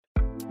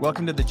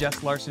Welcome to the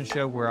Jeff Larson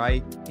Show, where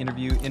I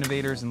interview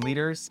innovators and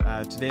leaders.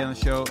 Today on the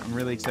show, I'm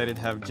really excited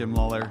to have Jim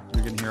Lawler.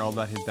 You're going to hear all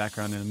about his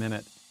background in a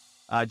minute.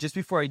 Just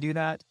before I do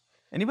that,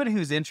 anybody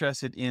who's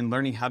interested in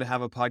learning how to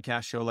have a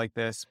podcast show like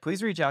this,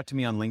 please reach out to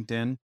me on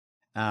LinkedIn.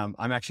 I'm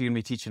actually going to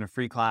be teaching a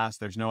free class.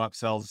 There's no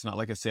upsells. It's not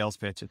like a sales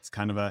pitch. It's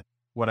kind of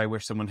what I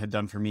wish someone had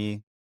done for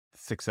me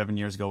 6-7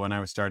 years ago when I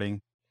was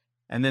starting.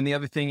 And then the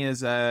other thing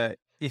is,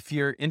 if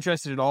you're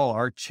interested at all,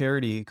 our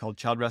charity called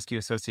Child Rescue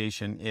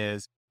Association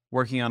is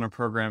working on a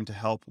program to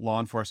help law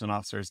enforcement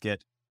officers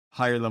get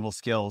higher level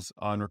skills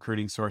on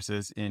recruiting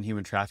sources in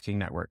human trafficking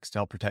networks to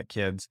help protect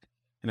kids.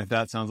 And if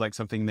that sounds like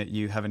something that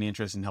you have any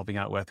interest in helping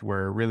out with,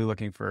 we're really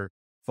looking for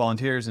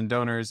volunteers and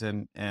donors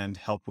and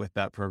help with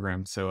that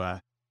program.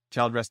 So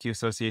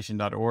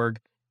childrescueassociation.org,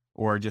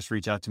 or just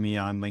reach out to me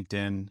on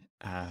LinkedIn.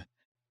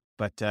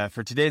 But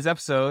for today's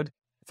episode,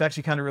 it's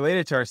actually kind of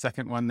related to our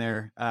second one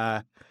there.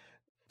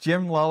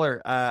 Jim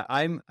Lawler,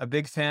 I'm a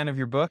big fan of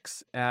your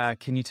books.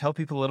 Can you tell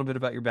people a little bit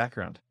about your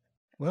background?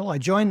 Well, I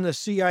joined the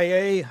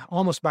CIA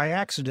almost by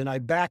accident. I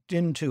backed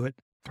into it.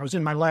 I was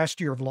in my last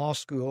year of law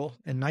school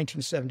in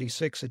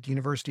 1976 at the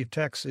University of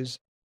Texas.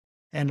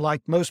 And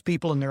like most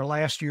people in their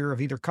last year of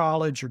either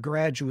college or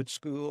graduate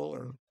school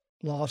or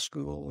law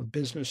school or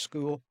business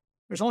school,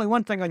 there's only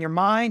one thing on your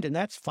mind, and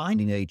that's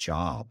finding a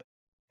job.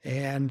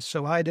 And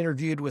so I'd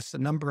interviewed with a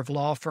number of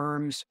law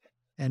firms.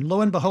 And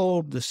lo and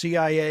behold, the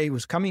CIA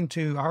was coming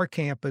to our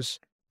campus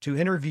to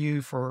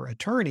interview for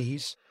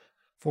attorneys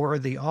for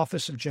the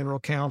Office of General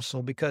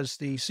Counsel, because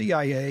the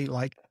CIA,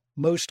 like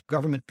most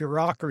government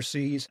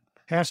bureaucracies,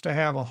 has to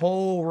have a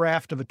whole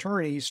raft of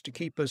attorneys to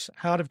keep us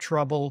out of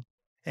trouble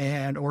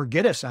or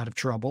get us out of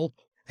trouble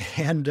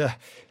and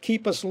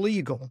keep us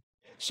legal.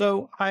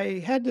 So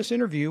I had this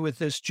interview with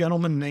this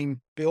gentleman named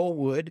Bill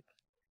Wood,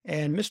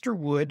 and Mr.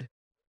 Wood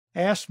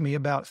asked me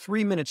about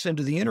 3 minutes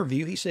into the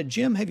interview. He said,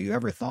 "Jim, have you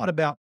ever thought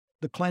about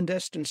the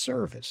clandestine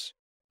service?"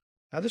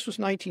 Now, this was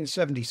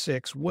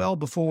 1976, well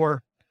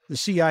before the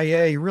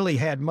CIA really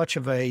had much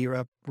of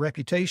a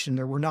reputation.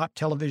 There were not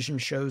television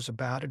shows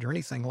about it or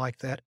anything like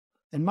that.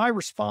 And my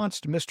response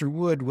to Mr.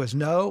 Wood was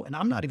no, and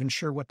I'm not even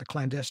sure what the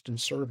clandestine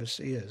service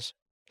is.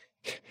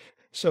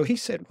 So he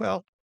said,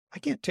 "Well, I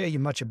can't tell you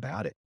much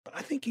about it, but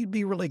I think you'd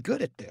be really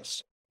good at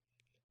this."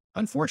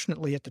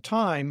 Unfortunately, at the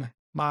time,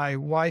 my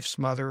wife's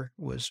mother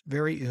was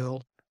very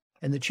ill,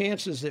 and the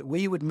chances that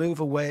we would move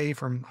away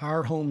from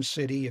our home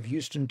city of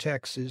Houston,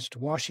 Texas, to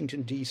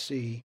Washington,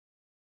 D.C.,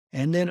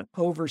 and then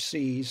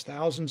overseas,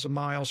 thousands of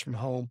miles from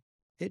home,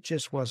 it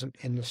just wasn't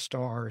in the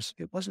stars.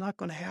 It was not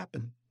going to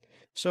happen.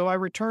 So I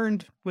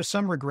returned, with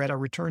some regret, I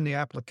returned the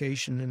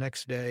application the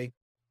next day.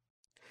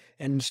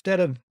 And instead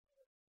of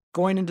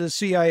going into the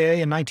CIA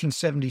in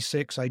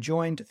 1976, I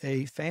joined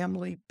a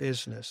family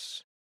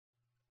business.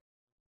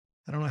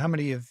 I don't know how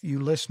many of you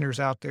listeners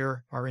out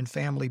there are in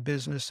family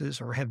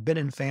businesses or have been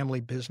in family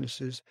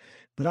businesses,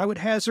 but I would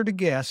hazard a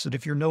guess that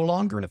if you're no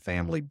longer in a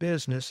family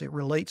business, it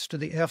relates to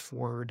the F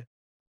word,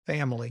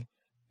 family.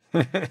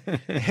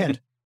 And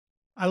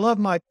I love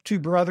my two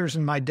brothers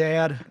and my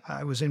dad.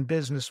 I was in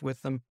business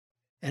with them,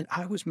 and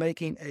I was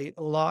making a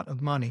lot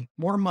of money,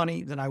 more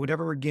money than I would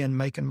ever again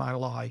make in my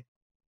life.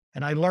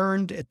 And I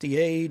learned at the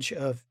age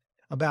of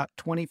about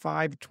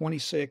 25,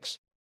 26,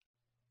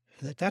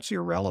 that that's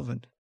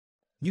irrelevant.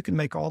 You can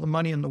make all the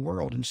money in the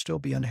world and still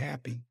be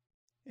unhappy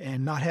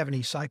and not have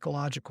any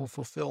psychological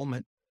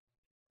fulfillment.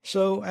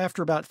 So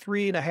after about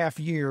 3.5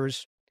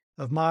 years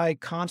of my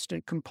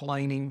constant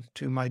complaining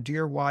to my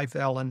dear wife,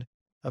 Ellen,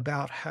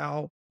 about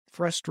how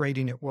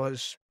frustrating it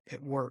was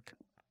at work,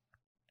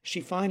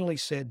 she finally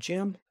said,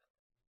 "Jim,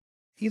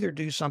 either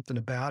do something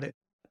about it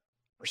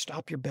or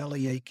stop your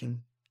belly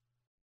aching."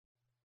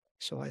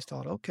 So I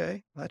thought,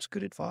 okay, that's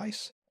good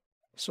advice.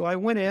 So I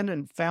went in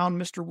and found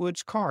Mr.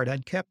 Wood's card.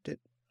 I'd kept it.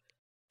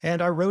 And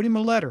I wrote him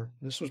a letter.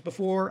 This was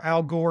before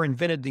Al Gore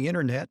invented the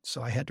internet,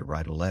 so I had to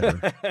write a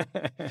letter.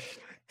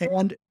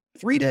 And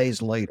 3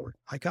 days later,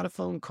 I got a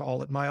phone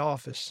call at my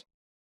office.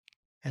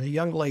 And a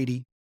young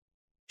lady,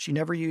 she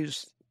never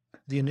used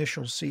the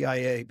initial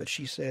CIA, but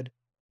she said,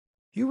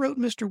 "You wrote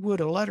Mr.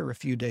 Wood a letter a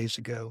few days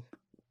ago.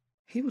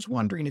 He was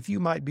wondering if you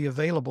might be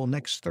available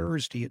next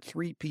Thursday at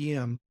 3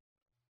 p.m.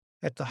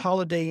 at the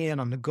Holiday Inn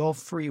on the Gulf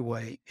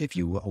Freeway. If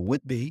you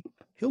would be,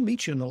 he'll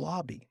meet you in the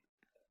lobby."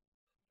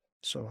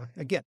 So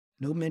again,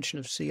 no mention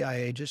of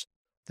CIA, just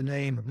the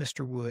name of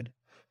Mr. Wood.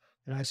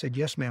 And I said,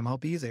 "Yes, ma'am, I'll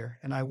be there."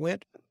 And I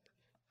went,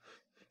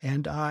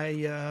 and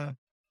I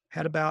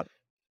had about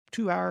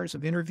 2 hours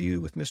of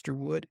interview with Mr.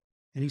 Wood.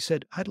 And he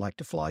said, "I'd like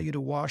to fly you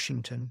to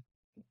Washington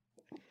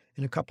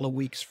in a couple of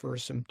weeks for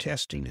some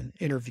testing and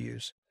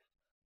interviews."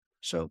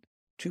 So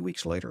 2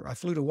 weeks later, I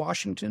flew to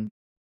Washington.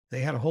 They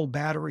had a whole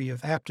battery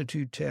of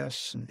aptitude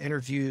tests and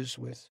interviews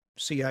with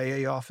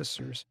CIA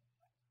officers.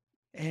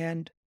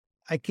 And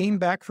I came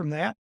back from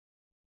that,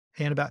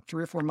 and about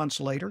 3 or 4 months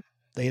later,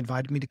 they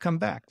invited me to come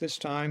back, this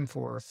time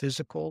for a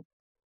physical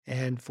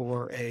and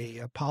for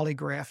a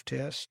polygraph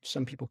test.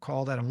 Some people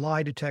call that a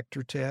lie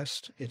detector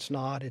test. It's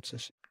not. It's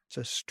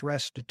a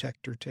stress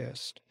detector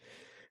test.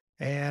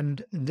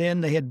 And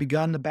then they had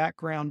begun the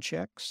background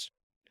checks.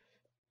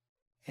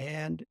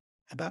 And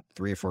about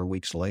 3 or 4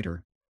 weeks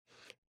later,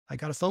 I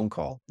got a phone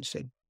call and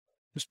said,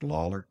 Mr.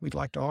 Lawler, we'd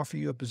like to offer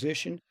you a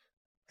position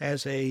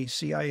as a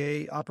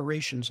CIA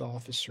operations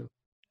officer.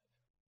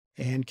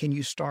 And can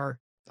you start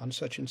on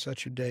such and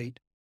such a date?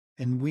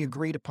 And we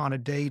agreed upon a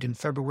date in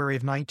February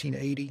of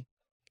 1980.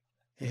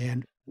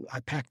 And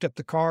I packed up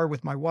the car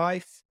with my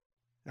wife,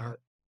 our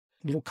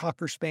little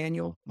Cocker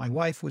Spaniel. My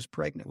wife was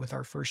pregnant with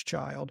our first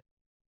child.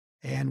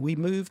 And we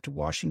moved to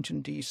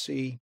Washington,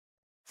 D.C.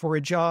 for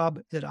a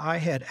job that I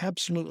had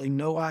absolutely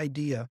no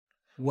idea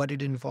what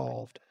it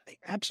involved.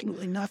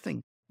 Absolutely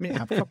nothing. I mean,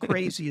 how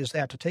crazy is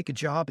that to take a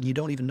job and you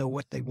don't even know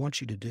what they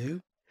want you to do?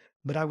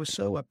 But I was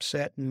so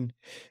upset and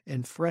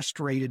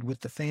frustrated with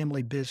the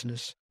family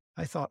business.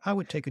 I thought I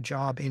would take a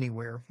job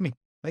anywhere. I mean,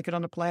 make it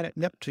on the planet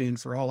Neptune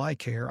for all I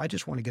care. I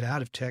just want to get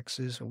out of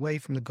Texas, away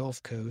from the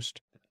Gulf Coast.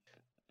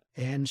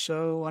 And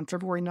so on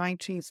February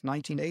 19th,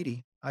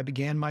 1980, I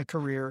began my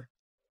career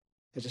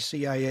as a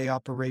CIA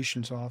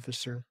operations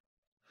officer.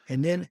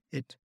 And then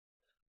it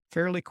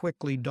fairly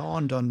quickly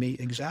dawned on me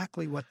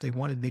exactly what they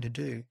wanted me to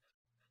do.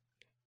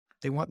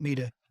 They want me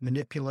to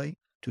manipulate,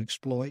 to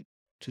exploit,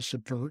 to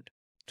subvert,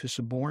 to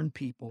suborn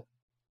people,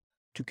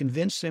 to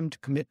convince them to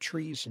commit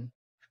treason,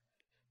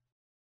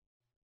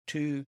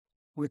 to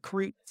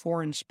recruit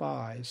foreign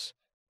spies,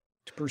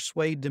 to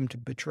persuade them to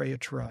betray a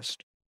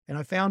trust. And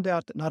I found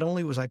out that not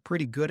only was I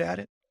pretty good at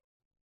it,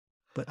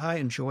 but I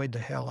enjoyed the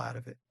hell out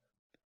of it.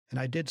 And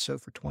I did so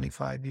for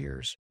 25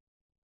 years.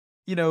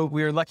 You know,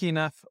 we were lucky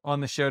enough on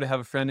the show to have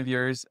a friend of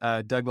yours,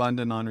 Doug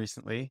London, on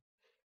recently,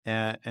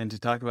 and to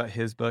talk about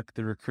his book,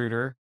 The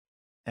Recruiter.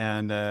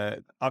 And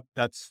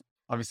that's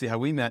obviously how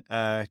we met,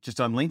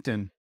 just on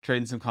LinkedIn,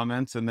 trading some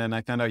comments. And then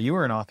I found out you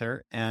were an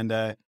author, and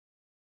I'm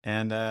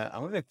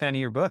a big fan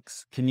of your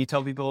books. Can you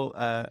tell people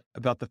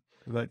about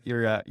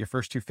your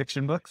first 2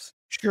 fiction books?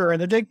 Sure.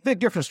 And the big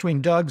difference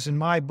between Doug's and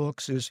my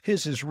books is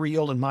his is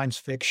real and mine's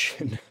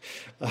fiction.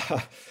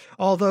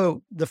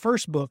 Although the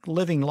first book,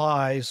 Living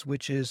Lies,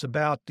 which is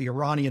about the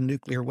Iranian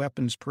nuclear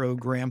weapons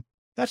program,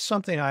 that's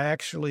something I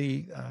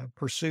actually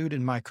pursued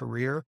in my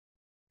career.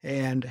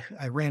 And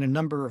I ran a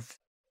number of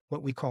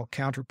what we call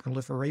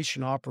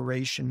counterproliferation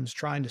operations,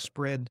 trying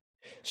to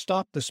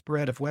stop the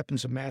spread of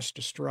weapons of mass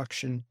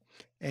destruction.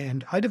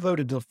 And I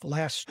devoted the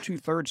last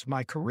 2/3 of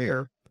my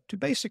career to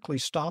basically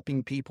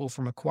stopping people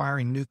from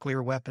acquiring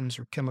nuclear weapons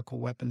or chemical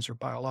weapons or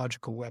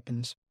biological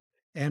weapons.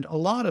 And a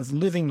lot of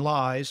Living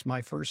Lies,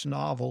 my first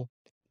novel,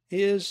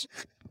 is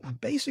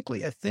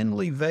basically a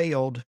thinly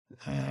veiled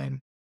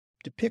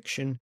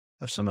depiction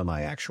of some of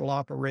my actual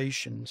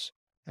operations.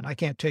 And I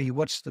can't tell you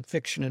what's the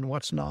fiction and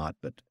what's not,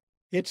 but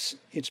it's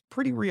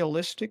pretty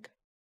realistic.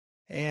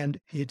 And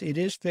it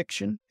is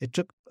fiction. It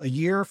took a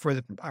year for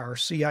our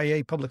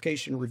CIA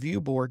Publication Review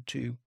Board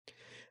to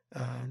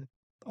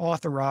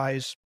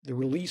authorize the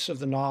release of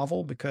the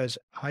novel, because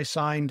I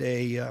signed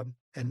an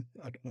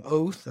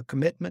oath, a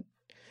commitment,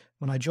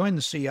 when I joined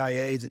the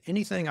CIA, that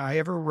anything I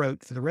ever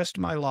wrote for the rest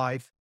of my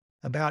life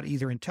about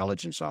either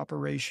intelligence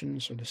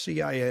operations or the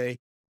CIA,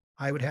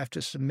 I would have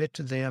to submit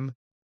to them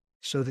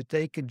so that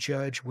they could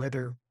judge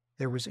whether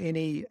there was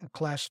any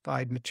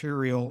classified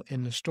material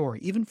in the story,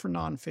 even for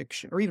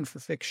nonfiction or even for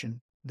fiction.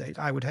 They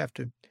have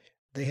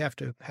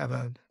to have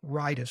a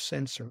right of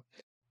censor.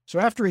 So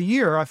after a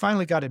year, I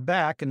finally got it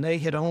back, and they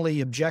had only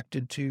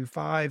objected to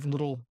 5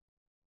 little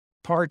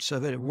parts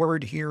of it, a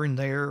word here and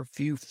there,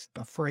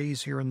 a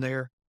phrase here and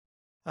there.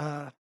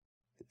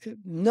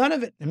 None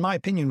of it, in my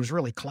opinion, was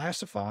really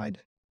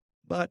classified.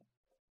 But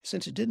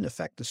since it didn't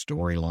affect the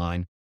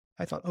storyline,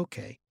 I thought,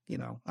 okay,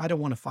 I don't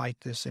want to fight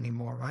this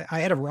anymore. I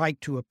had a right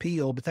to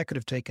appeal, but that could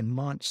have taken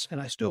months, and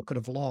I still could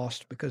have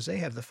lost because they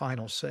have the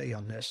final say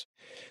on this.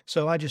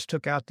 So I just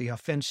took out the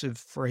offensive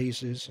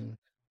phrases and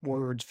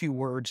few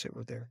words that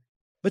were there.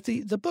 But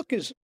the book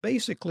is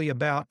basically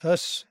about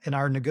us and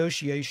our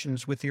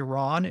negotiations with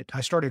Iran.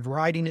 I started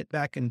writing it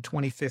back in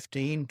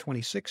 2015,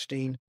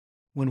 2016,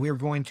 when we were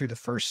going through the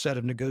first set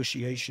of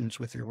negotiations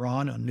with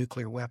Iran on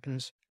nuclear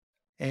weapons.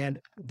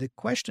 And the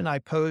question I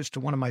posed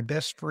to one of my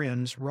best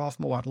friends, Rolf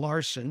Moat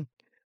Larsen,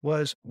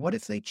 was, what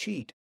if they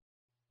cheat?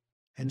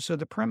 And so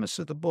the premise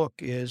of the book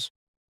is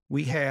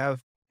we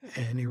have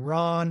an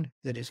Iran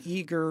that is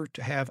eager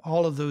to have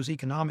all of those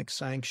economic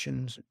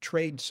sanctions,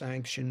 trade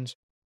sanctions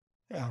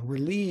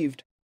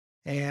relieved,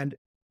 and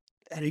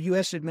a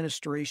U.S.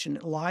 administration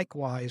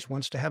likewise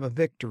wants to have a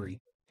victory.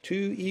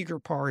 2 eager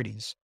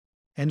parties.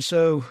 And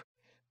so,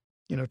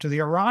 to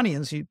the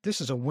Iranians,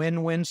 this is a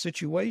win-win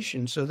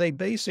situation. So they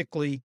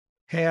basically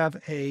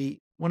have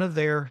one of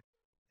their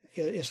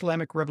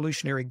Islamic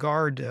Revolutionary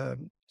Guard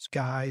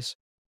guys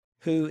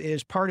who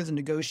is part of the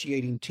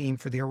negotiating team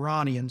for the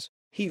Iranians.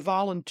 He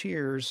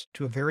volunteers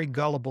to a very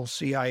gullible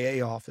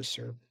CIA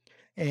officer.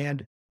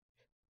 And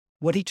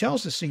what he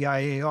tells the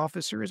CIA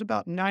officer is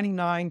about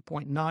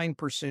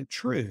 99.9%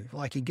 true.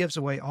 Like, he gives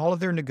away all of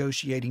their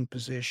negotiating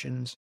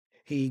positions.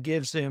 He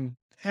gives them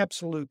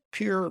the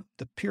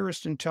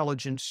purest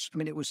intelligence. I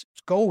mean, it's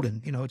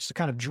golden. It's the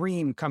kind of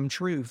dream come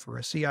true for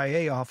a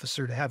CIA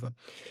officer to have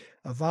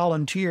a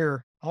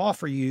volunteer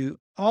offer you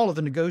all of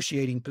the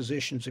negotiating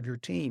positions of your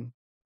team.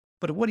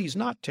 But what he's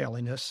not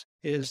telling us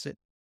is that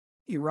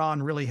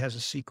Iran really has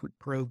a secret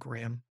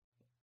program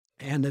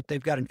and that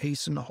they've got an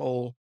ace in the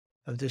hole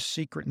of this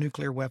secret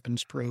nuclear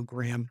weapons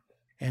program.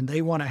 And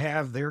they want to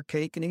have their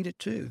cake and eat it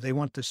too. They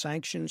want the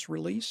sanctions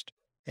released,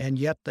 and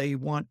yet they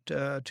want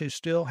to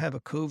still have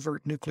a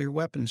covert nuclear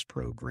weapons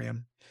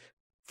program.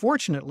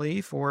 Fortunately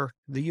for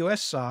the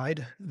U.S.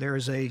 side, there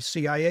is a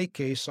CIA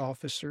case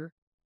officer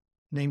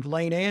named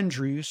Lane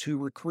Andrews who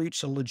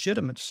recruits a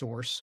legitimate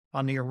source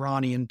on the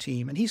Iranian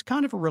team. And he's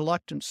kind of a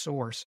reluctant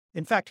source.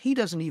 In fact, he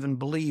doesn't even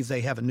believe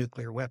they have a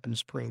nuclear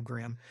weapons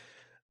program.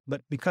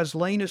 But because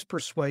Lane is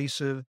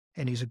persuasive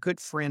and he's a good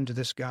friend to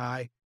this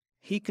guy,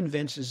 he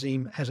convinces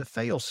him as a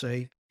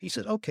failsafe. He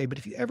said, okay, but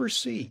if you ever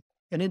see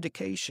an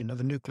indication of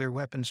a nuclear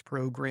weapons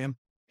program,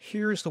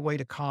 here's the way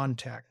to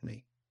contact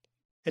me.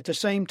 At the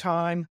same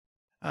time,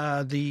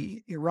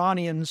 the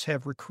Iranians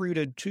have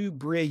recruited 2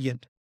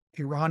 brilliant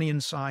Iranian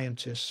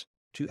scientists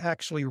to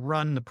actually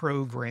run the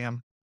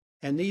program.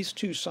 And these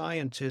 2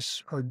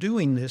 scientists are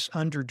doing this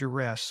under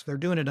duress. They're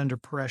doing it under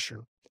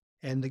pressure.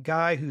 And the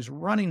guy who's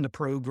running the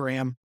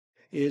program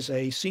is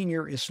a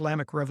senior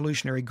Islamic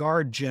Revolutionary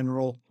Guard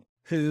general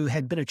who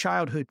had been a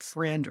childhood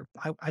friend. Or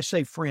I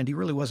say friend, he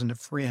really wasn't a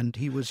friend.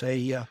 He was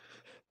a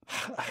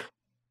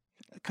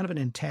kind of an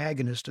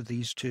antagonist of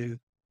these 2.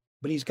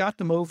 But he's got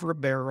them over a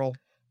barrel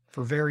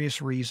for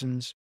various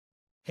reasons.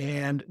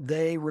 And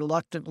they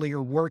reluctantly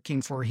are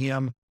working for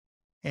him.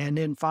 And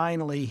then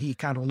finally, he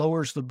kind of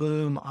lowers the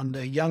boom on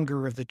the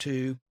younger of the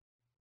 2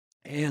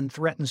 and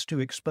threatens to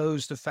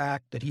expose the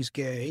fact that he's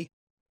gay.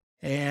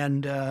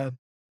 And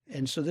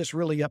so this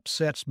really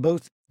upsets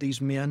both these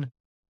men.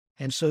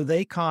 And so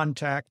they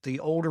contact the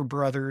older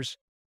brother's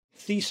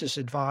thesis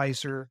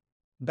advisor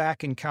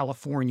back in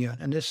California.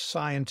 And this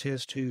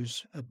scientist,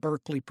 who's a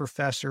Berkeley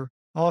professor,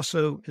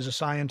 also is a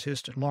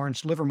scientist at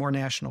Lawrence Livermore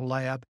National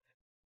Lab.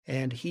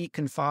 And he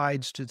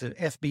confides to the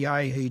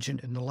FBI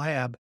agent in the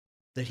lab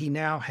that he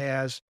now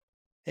has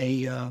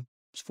a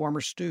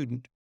former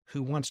student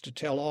who wants to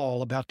tell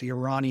all about the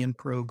Iranian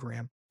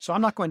program. So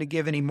I'm not going to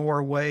give any more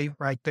away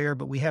right there,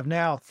 but we have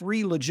now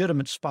 3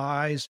 legitimate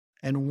spies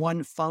and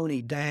 1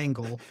 phony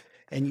dangle.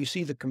 And you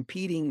see the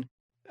competing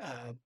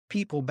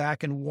people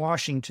back in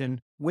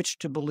Washington, which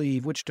to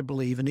believe.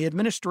 And the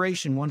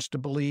administration wants to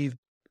believe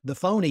the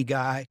phony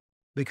guy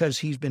because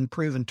he's been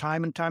proven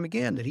time and time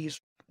again that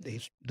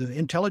the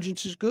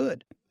intelligence is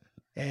good.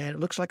 And it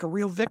looks like a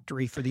real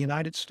victory for the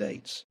United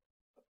States.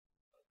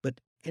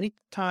 But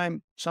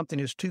anytime something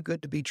is too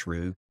good to be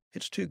true,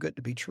 it's too good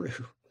to be true.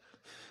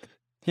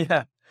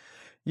 Yeah.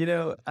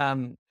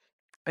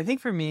 I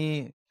think for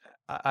me,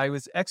 I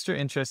was extra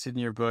interested in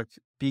your book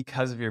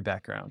because of your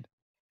background.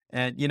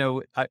 And,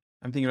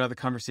 I'm thinking about the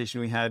conversation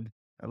we had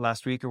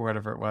last week or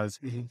whatever it was,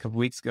 a couple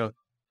weeks ago.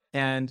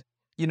 And,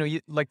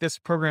 like this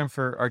program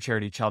for our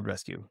charity, Child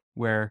Rescue,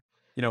 where,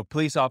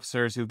 police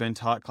officers who've been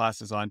taught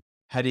classes on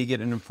how do you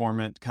get an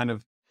informant, kind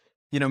of,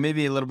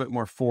 maybe a little bit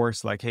more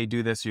force, like, hey,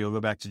 do this or you'll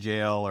go back to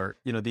jail, or,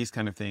 these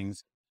kind of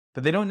things.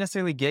 But they don't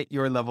necessarily get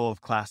your level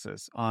of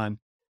classes on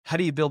how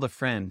do you build a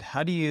friend?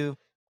 How do you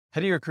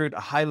recruit a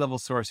high level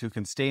source who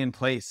can stay in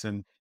place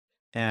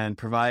and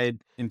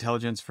provide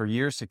intelligence for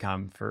years to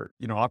come, for,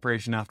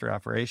 operation after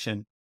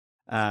operation?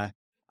 I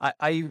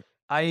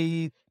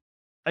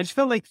just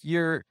felt like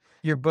your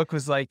book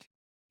was like,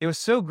 it was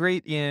so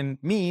great in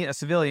me, a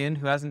civilian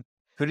who hasn't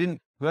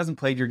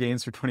played your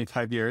games for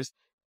 25 years,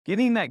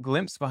 getting that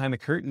glimpse behind the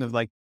curtain of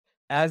like,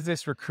 as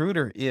this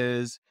recruiter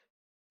is,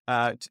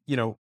 I'm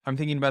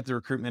thinking about the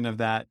recruitment of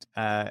that,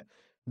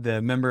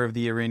 the member of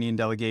the Iranian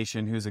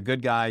delegation who's a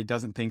good guy,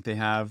 doesn't think they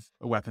have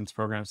a weapons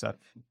program stuff.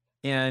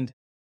 And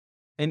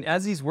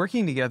as he's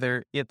working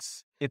together,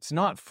 it's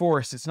not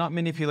force, it's not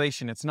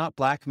manipulation, it's not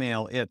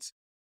blackmail, it's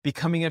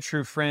becoming a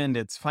true friend.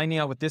 It's finding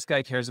out what this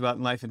guy cares about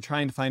in life and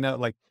trying to find out,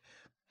 like,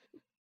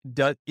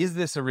 is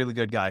this a really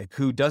good guy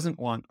who doesn't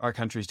want our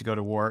countries to go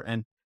to war?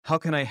 And how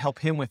can I help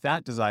him with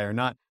that desire?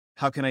 Not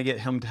how can I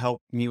get him to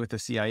help me with the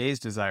CIA's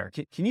desire?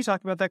 Can you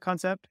talk about that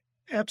concept?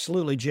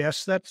 Absolutely,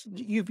 Jess.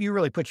 You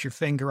really put your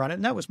finger on it.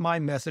 And that was my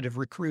method of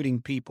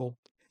recruiting people.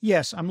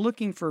 Yes, I'm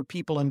looking for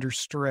people under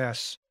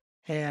stress.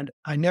 And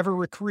I never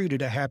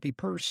recruited a happy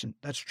person.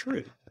 That's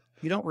true.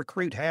 You don't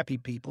recruit happy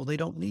people. They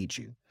don't need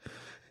you.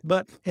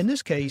 But in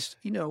this case,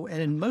 and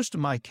in most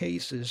of my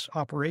cases,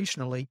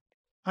 operationally,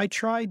 I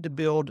tried to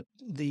build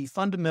the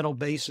fundamental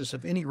basis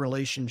of any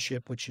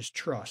relationship, which is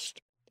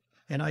trust.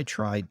 And I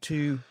tried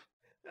to,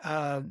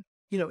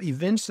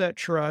 evince that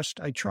trust.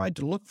 I tried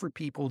to look for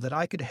people that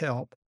I could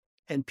help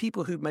and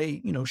people who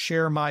may,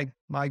 share my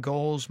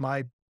goals,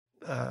 my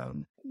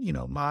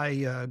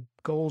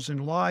goals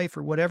in life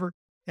or whatever.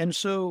 And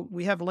so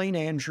we have Lane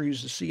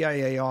Andrews, the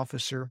CIA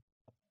officer,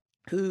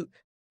 who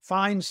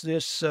finds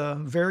this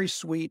very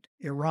sweet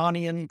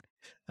Iranian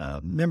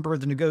member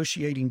of the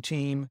negotiating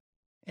team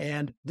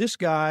And this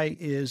guy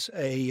is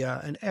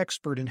an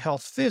expert in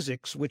health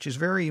physics, which is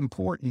very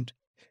important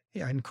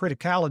in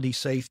criticality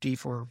safety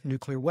for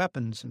nuclear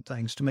weapons and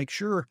things to make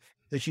sure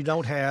that you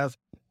don't have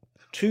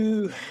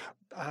two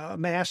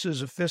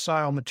masses of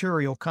fissile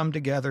material come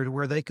together to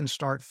where they can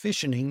start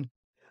fissioning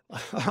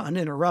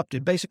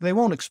uninterrupted. Basically, they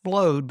won't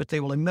explode, but they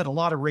will emit a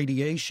lot of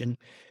radiation.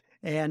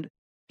 And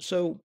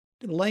so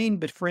Lane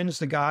befriends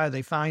the guy.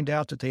 They find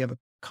out that they have a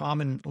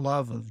common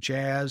love of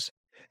jazz,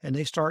 and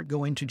they start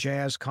going to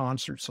jazz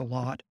concerts a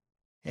lot.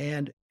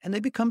 And they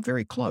become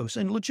very close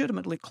and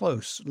legitimately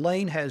close.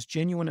 Lane has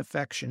genuine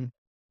affection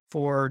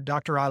for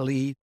Dr.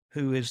 Ali,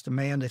 who is the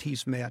man that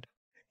he's met.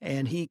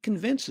 And he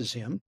convinces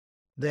him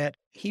that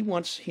he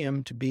wants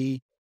him to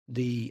be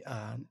the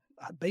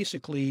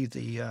basically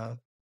the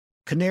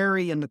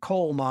canary in the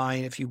coal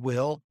mine, if you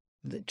will,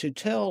 to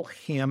tell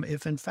him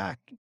if in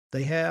fact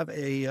they have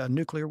a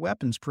nuclear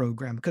weapons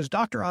program. Because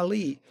Dr.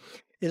 Ali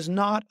is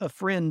not a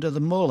friend of the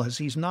mullahs.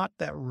 He's not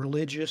that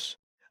religious.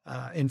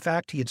 In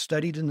fact, he had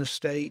studied in the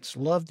States,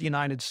 loved the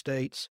United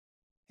States,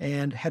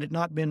 and had it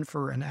not been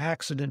for an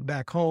accident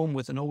back home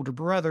with an older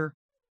brother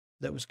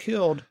that was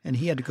killed and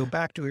he had to go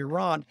back to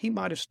Iran, he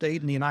might have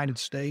stayed in the United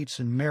States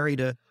and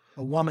married a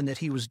woman that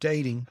he was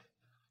dating.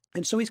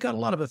 And so he's got a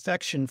lot of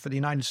affection for the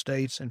United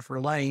States and for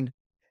Lane,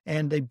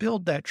 and they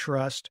build that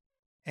trust.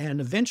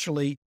 And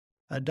eventually,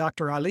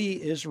 Dr. Ali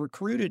is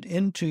recruited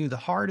into the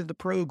heart of the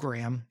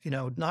program,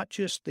 not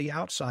just the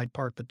outside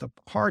part, but the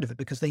heart of it,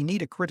 because they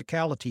need a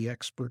criticality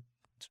expert,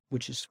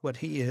 which is what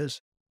he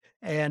is.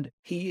 And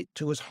he,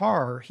 to his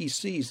horror, he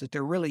sees that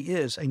there really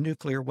is a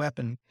nuclear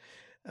weapon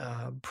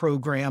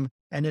program,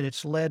 and that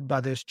it's led by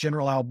this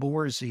General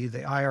Al-Borzi, the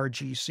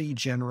IRGC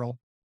general,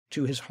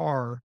 to his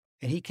horror.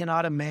 And he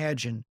cannot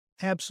imagine,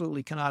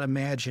 absolutely cannot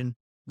imagine,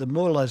 the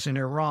mullahs in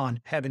Iran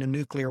having a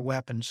nuclear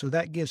weapon. So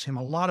that gives him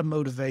a lot of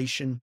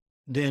motivation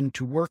then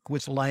to work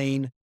with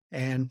Lane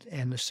and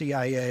the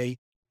CIA.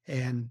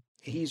 And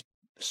he's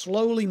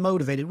slowly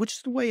motivated, which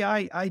is the way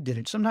I did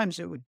it. Sometimes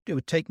it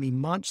would take me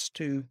months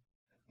to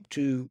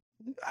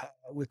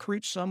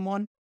recruit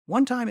someone.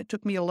 One time it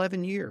took me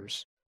 11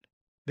 years.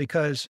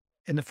 Because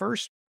in the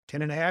first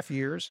 10 and a half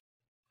years,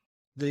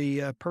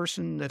 the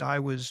person that I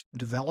was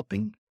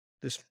developing,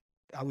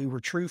 we were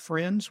true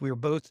friends. We were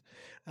both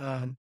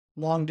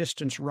long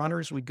distance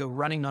runners. We'd go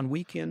running on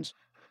weekends.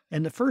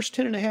 And the first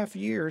 10 and a half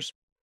years,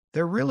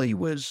 there really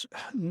was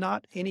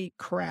not any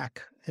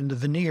crack in the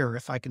veneer,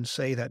 if I can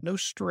say that, no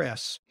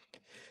stress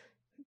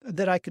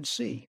that I could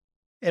see.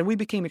 And we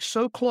became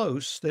so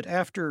close that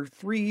after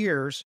 3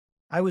 years,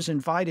 I was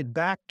invited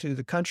back to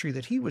the country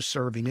that he was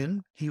serving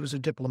in. He was a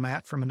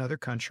diplomat from another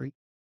country,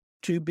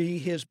 to be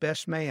his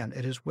best man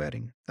at his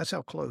wedding. That's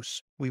how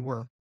close we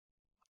were.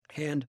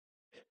 And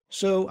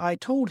so I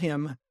told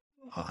him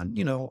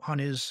on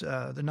his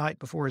the night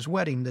before his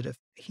wedding that if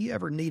he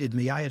ever needed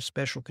me, I had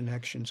special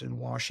connections in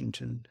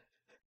Washington.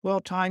 Well,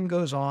 time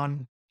goes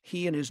on.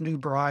 He and his new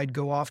bride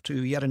go off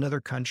to yet another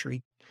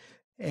country,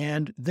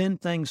 and then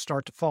things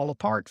start to fall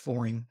apart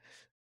for him.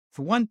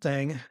 For one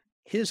thing,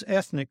 his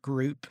ethnic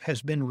group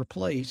has been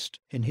replaced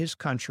in his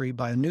country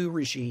by a new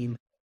regime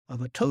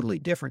of a totally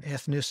different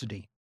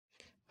ethnicity.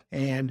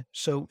 And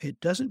so it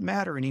doesn't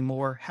matter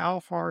anymore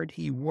how hard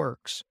he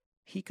works.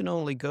 He can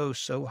only go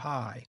so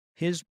high.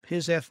 His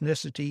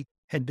ethnicity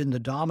had been the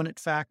dominant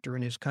factor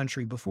in his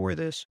country before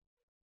this,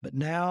 but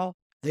now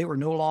they were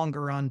no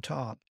longer on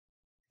top.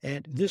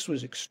 And this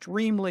was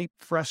extremely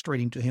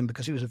frustrating to him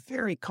because he was a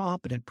very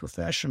competent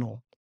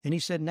professional. And he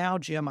said, now,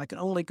 Jim, I can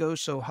only go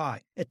so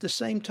high. At the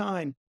same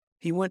time,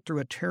 he went through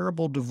a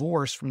terrible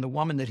divorce from the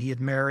woman that he had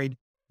married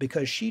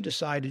because she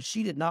decided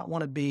she did not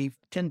want to be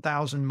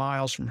 10,000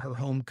 miles from her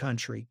home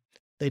country.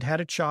 They'd had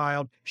a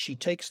child. She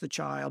takes the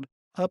child,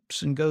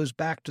 ups and goes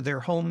back to her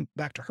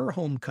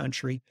home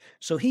country.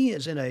 So he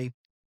is in a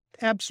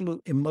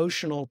absolute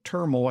emotional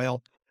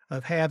turmoil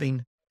of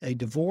having a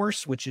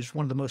divorce, which is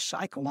one of the most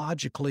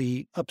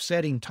psychologically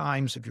upsetting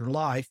times of your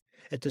life.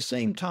 At the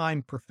same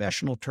time,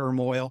 professional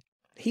turmoil.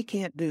 He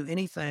can't do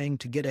anything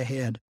to get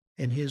ahead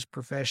in his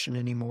profession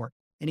anymore.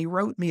 And he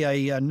wrote me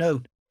a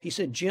note. He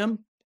said,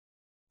 Jim,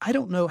 I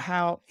don't know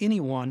how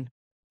anyone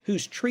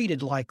who's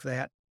treated like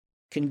that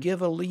can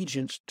give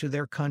allegiance to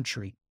their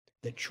country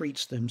that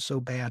treats them so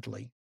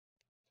badly.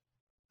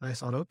 I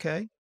thought,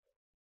 okay.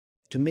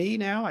 To me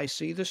now, I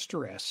see the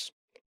stress.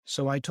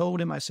 So I told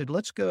him, I said,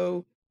 let's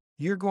go.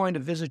 You're going to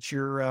visit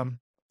your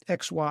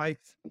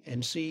ex-wife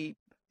and see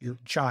your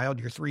child,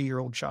 your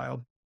 3-year-old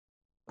child.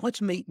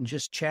 Let's meet and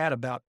just chat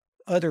about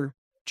other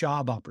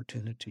job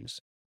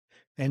opportunities.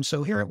 And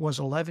so here it was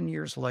 11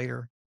 years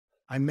later.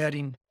 I met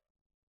him.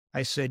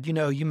 I said,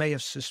 you may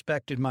have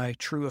suspected my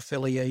true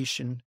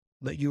affiliation,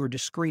 but you were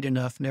discreet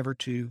enough never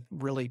to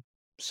really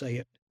say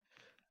it.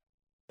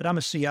 But I'm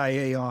a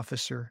CIA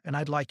officer, and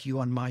I'd like you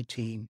on my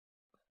team.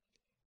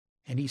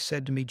 And he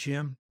said to me,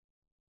 Jim,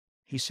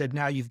 he said,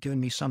 now you've given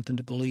me something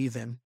to believe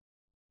in.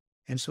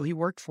 And so he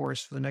worked for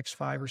us for the next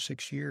 5 or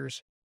 6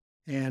 years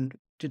and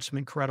did some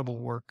incredible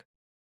work.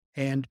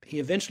 And he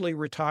eventually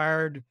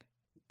retired,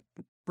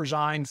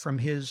 resigned from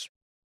his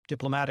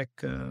diplomatic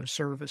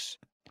service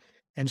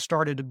and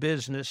started a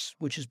business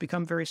which has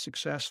become very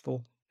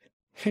successful.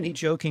 And he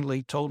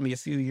jokingly told me a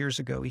few years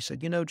ago, he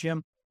said,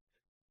 Jim,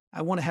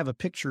 I want to have a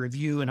picture of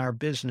you in our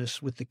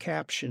business with the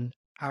caption,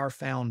 "Our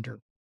founder."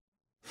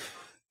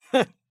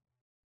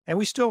 And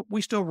we still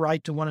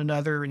write to one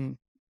another, and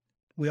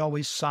we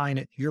always sign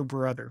it, "Your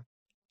brother,"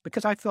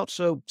 because I felt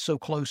so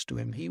close to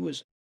him.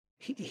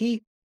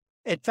 He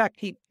in fact,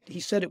 he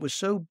said it was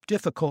so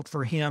difficult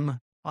for him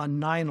on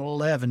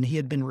 9/11. He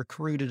had been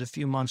recruited a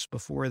few months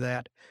before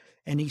that.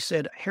 And he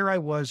said, here I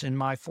was in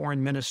my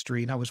foreign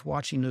ministry, and I was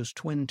watching those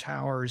Twin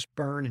Towers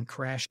burn and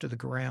crash to the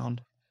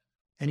ground.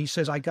 And he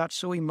says, I got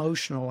so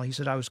emotional. He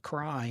said, I was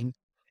crying.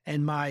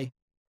 And my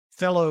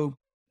fellow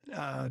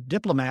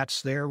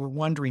diplomats there were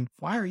wondering,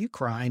 why are you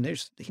crying?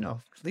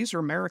 These are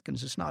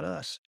Americans. It's not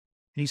us.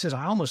 And he says,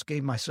 I almost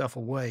gave myself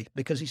away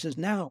because he says,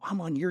 now I'm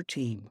on your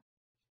team.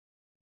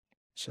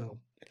 So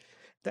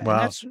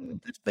Wow. that's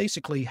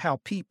basically how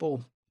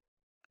people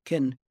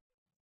can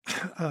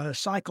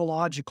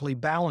psychologically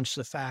balance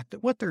the fact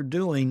that what they're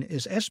doing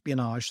is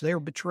espionage. They're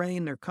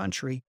betraying their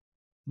country,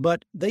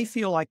 but they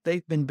feel like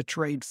they've been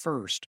betrayed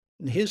first.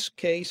 In his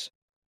case,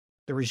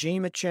 the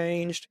regime had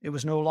changed. It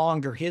was no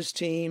longer his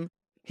team.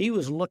 He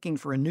was looking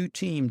for a new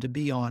team to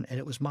be on, and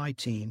it was my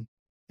team.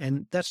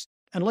 And that's,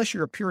 unless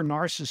you're a pure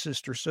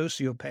narcissist or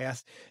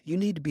sociopath, you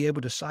need to be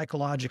able to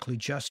psychologically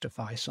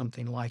justify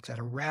something like that,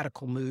 a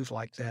radical move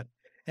like that.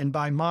 And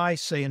by my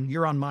saying,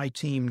 you're on my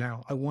team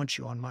now, I want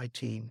you on my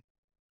team.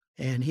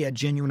 And he had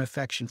genuine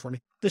affection for me.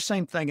 The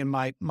same thing in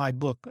my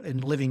book,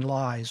 in Living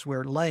Lies,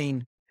 where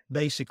Lane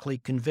basically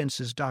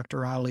convinces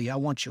Dr. Ali, I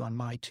want you on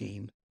my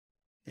team.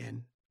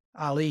 And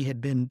Ali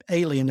had been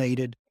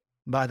alienated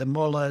by the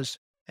mullahs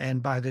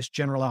and by this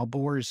General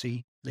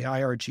Al-Borzi, the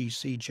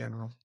IRGC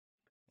general.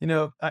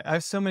 I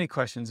have so many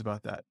questions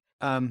about that.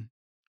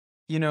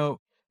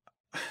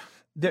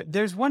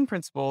 There's one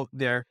principle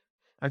there.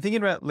 I'm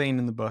thinking about Lane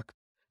in the book,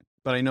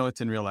 but I know it's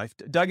in real life.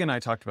 Doug and I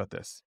talked about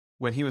this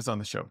when he was on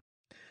the show.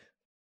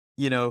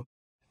 We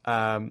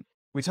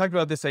talked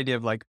about this idea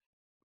of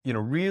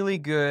really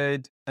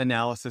good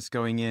analysis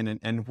going in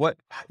and what,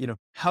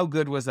 how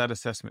good was that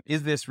assessment?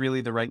 Is this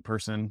really the right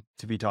person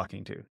to be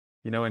talking to,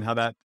 and how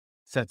that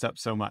sets up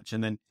so much.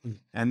 And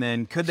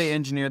then could they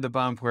engineer the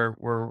bump where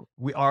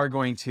we are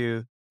going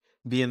to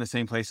be in the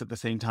same place at the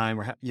same time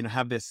or,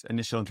 have this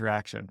initial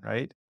interaction.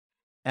 Right.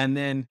 And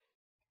then,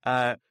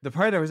 the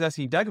part I was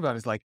asking Doug about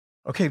is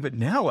okay, but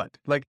now what?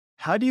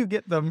 How do you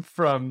get them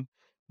from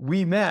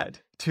we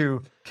met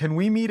to can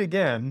we meet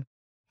again?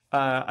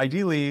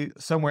 Ideally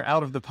somewhere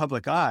out of the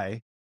public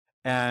eye.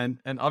 And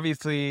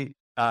obviously,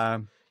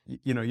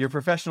 your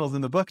professionals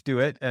in the book do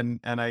it. And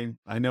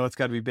I know it's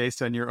got to be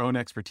based on your own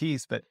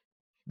expertise, but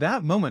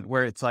that moment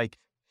where it's it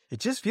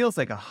just feels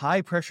like a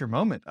high pressure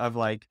moment of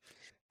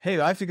hey,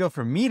 I have to go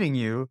from meeting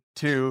you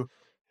to,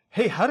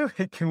 hey,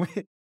 can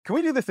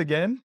we do this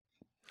again?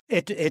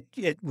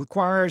 It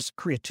requires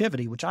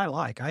creativity, which I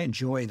like. I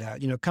enjoy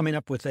that, coming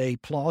up with a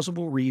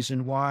plausible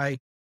reason why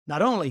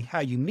not only how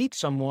you meet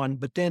someone,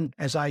 but then,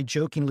 as I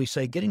jokingly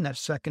say, getting that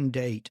second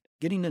date,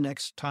 getting the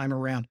next time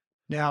around.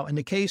 Now, in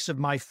the case of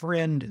my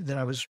friend that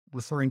I was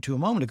referring to a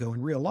moment ago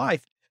in real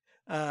life,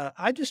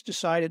 I just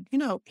decided,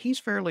 he's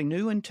fairly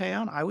new in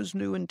town. I was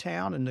new in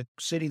town in the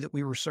city that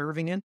we were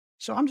serving in.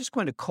 So I'm just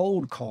going to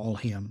cold call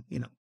him,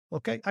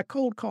 Okay. I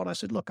cold called. I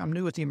said, look, I'm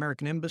new at the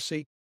American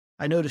Embassy.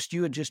 I noticed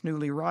you had just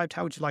newly arrived.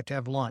 How would you like to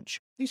have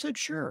lunch? He said,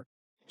 sure.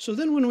 So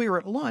then when we were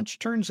at lunch,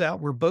 turns out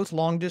we're both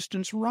long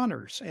distance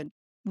runners, and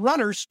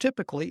runners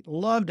typically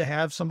love to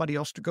have somebody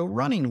else to go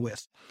running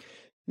with.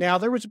 Now,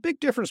 there was a big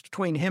difference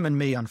between him and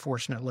me,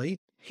 unfortunately.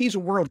 He's a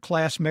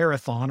world-class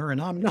marathoner,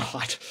 and I'm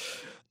not.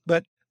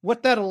 But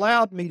what that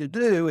allowed me to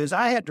do is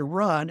I had to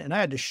run, and I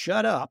had to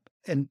shut up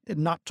and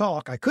not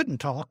talk. I couldn't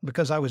talk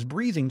because I was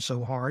breathing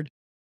so hard.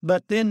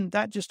 But then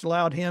that just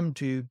allowed him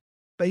to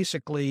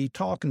basically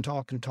talk and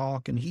talk and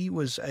talk. And he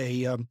was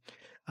a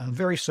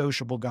very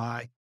sociable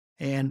guy.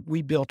 And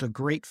we built a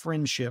great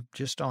friendship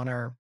just on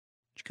our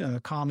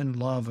common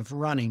love of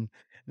running.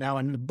 Now,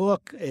 in the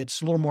book,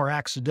 it's a little more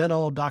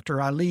accidental.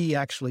 Dr. Ali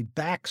actually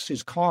backs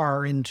his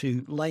car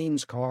into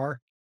Lane's car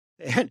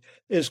and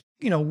is,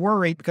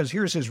 worried because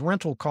here's his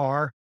rental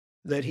car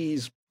that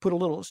he's put a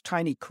little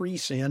tiny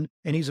crease in,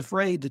 and he's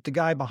afraid that the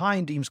guy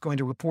behind him is going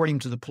to report him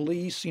to the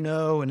police,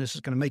 and this is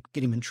going to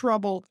get him in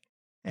trouble.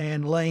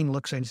 And Lane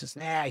looks at him and says,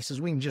 he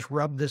says, we can just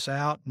rub this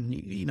out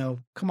and,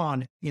 come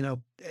on,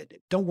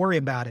 don't worry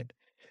about it.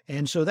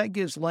 And so that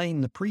gives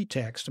Lane the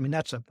pretext. I mean,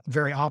 that's a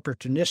very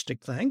opportunistic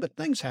thing, but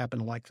things happen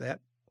like that.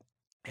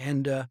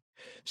 And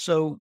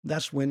so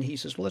that's when he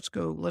says, well,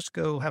 let's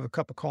go have a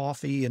cup of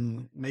coffee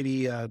and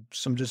maybe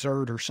some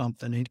dessert or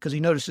something. Because he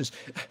notices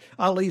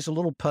Ali's a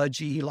little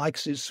pudgy. He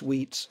likes his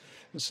sweets.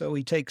 And so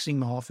he takes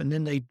him off, and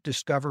then they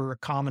discover a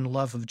common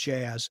love of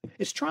jazz.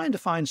 It's trying to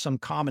find some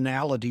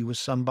commonality with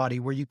somebody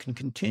where you can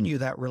continue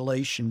that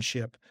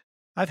relationship.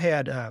 I've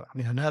had,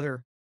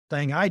 another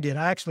thing I did,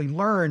 I actually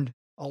learned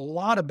a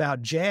lot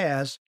about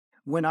jazz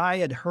when I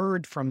had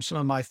heard from some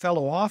of my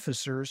fellow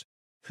officers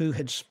who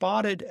had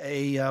spotted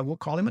we'll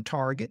call him a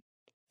target,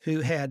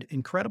 who had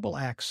incredible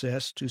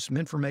access to some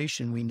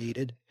information we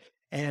needed.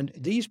 And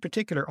these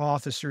particular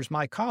officers,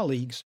 my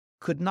colleagues,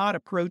 could not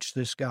approach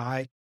this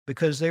guy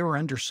because they were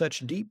under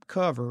such deep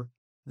cover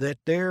that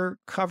their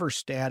cover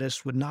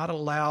status would not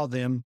allow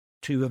them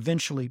to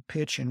eventually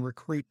pitch and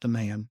recruit the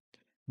man.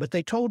 But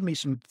they told me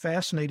some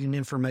fascinating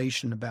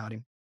information about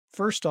him.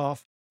 First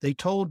off, they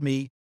told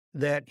me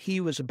that he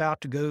was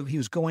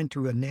going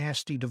through a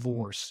nasty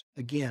divorce.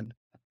 Again,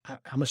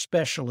 I'm a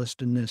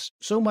specialist in this,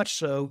 so much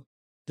so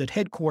that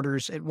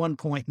headquarters at one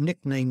point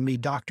nicknamed me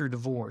Dr.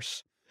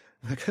 Divorce,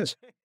 because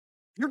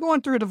you're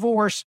going through a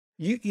divorce,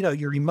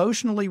 you're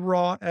emotionally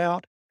wrought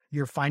out,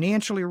 you're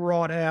financially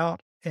wrought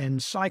out,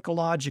 and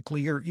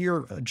psychologically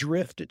you're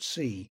adrift at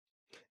sea.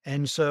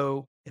 And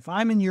so if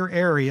I'm in your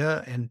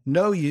area and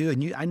know you,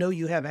 and I know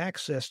you have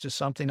access to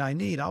something I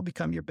need, I'll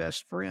become your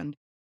best friend.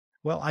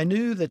 Well, I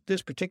knew that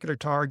this particular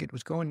target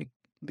was going to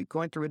be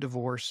going through a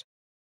divorce.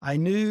 I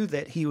knew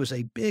that he was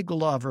a big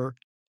lover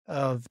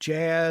of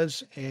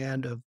jazz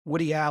and of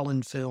Woody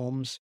Allen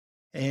films.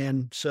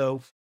 And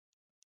so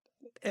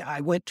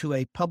I went to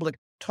a public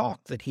talk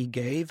that he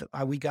gave.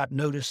 We got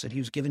notice that he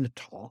was giving a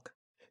talk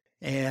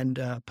and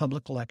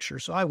public lecture.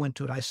 So I went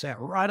to it. I sat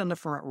right on the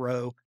front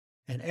row.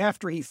 And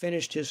after he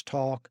finished his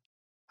talk,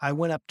 I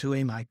went up to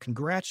him. I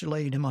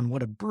congratulated him on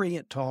what a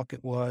brilliant talk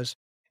it was,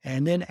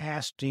 and then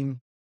asked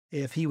him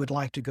if he would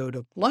like to go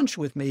to lunch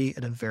with me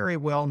at a very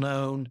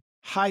well-known,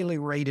 highly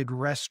rated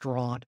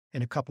restaurant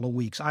in a couple of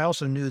weeks. I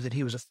also knew that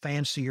he was a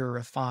fancier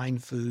of fine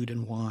food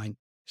and wine.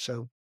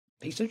 So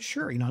he said,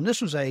 sure. And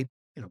this was a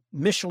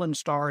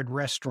Michelin-starred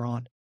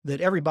restaurant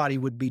that everybody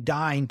would be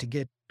dying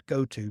to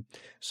go to.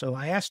 So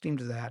I asked him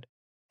to that.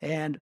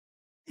 And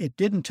it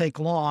didn't take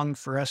long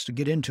for us to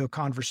get into a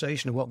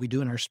conversation of what we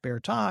do in our spare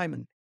time.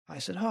 And I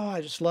said,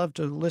 I just love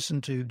to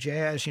listen to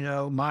jazz,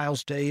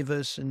 Miles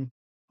Davis and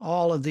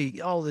all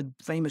the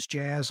famous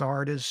jazz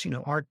artists,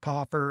 Art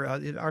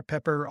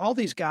Pepper, all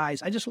these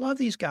guys. I just love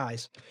these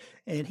guys.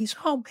 And he said,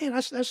 oh man,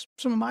 that's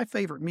some of my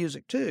favorite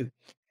music too.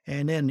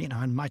 And then,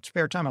 in my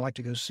spare time, I like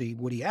to go see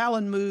Woody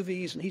Allen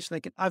movies. And he's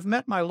thinking, I've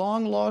met my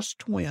long lost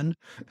twin.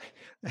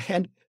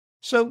 And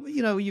so,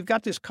 you've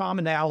got this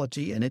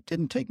commonality, and it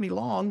didn't take me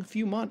long, a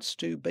few months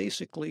to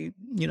basically,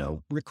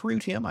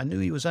 recruit him. I knew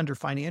he was under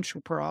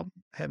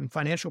having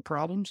financial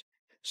problems.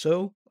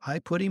 So I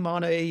put him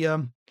on a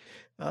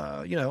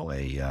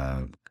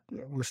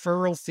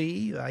referral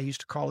fee. I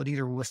used to call it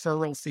either a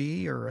referral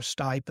fee or a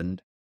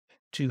stipend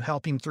to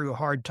help him through a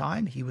hard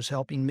time. He was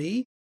helping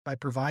me by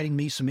providing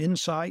me some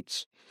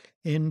insights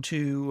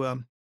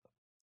into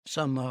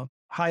some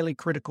highly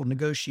critical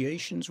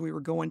negotiations we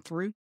were going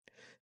through.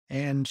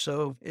 And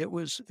so it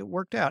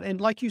worked out. And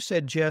like you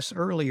said, Jess,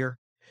 earlier,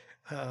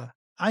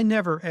 I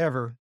never,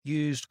 ever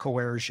used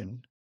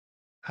coercion.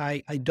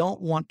 I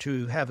don't want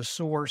to have a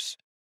source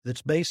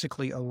that's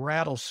basically a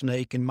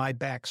rattlesnake in my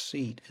back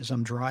seat as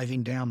I'm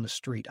driving down the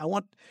street. I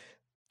want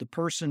the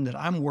person that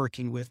I'm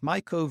working with,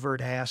 my covert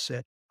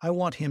asset, I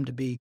want him to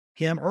be,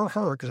 him or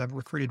her, because I've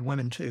recruited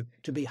women too,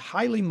 to be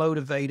highly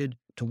motivated,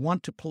 to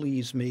want to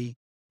please me,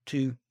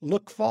 to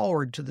look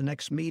forward to the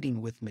next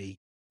meeting with me,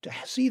 to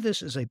see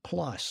this as a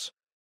plus.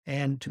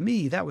 And to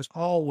me, that was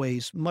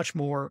always much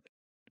more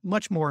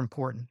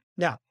important.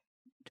 Now,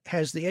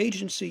 has the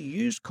agency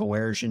used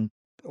coercion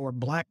or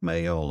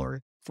blackmail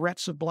or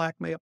threats of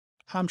blackmail?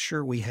 I'm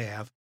sure we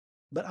have.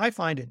 But I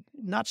find it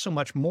not so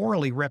much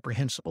morally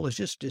reprehensible as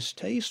just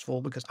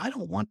distasteful, because I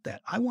don't want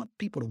that. I want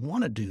people to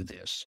want to do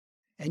this.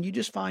 And you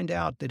just find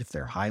out that if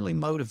they're highly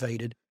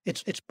motivated,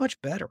 it's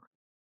much better.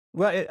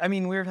 Well,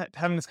 we were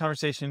having this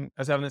conversation.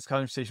 I was having this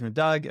conversation with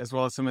Doug, as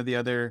well as some of the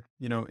other,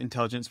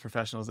 intelligence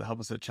professionals that help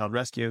us at Child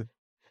Rescue.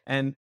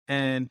 And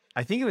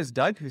I think it was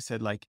Doug who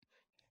said, like,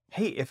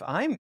 hey, if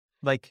I'm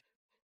like,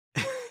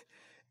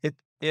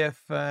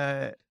 if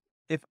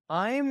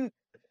I'm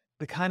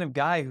the kind of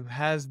guy who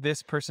has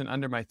this person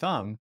under my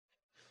thumb,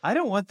 I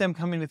don't want them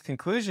coming to the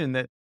conclusion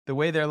that the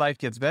way their life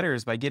gets better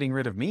is by getting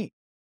rid of me.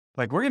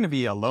 Like, we're going to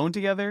be alone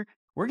together.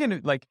 We're going to,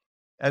 like,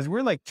 as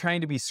we're like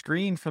trying to be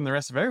screened from the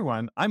rest of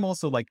everyone, I'm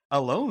also like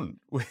alone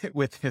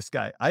with this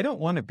guy. I don't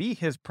want to be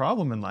his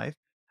problem in life.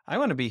 I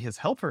want to be his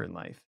helper in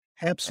life.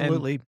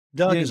 Absolutely. And,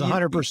 Doug is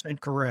 100%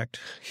 correct.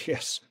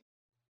 Yes.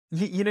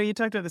 You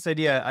talked about this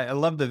idea. I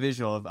love the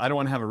visual of, I don't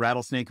want to have a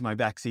rattlesnake in my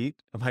backseat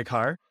of my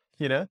car,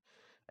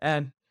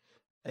 and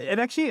it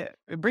actually,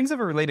 it brings up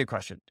a related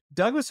question.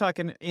 Doug was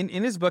talking in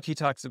his book. He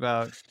talks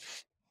about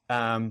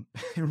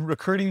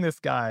recruiting this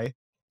guy,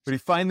 but he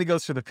finally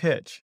goes for the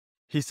pitch.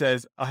 He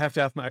says, I have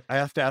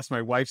to ask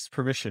my wife's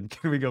permission.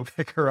 Can we go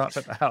pick her up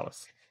at the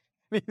house?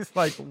 He's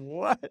like,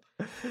 what?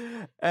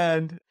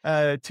 And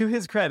to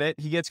his credit,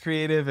 he gets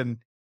creative, and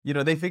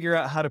they figure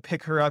out how to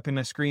pick her up in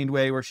a screened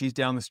way where she's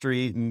down the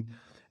street,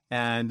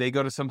 and they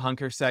go to some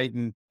hunker site,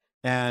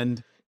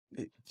 and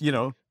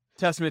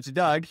testament to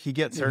Doug, he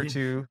gets her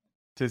to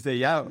say,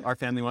 yeah, our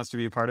family wants to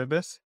be a part of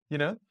this,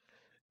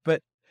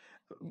 But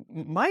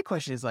my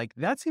question is, like,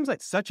 that seems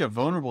like such a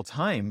vulnerable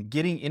time,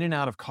 getting in and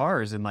out of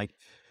cars and like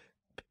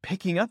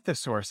picking up the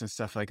source and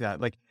stuff like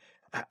that. Like,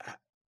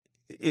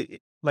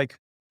 like,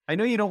 I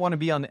know you don't want to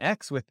be on the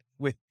X with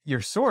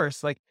your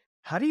source. Like,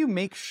 how do you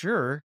make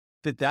sure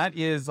that that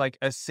is like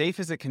as safe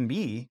as it can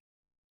be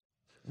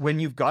when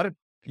you've got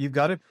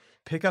to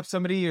pick up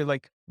somebody, you're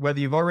like, whether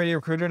you've already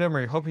recruited them or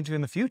you're hoping to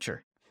in the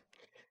future?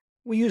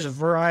 We use a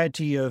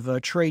variety of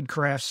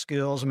tradecraft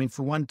skills. I mean,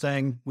 for one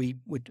thing,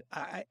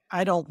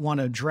 I don't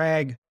want to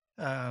drag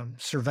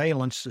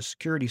surveillance, the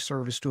security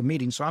service, to a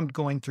meeting. So I'm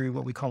going through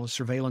what we call a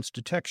surveillance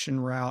detection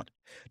route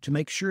to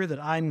make sure that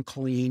I'm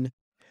clean,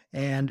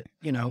 and,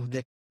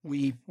 that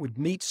we would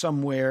meet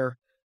somewhere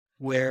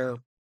where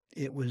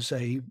it was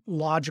a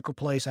logical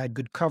place. I had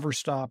good cover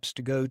stops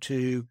to go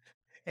to.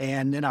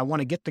 And then I want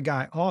to get the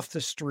guy off the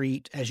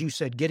street, as you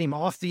said, get him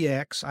off the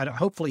X.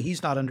 Hopefully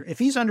he's not if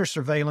he's under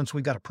surveillance,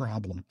 we've got a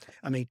problem.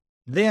 I mean,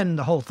 then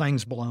the whole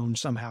thing's blown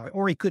somehow.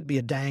 Or he could be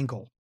a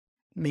dangle,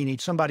 meaning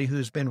somebody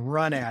who's been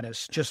run at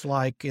us, just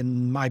like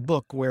in my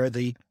book where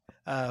the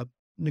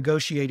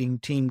negotiating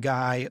team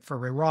guy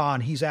for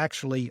Iran, he's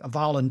actually a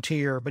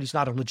volunteer, but he's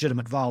not a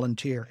legitimate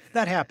volunteer.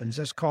 That happens.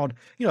 That's called,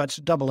 it's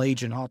a double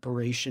agent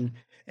operation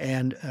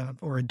and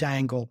or a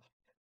dangle.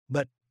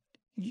 But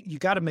you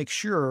got to make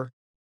sure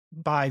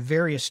by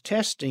various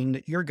testing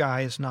that your guy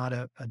is not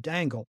a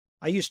dangle.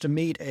 I used to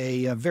meet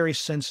a very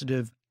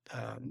sensitive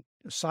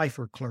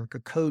cipher clerk, a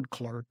code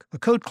clerk. A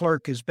code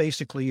clerk is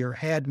basically your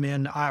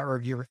admin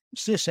or your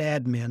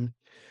sysadmin,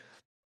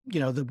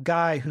 the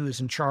guy who is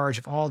in charge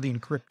of all the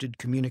encrypted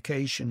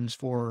communications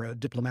for a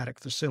diplomatic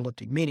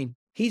facility, meaning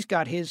he's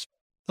got his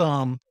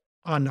thumb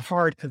on the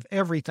heart of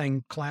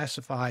everything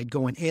classified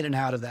going in and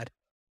out of that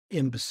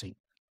embassy.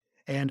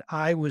 And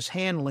I was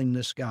handling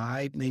this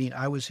guy, meaning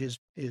I was his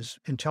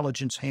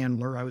intelligence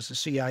handler. I was the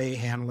CIA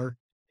handler.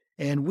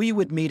 And we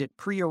would meet at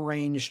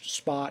prearranged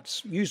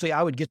spots. Usually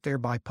I would get there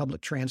by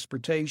public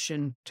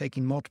transportation,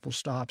 taking multiple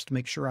stops to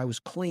make sure I was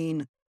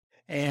clean.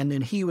 And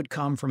then he would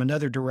come from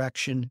another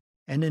direction.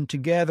 And then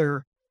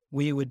together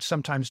we would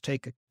sometimes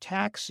take a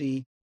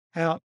taxi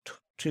out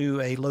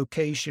to a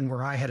location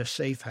where I had a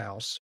safe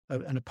house,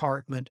 an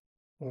apartment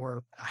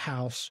or a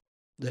house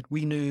that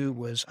we knew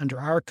was under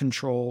our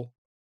control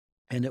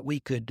and that we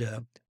could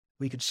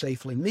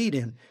safely meet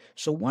in.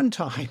 So one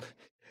time,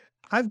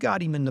 I've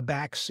got him in the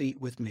back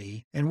seat with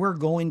me, and we're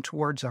going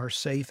towards our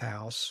safe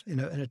house in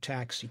a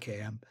taxi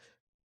cab.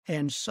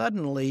 And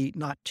suddenly,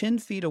 not 10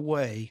 feet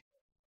away,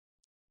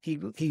 he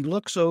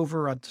looks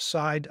over at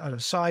a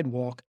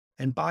sidewalk,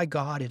 and by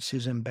God, it's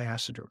his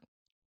ambassador.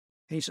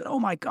 And he said, "Oh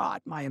my God,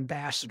 my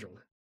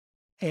ambassador!"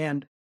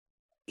 And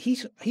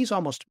he's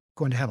almost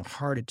going to have a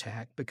heart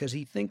attack because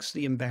he thinks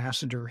the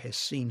ambassador has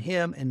seen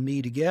him and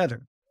me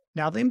together.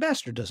 Now, the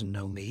ambassador doesn't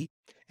know me.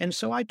 And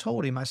so I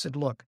told him, I said,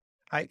 "Look,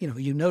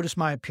 you notice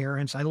my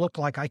appearance. I look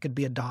like I could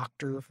be a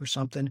doctor or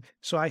something."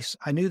 So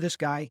I knew this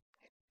guy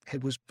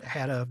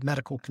had a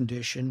medical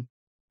condition.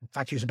 In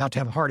fact, he was about to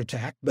have a heart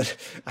attack, but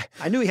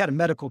I knew he had a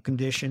medical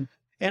condition.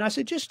 And I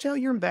said, "Just tell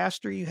your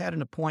ambassador you had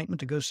an appointment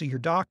to go see your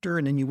doctor,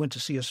 and then you went to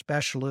see a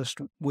specialist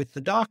with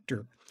the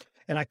doctor."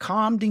 And I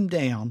calmed him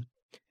down.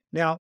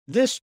 Now,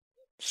 this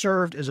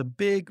served as a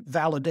big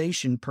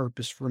validation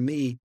purpose for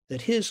me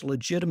that his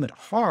legitimate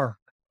horror,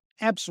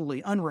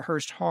 absolutely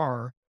unrehearsed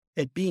horror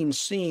at being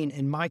seen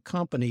in my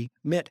company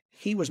meant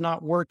he was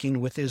not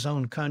working with his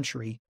own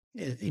country,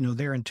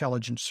 their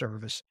intelligence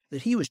service,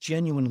 that he was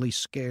genuinely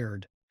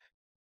scared.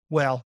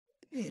 Well,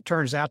 it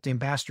turns out the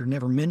ambassador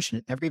never mentioned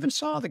it, never even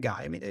saw the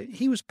guy. I mean,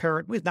 he was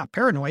not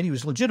paranoid, he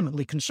was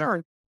legitimately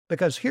concerned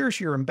because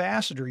here's your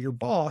ambassador, your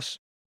boss,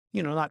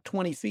 not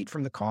 20 feet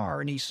from the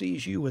car, and he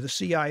sees you with a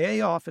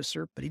CIA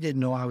officer, but he didn't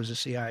know I was a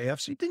CIA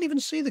officer. He didn't even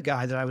see the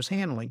guy that I was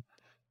handling.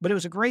 But it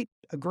was a great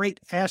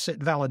asset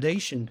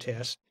validation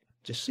test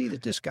to see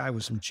that this guy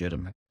was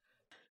legitimate.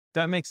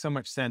 That makes so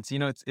much sense.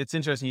 It's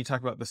interesting you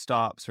talk about the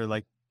stops, or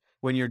like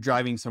when you're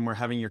driving somewhere,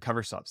 having your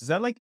cover stops. Is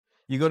that like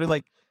you go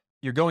to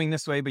you're going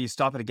this way, but you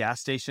stop at a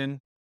gas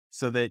station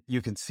so that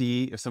you can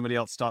see if somebody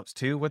else stops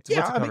too? What's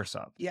a cover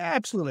stop? Yeah,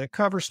 absolutely. A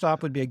cover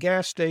stop would be a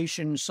gas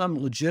station, some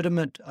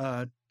legitimate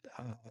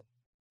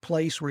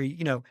place where,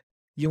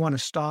 you want to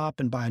stop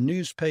and buy a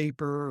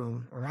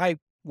newspaper, or I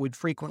would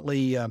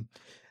frequently,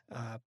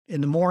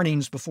 in the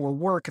mornings before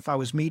work, if I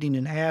was meeting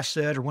an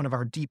asset or one of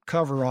our deep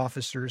cover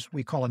officers,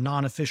 we call a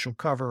non-official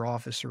cover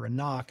officer, a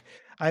NOC,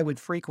 I would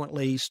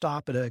frequently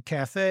stop at a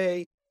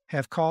cafe,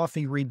 have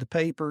coffee, read the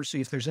paper,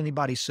 see if there's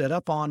anybody set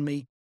up on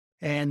me.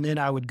 And then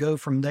I would go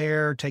from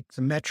there, take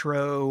the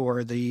metro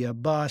or the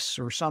bus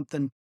or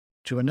something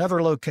to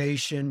another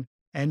location.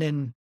 And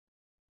then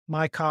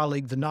my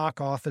colleague, the NOC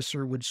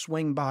officer, would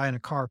swing by in a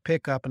car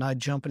pickup and I'd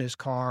jump in his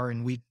car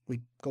and we'd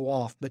go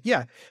off. But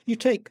yeah, you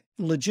take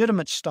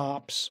legitimate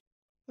stops,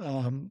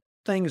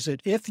 things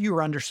that if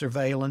you're under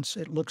surveillance,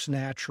 it looks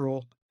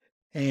natural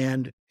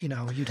and,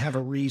 you'd have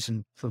a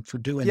reason for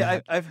doing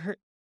that. Yeah,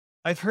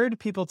 I've heard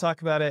people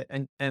talk about it,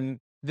 and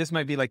this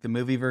might be like the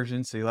movie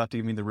version, so you'll have to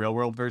give me the real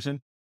world version.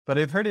 But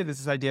I've heard it as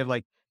this idea of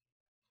like,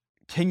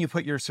 can you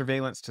put your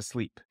surveillance to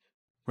sleep?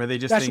 where they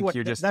just think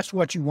you're just. That's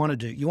what you want to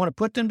do. You want to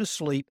put them to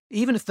sleep,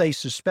 even if they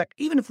suspect,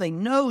 even if they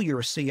know you're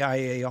a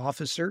CIA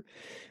officer,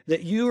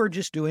 that you are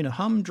just doing a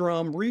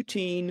humdrum,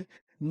 routine,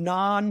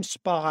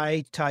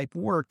 non-spy type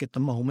work at the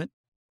moment,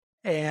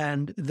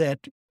 and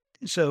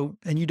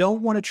and you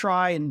don't want to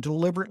try and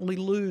deliberately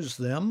lose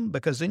them,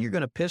 because then you're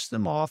going to piss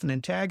them off and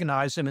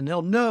antagonize them, and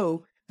they'll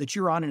know that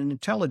you're on an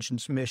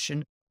intelligence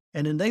mission,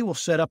 and then they will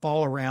set up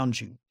all around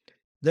you.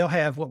 They'll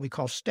have what we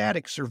call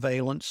static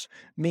surveillance,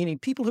 meaning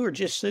people who are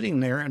just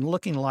sitting there and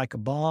looking like a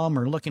bum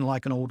or looking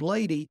like an old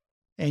lady,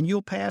 and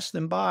you'll pass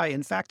them by.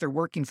 In fact, they're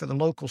working for the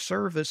local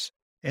service,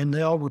 and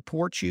they'll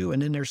report you,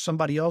 and then there's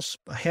somebody else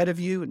ahead of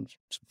you and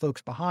some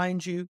folks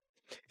behind you.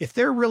 If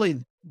they're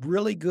really,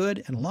 really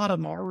good, and a lot of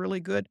them are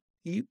really good,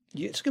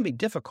 it's going to be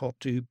difficult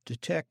to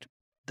detect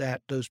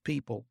those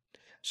people.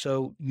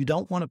 So you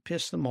don't want to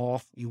piss them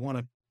off. You want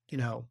to,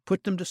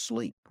 put them to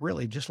sleep,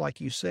 really, just like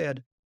you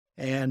said,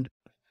 and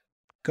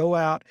go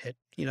out at,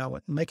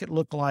 make it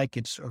look like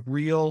it's a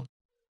real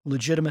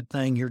legitimate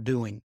thing you're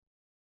doing.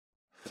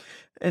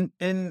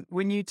 And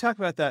when you talk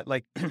about that,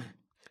 like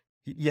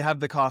you have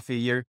the coffee,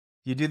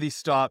 you do these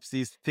stops,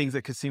 these things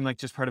that could seem like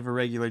just part of a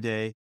regular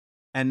day,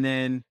 and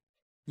then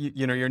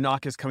your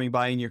knock is coming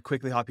by and you're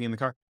quickly hopping in the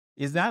car.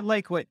 Is that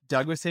like what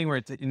Doug was saying, where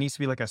it needs to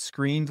be like a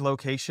screened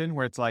location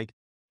where it's like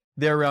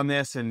they're around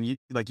this and you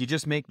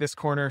just make this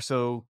corner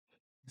so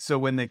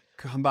when they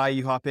come by,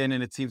 you hop in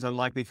and it seems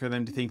unlikely for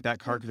them to think that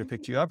car could have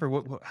picked you up?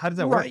 Or how does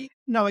that work? Right.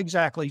 No,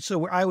 exactly.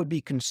 So I would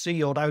be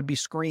concealed. I would be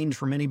screened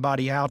from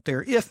anybody out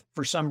there. If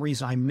for some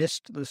reason I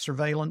missed the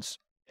surveillance,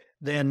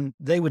 then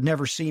they would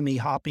never see me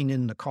hopping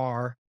in the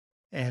car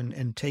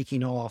and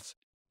taking off.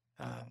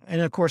 And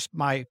of course,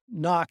 my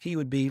knock, he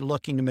would be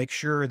looking to make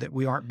sure that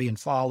we aren't being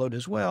followed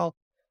as well.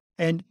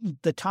 And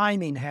the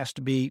timing has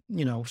to be,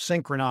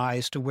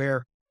 synchronized to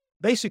where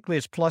basically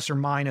it's plus or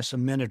minus a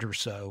minute or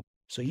so.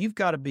 So you've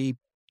got to be,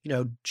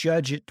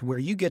 judge it to where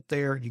you get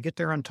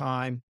there on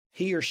time,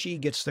 he or she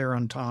gets there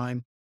on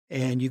time,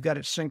 and you've got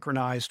it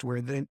synchronized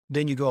where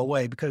then you go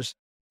away. Because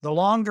the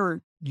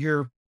longer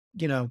you're,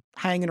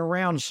 hanging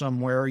around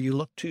somewhere, you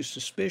look too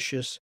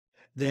suspicious,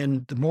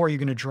 then the more you're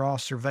going to draw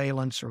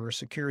surveillance or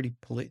security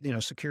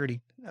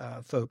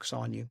folks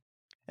on you.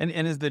 And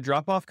is the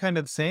drop off kind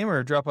of the same,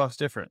 or drop off's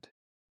different?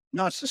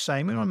 No, it's the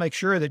same. We want to make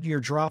sure that you're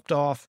dropped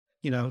off,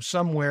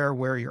 somewhere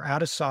where you're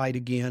out of sight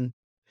again.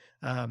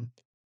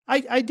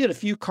 I did a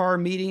few car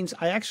meetings.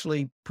 I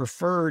actually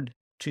preferred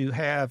to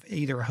have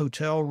either a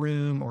hotel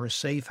room or a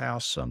safe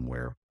house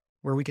somewhere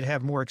where we could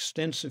have more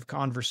extensive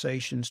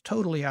conversations,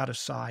 totally out of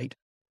sight.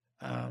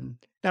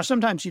 Now,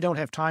 sometimes you don't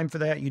have time for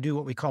that. You do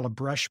what we call a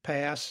brush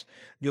pass.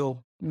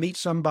 You'll meet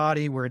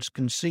somebody where it's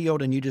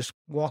concealed and you just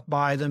walk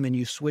by them and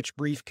you switch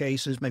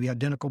briefcases, maybe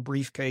identical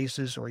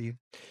briefcases, or you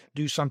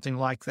do something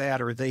like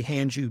that, or they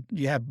hand you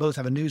both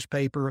have a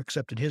newspaper,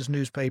 except that his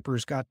newspaper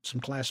has got some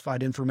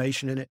classified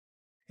information in it,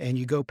 and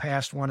you go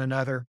past one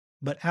another,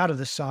 but out of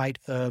the sight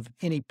of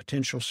any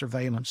potential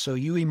surveillance. So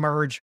you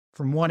emerge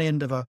from one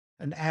end of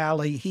an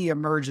alley, he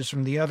emerges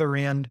from the other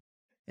end,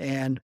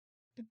 and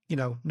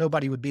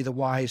nobody would be the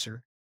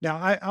wiser.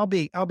 Now, I'll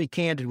be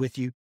candid with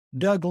you.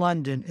 Doug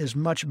London is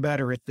much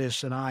better at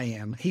this than I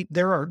am.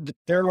 There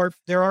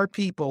are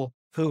people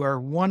who are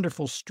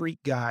wonderful street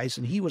guys,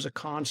 and he was a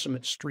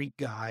consummate street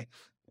guy.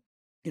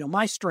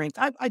 My strength,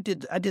 I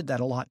did that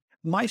a lot.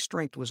 My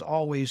strength was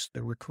always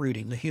the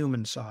recruiting, the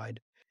human side.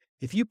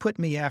 If you put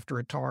me after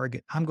a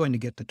target, I'm going to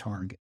get the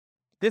target.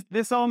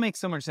 This all makes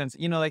so much sense.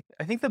 I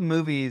think the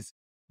movies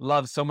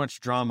love so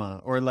much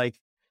drama, or like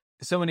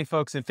so many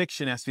folks in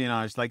fiction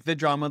espionage, like the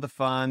drama, the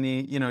fun,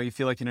 you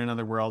feel like in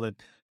another world.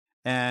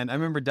 And I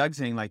remember Doug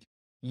saying, like,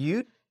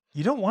 you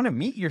don't want to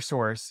meet your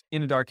source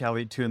in a dark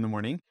alley at 2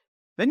 a.m.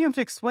 Then you have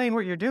to explain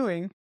what you're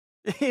doing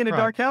in a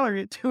dark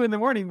alley at 2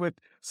 a.m. with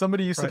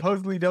somebody you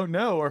supposedly don't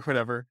know or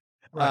whatever.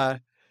 Right.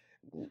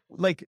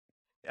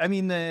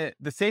 The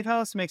safe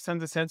house makes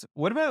tons of sense.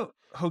 What about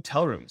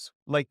hotel rooms?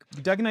 Like,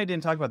 Doug and I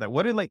didn't talk about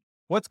that.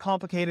 What's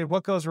complicated?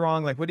 What goes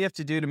wrong? Like, what do you have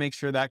to do to make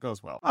sure that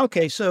goes well?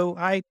 Okay. So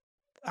I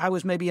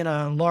was maybe in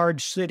a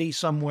large city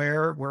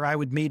somewhere where I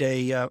would meet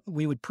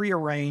we would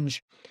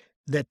prearrange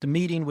that the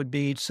meeting would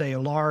be, say, a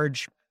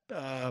large,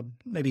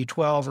 maybe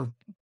 12 or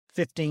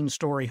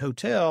 15-story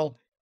hotel.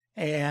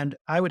 And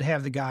I would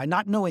have the guy,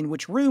 not knowing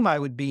which room I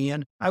would be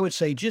in, I would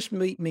say, just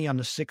meet me on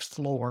the 6th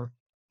floor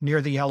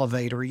near the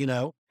elevator,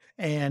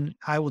 and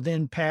I will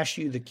then pass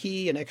you the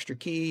key, an extra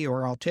key,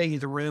 or I'll tell you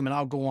the room and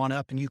I'll go on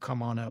up and you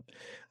come on up.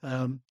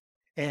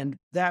 And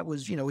that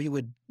was, we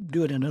would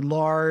do it in a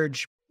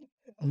large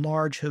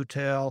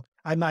hotel.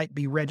 I might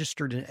be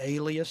registered an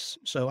alias,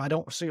 so I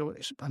don't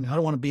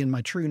want to be in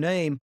my true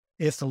name.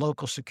 If the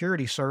local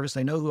security service,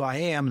 they know who I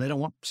am, and they don't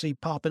want to see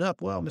popping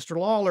up, well, Mr.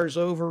 Lawler's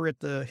over at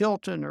the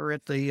Hilton or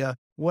at the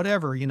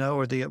whatever,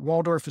 or the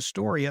Waldorf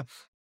Astoria.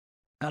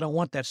 I don't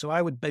want that. So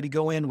I would maybe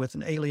go in with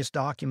an alias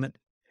document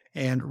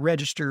and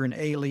register an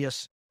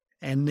alias,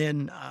 and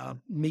then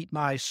meet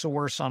my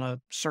source on a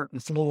certain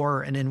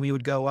floor, and then we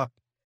would go up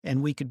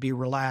and we could be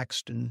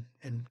relaxed, and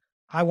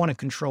I want to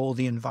control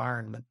the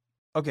environment.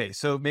 okay,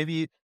 so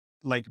maybe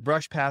like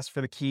brush past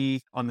for the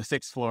key on the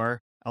 6th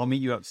floor. I'll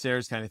meet you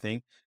upstairs kind of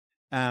thing.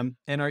 And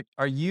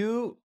are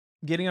you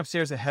getting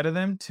upstairs ahead of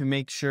them to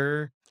make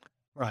sure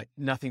Right.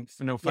 no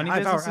Yeah, funny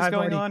business is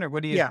going on, or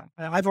what do you? yeah,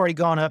 I've already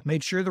gone up,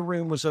 made sure the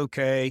room was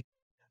okay,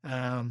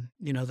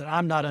 that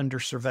I'm not under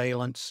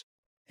surveillance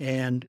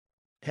and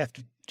have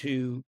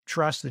to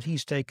trust that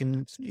he's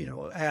taken,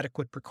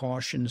 adequate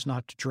precautions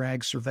not to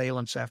drag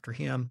surveillance after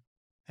him.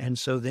 And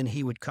so then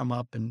he would come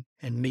up and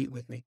meet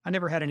with me. I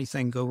never had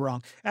anything go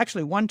wrong.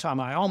 Actually, one time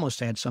I almost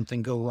had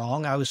something go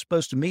wrong. I was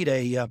supposed to meet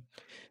a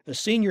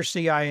senior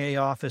CIA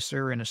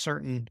officer in a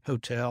certain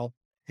hotel,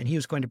 and he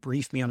was going to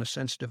brief me on a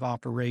sensitive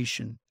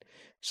operation.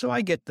 So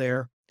I get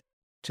there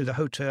to the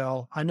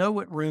hotel. I know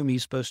what room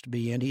he's supposed to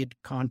be in. He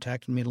had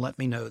contacted me to let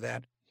me know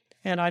that.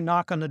 And I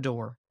knock on the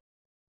door.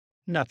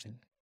 Nothing.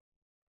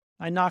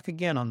 I knock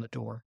again on the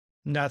door.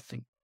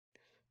 Nothing.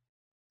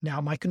 Now,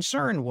 my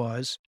concern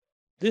was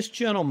this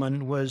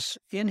gentleman was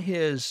in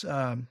his,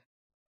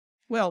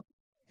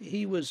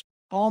 he was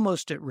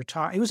almost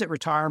he was at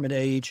retirement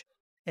age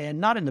and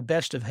not in the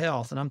best of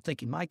health. And I'm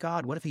thinking, my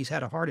God, what if he's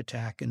had a heart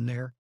attack in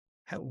there?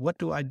 What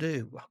do I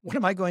do? What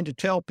am I going to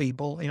tell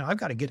people?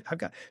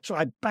 So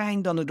I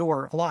banged on the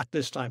door a lot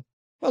this time.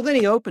 Well, then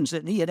he opens it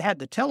and he had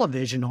the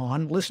television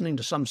on listening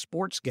to some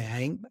sports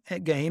game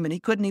and he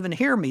couldn't even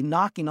hear me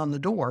knocking on the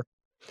door.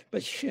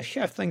 But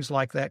yeah, things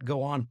like that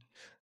go on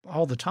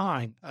all the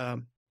time.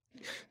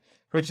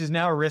 Which is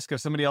now a risk of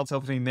somebody else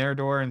opening their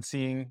door and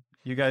seeing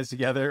you guys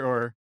together,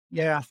 or?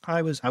 Yeah,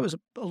 I was a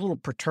little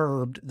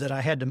perturbed that I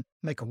had to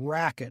make a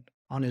racket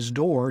on his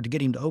door to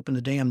get him to open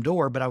the damn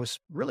door, but I was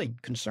really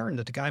concerned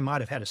that the guy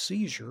might have had a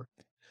seizure.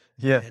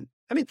 Yeah. And,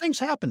 things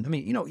happen.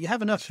 You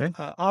have enough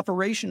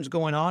operations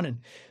going on,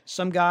 and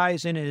some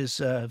guy's in his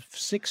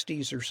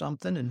 60s or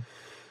something, and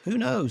who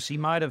knows, he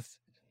might have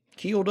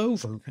keeled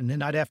over, and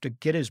then I'd have to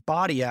get his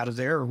body out of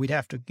there, or we'd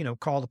have to,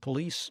 call the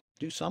police,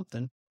 do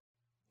something.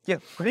 Yeah,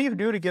 what do you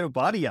do to get a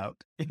body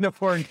out in a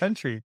foreign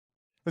country,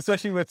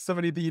 especially with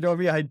somebody that you don't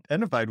be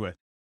identified with?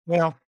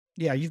 Well,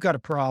 yeah, you've got a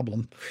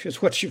problem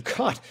is what you've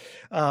got.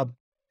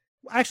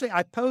 Actually,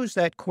 I pose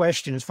that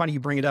question. It's funny you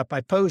bring it up. I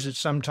pose it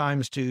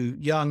sometimes to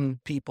young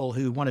people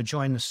who want to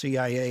join the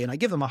CIA, and I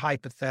give them a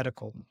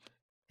hypothetical.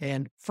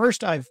 And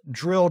first, I've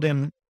drilled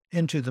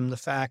into them the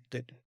fact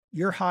that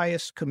your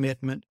highest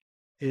commitment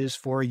is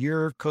for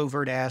your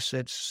covert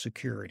assets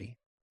security.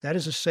 That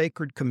is a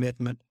sacred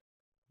commitment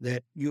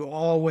that you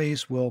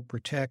always will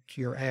protect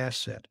your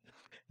asset.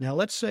 Now,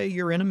 let's say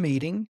you're in a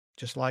meeting,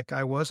 just like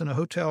I was in a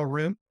hotel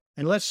room,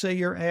 and let's say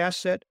your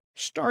asset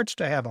starts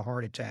to have a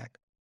heart attack.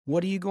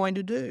 What are you going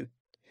to do?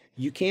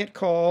 You can't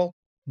call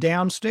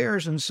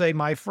downstairs and say,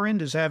 my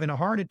friend is having a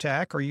heart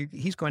attack, or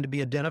he's going to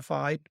be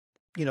identified,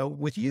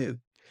 with you.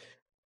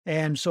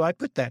 And so I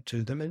put that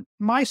to them. And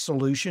my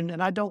solution,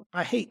 and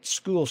I hate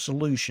school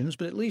solutions,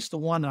 but at least the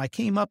one that I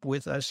came up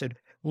with, I said,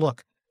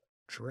 look,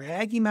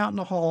 drag him out in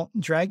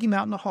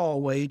the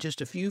hallway just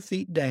a few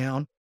feet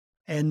down,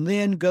 and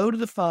then go to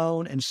the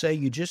phone and say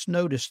you just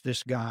noticed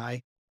this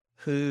guy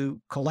who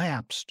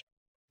collapsed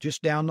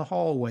just down the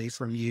hallway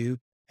from you,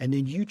 and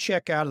then you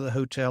check out of the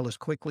hotel as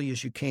quickly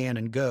as you can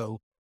and go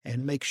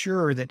and make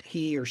sure that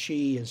he or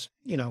she is,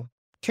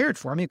 cared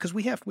for. Because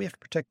we have to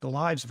protect the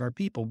lives of our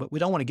people, but we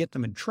don't want to get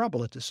them in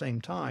trouble at the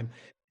same time.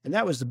 And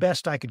that was the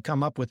best I could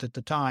come up with at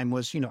the time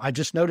was, I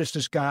just noticed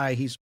this guy,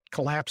 he's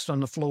collapsed on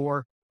the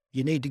floor.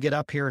 You need to get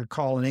up here and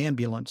call an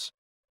ambulance.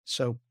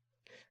 So,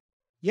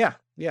 yeah.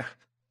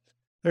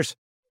 There's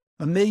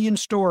a million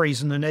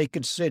stories in the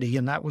Naked City,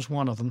 and that was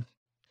one of them.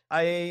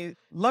 I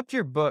loved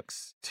your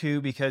books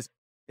too, because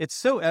it's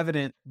so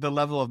evident the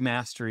level of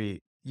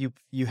mastery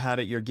you had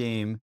at your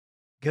game,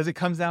 because it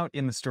comes out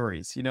in the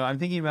stories. I'm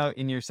thinking about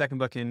in your second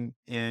book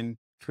in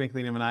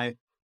Twinkling of an Eye,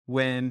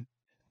 when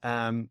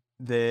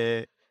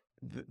the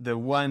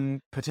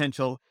one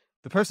potential,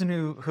 the person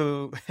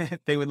who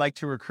they would like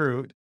to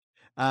recruit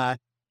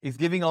is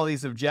giving all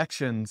these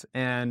objections,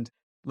 and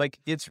like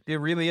it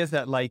really is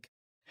that, like,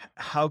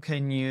 how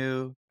can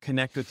you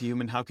connect with the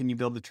human? How can you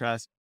build the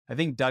trust? I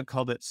think Doug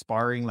called it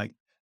sparring, like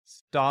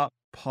stop,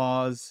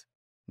 pause,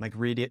 like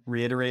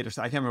reiterate, or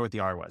I can't remember what the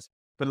R was,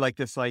 but like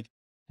this, like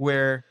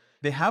where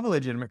they have a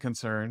legitimate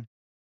concern,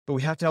 but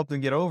we have to help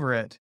them get over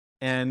it,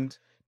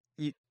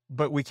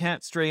 but we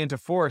can't stray into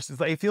force. It's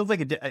like it feels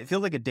like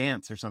a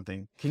dance or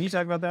something. Can you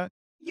talk about that?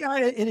 Yeah,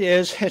 it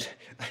is.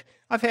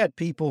 I've had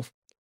people.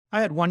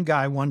 I had one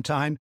guy one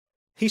time.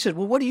 He said,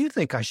 well, what do you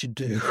think I should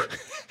do?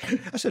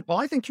 I said, well,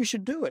 I think you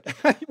should do it.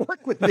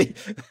 Work with me.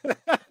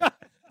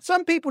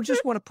 Some people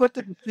just want to put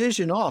the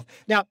decision off.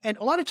 Now, and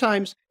a lot of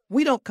times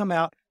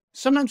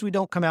sometimes we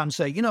don't come out and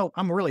say,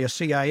 I'm really a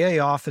CIA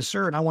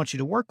officer and I want you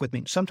to work with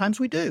me. Sometimes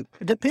we do.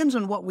 It depends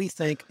on what we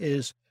think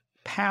is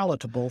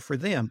palatable for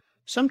them.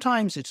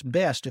 Sometimes it's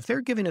best if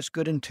they're giving us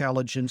good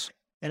intelligence,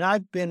 and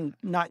I've been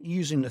not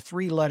using the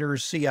 3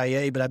 letters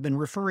CIA, but I've been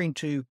referring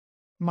to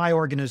my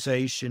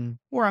organization,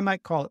 or I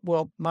might call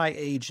it, my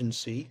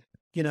agency,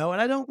 and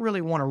I don't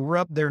really want to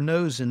rub their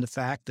nose in the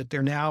fact that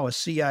they're now a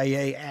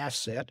CIA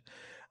asset.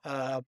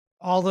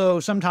 although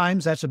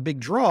sometimes that's a big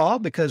draw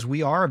because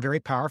we are a very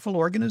powerful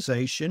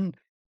organization.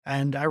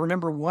 And I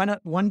remember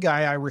one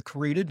guy I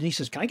recruited, and he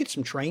says, "Can I get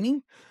some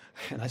training?"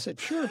 And I said,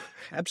 "Sure,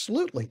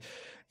 absolutely."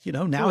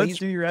 Well, Now let's he's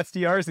do your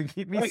SDRs and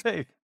keep me right.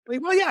 safe.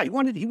 Well, yeah, he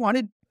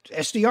wanted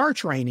SDR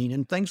training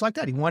and things like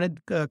that. He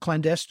wanted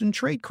clandestine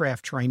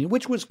tradecraft training,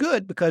 which was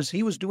good because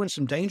he was doing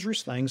some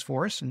dangerous things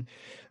for us, and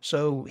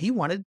so he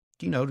wanted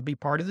to be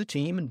part of the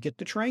team and get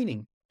the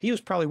training. He was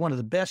probably one of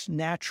the best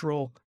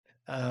natural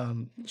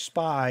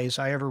spies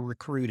I ever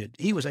recruited.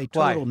 He was a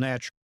Why? total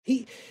natural.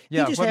 He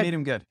Yeah, just what had made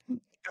him good?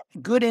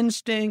 good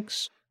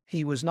instincts.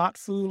 He was not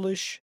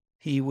foolish.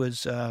 He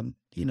was,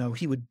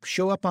 he would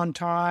show up on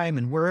time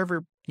and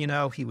wherever,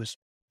 he was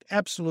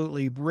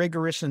absolutely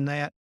rigorous in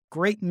that.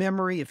 Great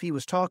memory. If he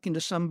was talking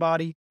to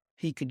somebody,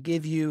 he could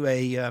give you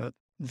a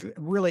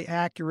really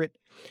accurate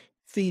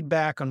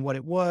feedback on what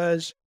it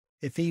was.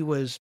 If he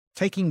was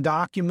taking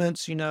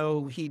documents, he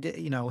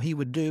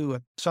would do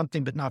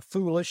something but not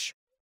foolish.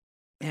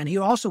 And he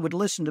also would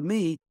listen to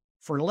me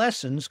for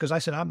lessons because I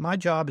said, my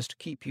job is to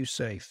keep you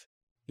safe.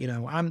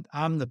 I'm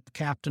the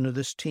captain of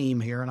this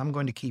team here, and I'm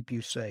going to keep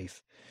you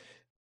safe.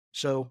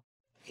 So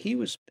he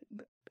was,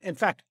 in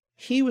fact,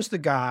 he was the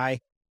guy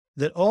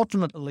that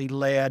ultimately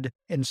led,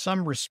 in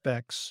some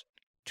respects,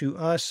 to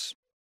us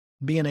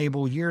being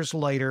able years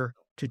later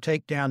to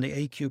take down the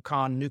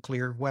AQ-Con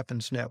nuclear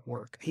weapons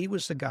network. He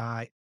was the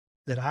guy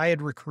that I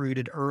had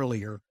recruited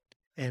earlier,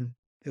 and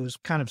it was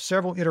kind of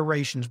several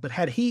iterations. But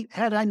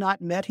had I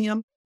not met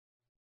him,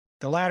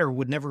 the latter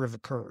would never have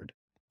occurred.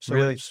 So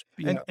Really? it's,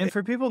 And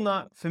for people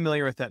not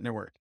familiar with that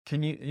network,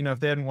 can you, if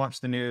they hadn't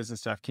watched the news and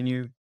stuff, can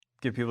you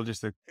give people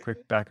just a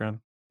quick background?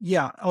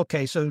 Yeah.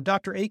 Okay. So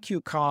Dr.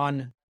 A.Q.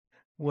 Khan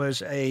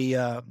was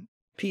a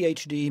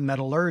PhD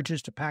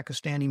metallurgist, a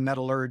Pakistani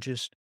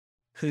metallurgist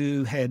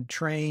who had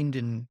trained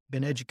and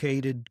been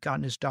educated,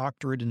 gotten his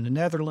doctorate in the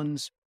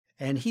Netherlands.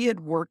 And he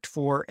had worked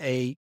for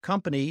a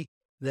company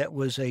that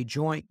was a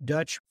joint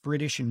Dutch,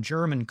 British, and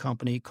German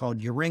company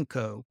called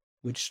Urenco,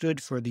 which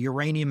stood for the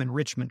Uranium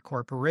Enrichment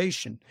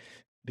Corporation,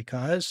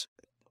 because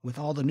with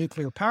all the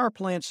nuclear power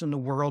plants in the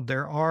world,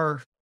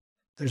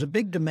 there's a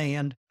big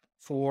demand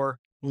for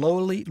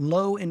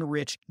low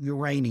enriched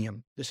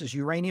uranium. This is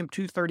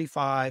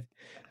uranium-235,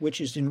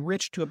 which is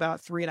enriched to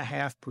about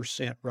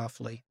 3.5%,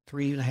 roughly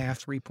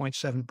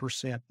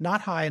 3.7%.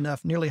 Not high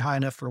enough, nearly high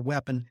enough for a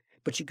weapon,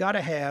 but you got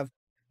to have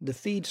the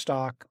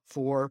feedstock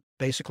for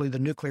basically the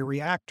nuclear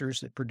reactors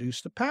that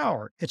produce the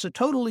power. It's a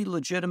totally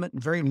legitimate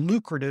and very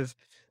lucrative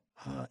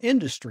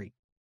industry.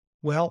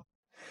 Well,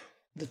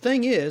 the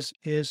thing is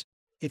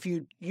if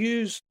you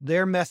use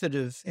their method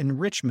of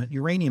enrichment,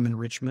 uranium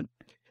enrichment,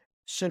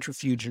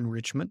 centrifuge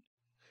enrichment,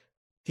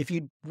 if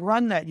you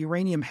run that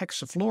uranium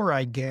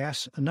hexafluoride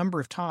gas a number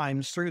of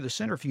times through the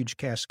centrifuge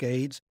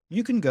cascades,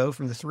 you can go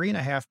from the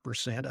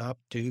 3.5% up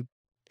to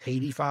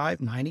 85,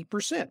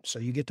 90%. So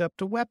you get up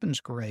to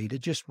weapons grade.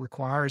 It just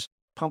requires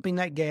pumping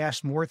that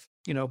gas more,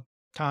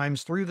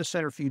 times through the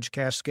centrifuge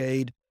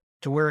cascade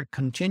to where it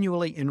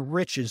continually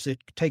enriches. It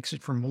takes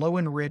it from low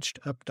enriched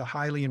up to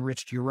highly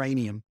enriched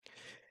uranium.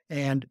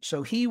 And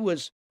so he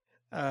was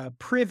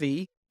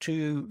privy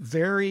to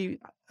very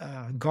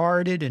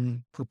guarded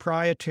and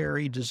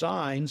proprietary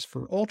designs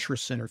for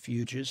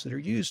ultracentrifuges that are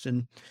used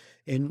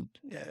in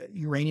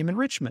uranium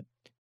enrichment.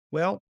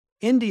 Well,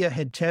 India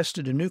had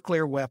tested a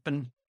nuclear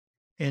weapon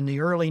in the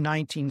early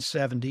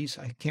 1970s.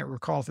 I can't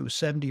recall if it was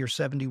 70 or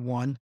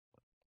 71,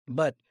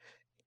 but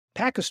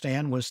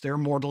Pakistan was their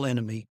mortal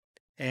enemy.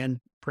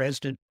 And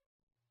President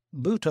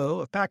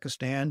Bhutto of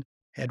Pakistan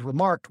had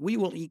remarked, "We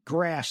will eat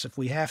grass if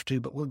we have to,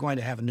 but we're going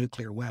to have a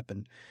nuclear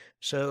weapon."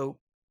 So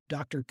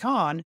Dr.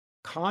 Khan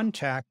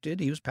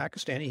he was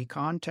Pakistani, he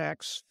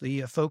contacts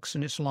the folks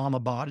in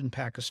Islamabad in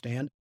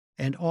Pakistan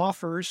and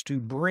offers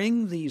to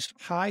bring these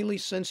highly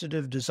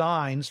sensitive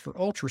designs for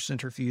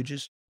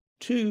ultracentrifuges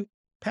to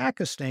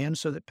Pakistan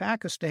so that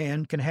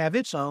Pakistan can have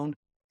its own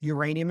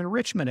uranium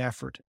enrichment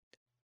effort.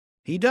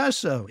 He does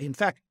so. In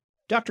fact,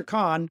 Dr.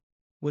 Khan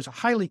was a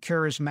highly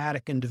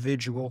charismatic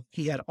individual.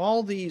 He had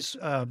all these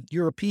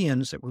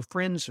Europeans that were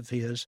friends of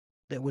his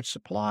that would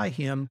supply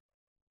him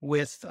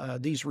with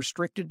these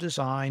restricted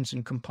designs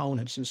and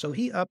components. And so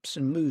he ups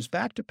and moves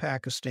back to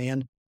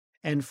Pakistan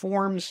and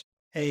forms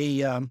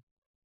a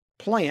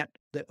plant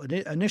that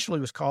initially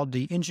was called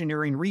the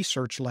Engineering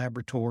Research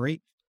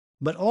Laboratory,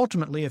 but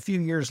ultimately, a few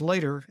years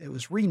later, it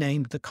was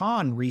renamed the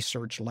Khan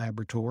Research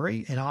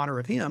Laboratory in honor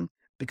of him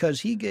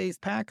because he gave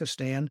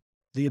Pakistan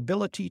the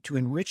ability to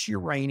enrich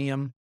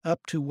uranium up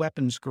to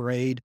weapons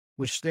grade,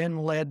 which then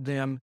led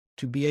them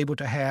to be able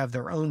to have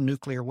their own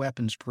nuclear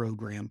weapons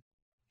program.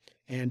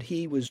 And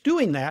he was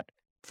doing that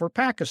for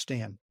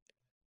Pakistan.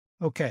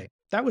 Okay,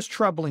 that was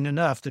troubling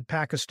enough that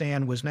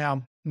Pakistan was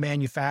now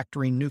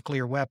manufacturing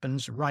nuclear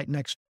weapons right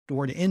next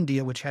door to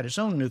India, which had its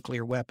own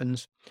nuclear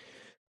weapons.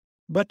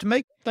 But to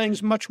make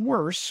things much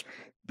worse,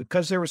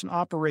 because there was an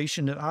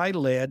operation that I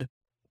led,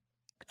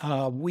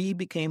 we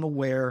became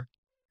aware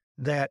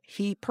that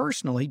he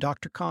personally,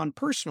 Dr. Khan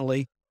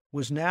personally,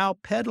 was now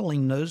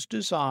peddling those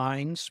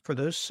designs for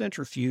those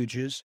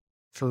centrifuges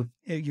for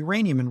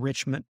uranium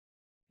enrichment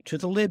to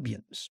the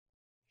Libyans.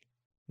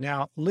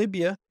 Now,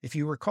 Libya, if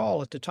you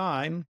recall at the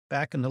time,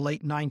 back in the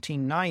late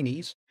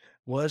 1990s,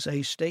 was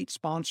a state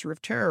sponsor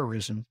of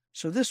terrorism.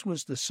 So this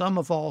was the sum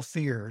of all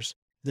fears,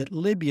 that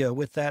Libya,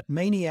 with that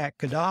maniac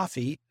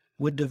Gaddafi,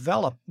 would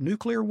develop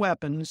nuclear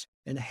weapons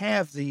and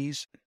have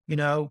these,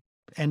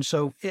 and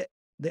so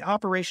the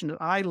operation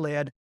that I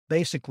led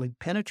basically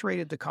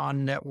penetrated the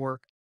Con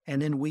network,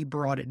 and then we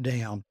brought it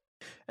down.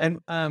 And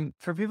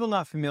for people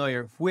not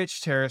familiar,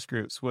 which terrorist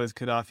groups was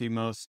Gaddafi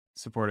most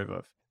supportive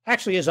of?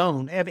 Actually, his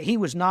own. He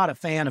was not a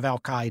fan of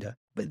Al-Qaeda,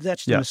 but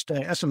that's the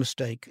mistake. That's a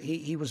mistake.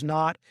 He was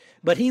not,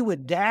 but he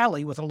would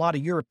dally with a lot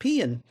of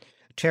European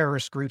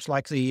terrorist groups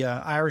like the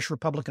Irish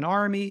Republican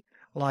Army,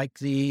 like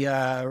the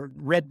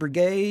Red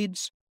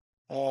Brigades.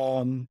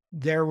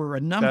 There were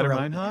a number of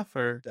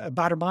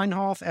Baader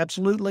Meinhof,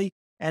 absolutely.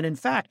 And in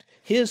fact,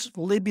 his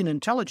Libyan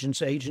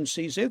intelligence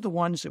agencies, they're the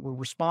ones that were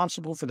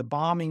responsible for the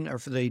bombing or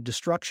for the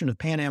destruction of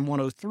Pan Am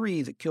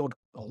 103 that killed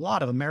a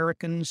lot of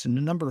Americans and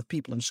a number of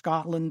people in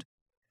Scotland.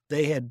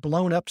 They had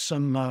blown up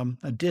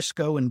a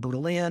disco in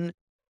Berlin.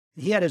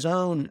 He had his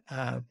own,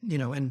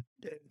 and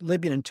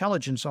Libyan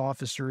intelligence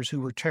officers who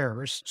were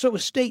terrorists. So it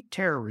was state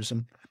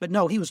terrorism. But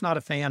no, he was not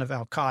a fan of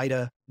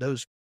Al-Qaeda,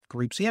 those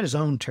groups. He had his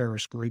own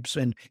terrorist groups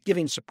and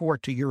giving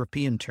support to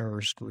European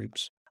terrorist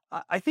groups.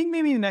 I think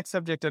maybe the next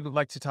subject I'd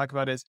like to talk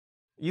about is,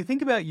 you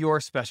think about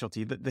your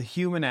specialty, the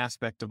human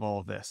aspect of all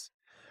of this.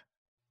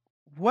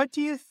 What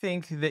do you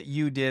think that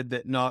you did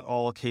that not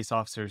all case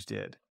officers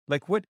did?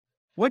 Like what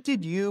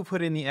did you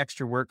put in the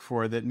extra work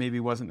for that maybe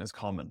wasn't as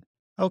common?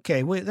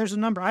 Okay, well, there's a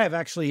number. I have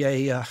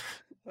actually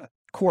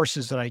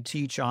courses that I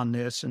teach on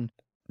this, and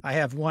I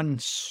have one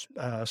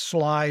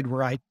slide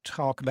where I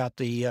talk about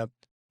the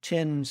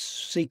 10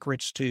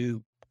 secrets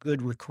to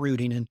good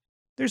recruiting, and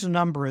there's a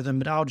number of them,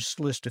 but I'll just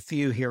list a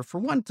few here. For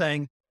one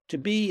thing, to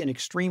be an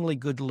extremely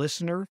good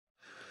listener,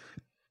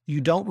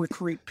 you don't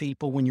recruit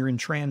people when you're in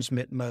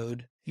transmit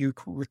mode. You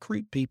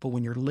recruit people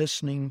when you're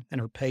listening and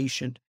are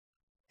patient.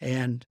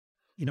 And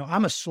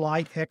I'm a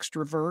slight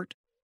extrovert.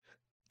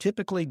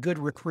 Typically, good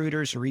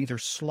recruiters are either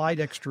slight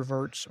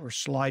extroverts or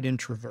slight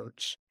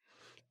introverts.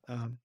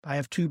 I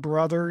have two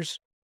brothers.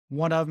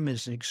 One of them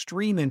is an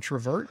extreme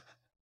introvert.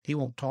 He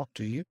won't talk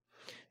to you.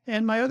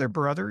 And my other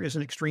brother is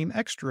an extreme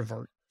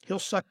extrovert. He'll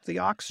suck the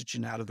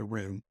oxygen out of the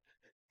room,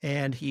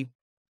 and he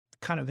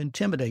kind of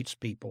intimidates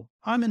people.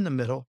 I'm in the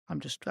middle. I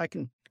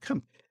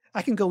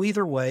can go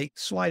either way,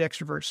 slight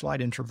extrovert, slight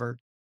introvert.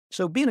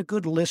 So being a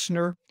good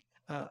listener,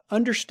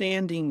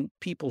 understanding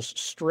people's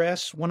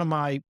stress. One of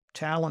my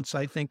talents,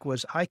 I think,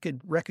 was I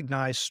could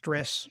recognize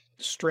stress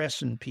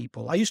in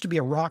people. I used to be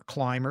a rock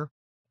climber,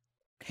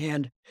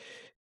 and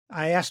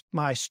I asked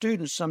my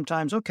students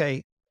sometimes,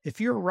 okay, if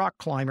you're a rock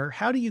climber,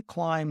 how do you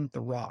climb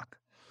the rock?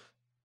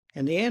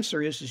 And the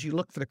answer is you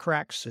look for the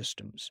crack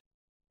systems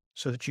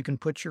so that you can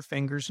put your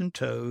fingers and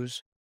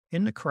toes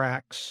in the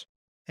cracks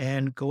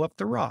and go up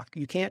the rock.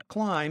 You can't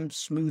climb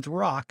smooth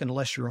rock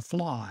unless you're a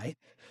fly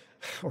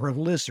or a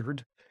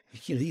lizard.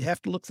 You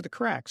have to look for the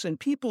cracks. And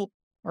people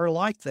are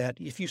like that.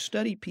 If you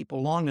study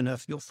people long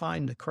enough, you'll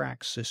find the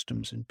crack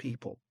systems in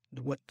people.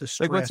 What the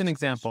stress. Like, what's an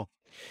example?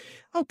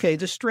 Okay,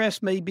 the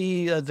stress may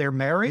be their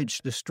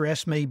marriage. The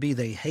stress may be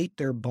they hate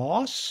their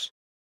boss.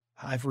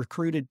 I've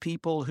recruited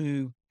people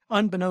who,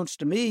 unbeknownst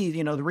to me,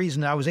 the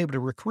reason I was able to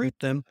recruit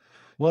them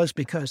was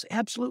because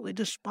absolutely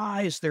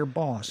despised their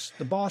boss.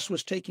 The boss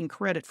was taking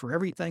credit for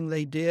everything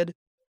they did,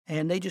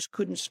 and they just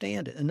couldn't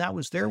stand it. And that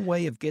was their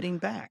way of getting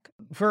back.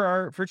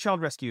 For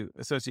Child Rescue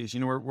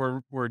Association,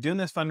 we're doing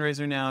this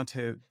fundraiser now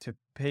to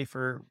pay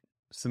for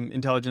some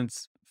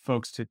intelligence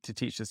folks to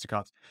teach this to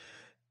cops.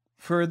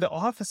 For the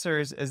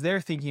officers, as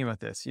they're thinking about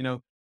this,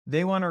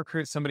 they want to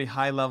recruit somebody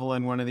high level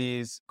in one of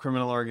these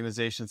criminal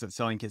organizations that's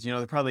selling kids.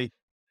 They're probably,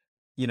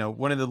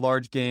 one of the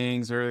large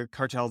gangs or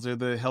cartels or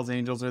the Hells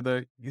Angels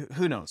or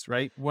who knows,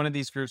 right? One of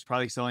these groups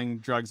probably selling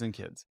drugs and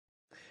kids.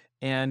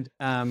 And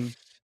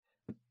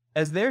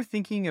as they're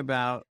thinking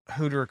about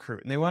who to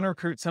recruit, and they want to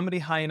recruit somebody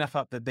high enough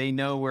up that they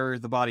know where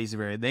the bodies are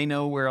buried, they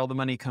know where all the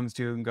money comes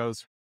to and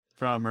goes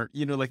from, or,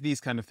 like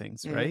these kind of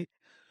things, right?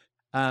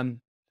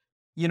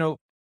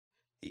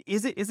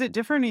 Is it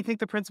different? You think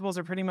the principles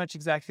are pretty much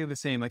exactly the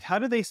same? Like, how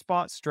do they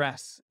spot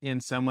stress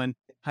in someone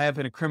high up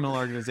in a criminal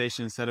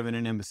organization instead of in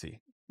an embassy?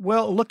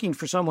 Well, looking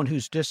for someone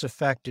who's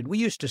disaffected. We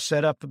used to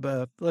set up,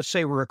 let's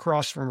say we're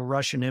across from a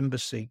Russian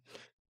embassy,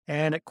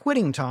 and at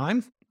quitting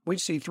time, we'd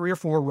see 3 or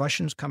 4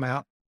 Russians come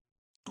out,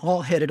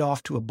 all headed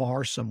off to a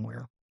bar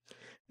somewhere.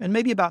 And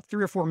maybe about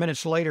 3 or 4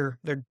 minutes later,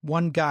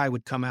 one guy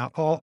would come out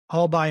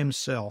all by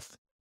himself.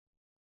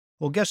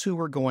 Well, guess who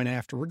we're going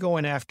after? We're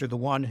going after the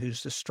one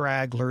who's the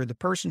straggler, the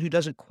person who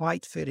doesn't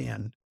quite fit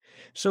in.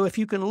 So if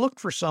you can look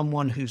for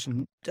someone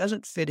who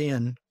doesn't fit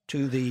in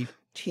to the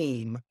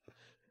team,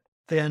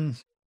 then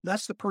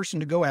that's the person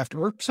to go after.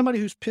 Or somebody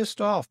who's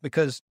pissed off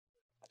because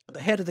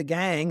the head of the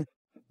gang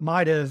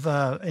might have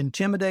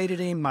intimidated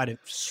him, might have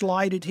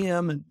slighted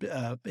him,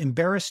 and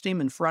embarrassed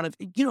him in front of,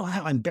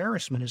 how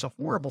embarrassment is a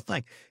horrible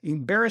thing. You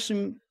embarrass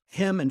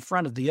him in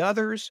front of the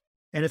others,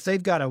 And if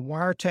they've got a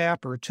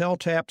wiretap or a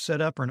tell-tap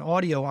set up or an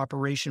audio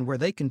operation where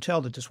they can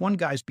tell that this one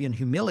guy's being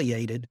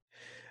humiliated,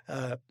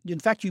 in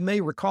fact, you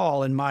may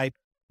recall in my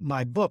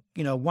book,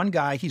 one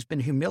guy, he's been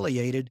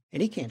humiliated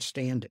and he can't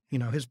stand it.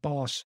 His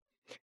boss,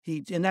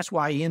 and that's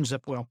why he ends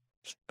up, well,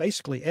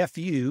 basically F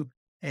you.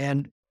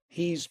 And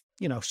he's,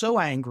 so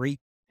angry,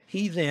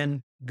 he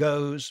then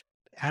goes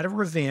out of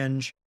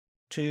revenge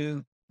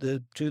to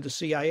the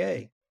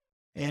CIA.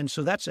 And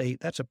so that's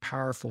a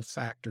powerful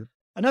factor.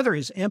 Another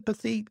is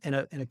empathy in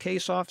a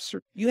case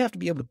officer. You have to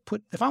be able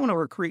to if I want to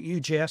recruit you,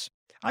 Jess,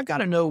 I've got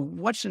to know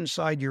what's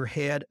inside your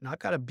head, and I've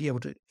got to be able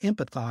to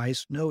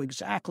empathize, know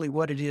exactly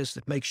what it is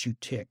that makes you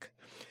tick.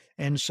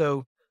 And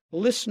so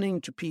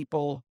listening to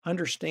people,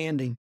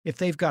 understanding if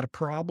they've got a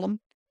problem,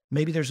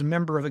 maybe there's a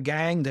member of a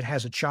gang that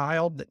has a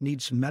child that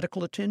needs some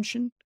medical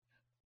attention,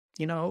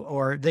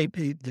 or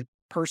the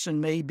person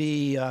may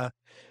be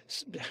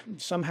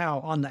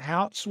somehow on the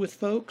outs with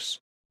folks.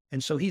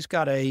 And so he's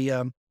got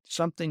a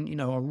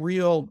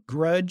real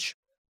grudge.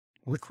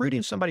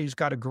 Recruiting somebody who's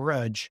got a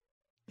grudge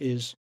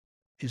is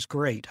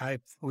great.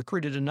 I've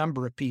recruited a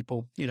number of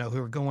people,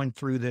 who are going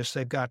through this.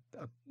 They've got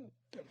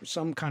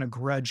some kind of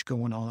grudge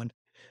going on.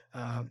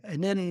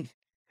 And then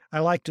I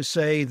like to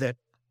say that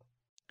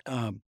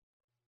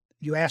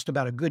you asked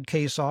about a good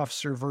case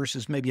officer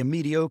versus maybe a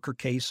mediocre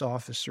case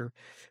officer.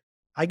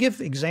 I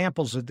give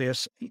examples of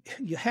this.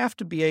 You have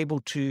to be able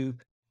to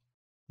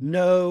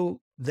know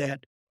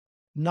that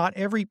not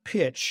every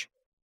pitch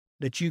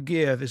that you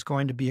give is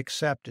going to be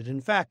accepted.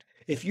 In fact,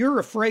 if you're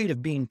afraid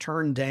of being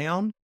turned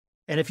down,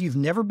 and if you've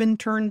never been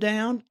turned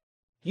down,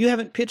 you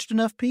haven't pitched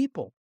enough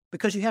people,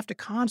 because you have to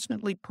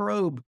constantly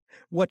probe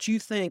what you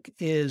think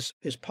is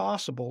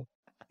possible.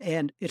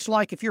 And it's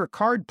like if you're a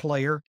card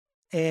player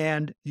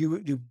and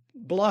you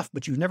bluff,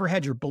 but you've never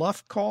had your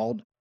bluff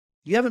called,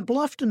 you haven't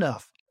bluffed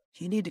enough.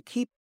 You need to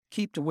keep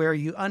to where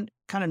you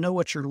kind of know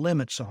what your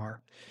limits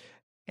are.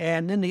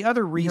 And then the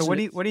other reason...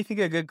 what do you think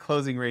a good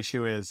closing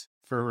ratio is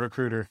for a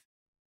recruiter?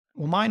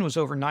 Well, mine was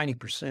over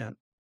 90%.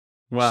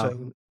 Wow.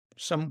 So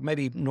some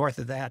maybe north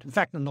of that. In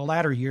fact, in the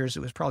latter years, it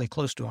was probably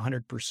close to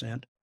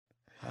 100%.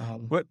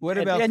 What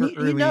about for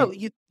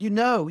early? You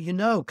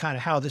know kind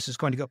of how this is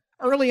going to go.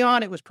 Early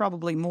on, it was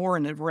probably more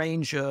in the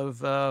range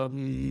of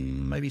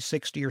maybe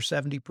 60 or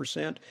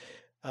 70%.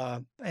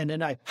 And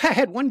then I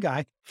had one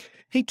guy,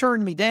 he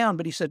turned me down,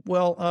 but he said,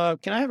 well,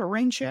 can I have a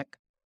rain check?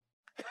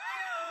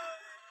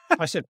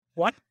 I said,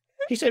 what?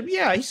 He said,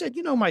 yeah. He said,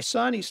 my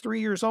son, he's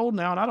 3 years old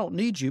now, and I don't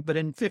need you, but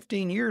in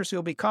 15 years,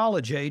 he'll be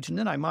college age, and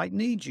then I might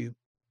need you.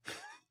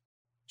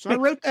 So I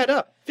wrote that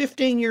up.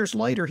 15 years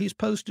later, he's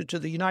posted to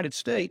the United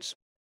States,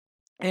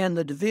 and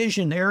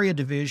the area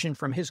division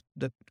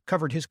that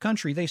covered his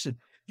country, they said,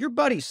 your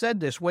buddy said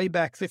this way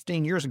back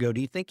 15 years ago.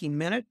 Do you think he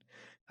meant it?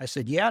 I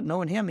said, yeah,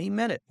 knowing him, he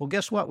meant it. Well,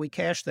 guess what? We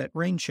cashed that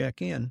rain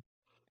check in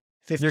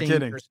 15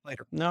 years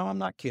later. No, I'm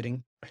not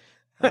kidding.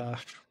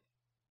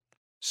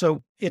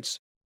 So it's,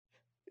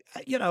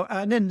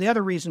 and then the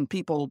other reason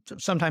people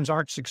sometimes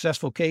aren't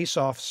successful case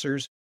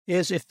officers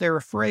is if they're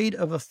afraid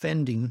of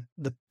offending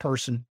the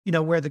person,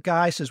 where the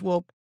guy says,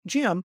 well,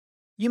 Jim,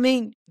 you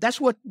mean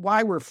that's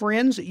why we're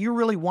friends, that you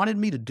really wanted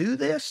me to do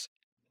this?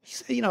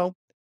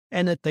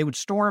 And that they would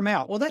storm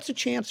out. Well, that's a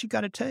chance you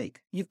got to take.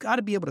 You've got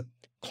to be able to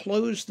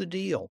close the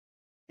deal.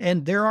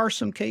 And there are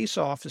some case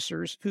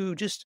officers who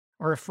just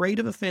are afraid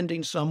of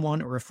offending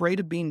someone or afraid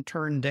of being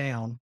turned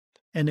down,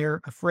 and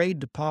they're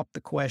afraid to pop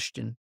the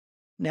question.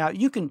 Now,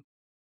 you can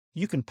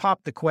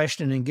pop the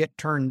question and get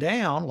turned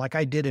down, like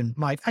I did in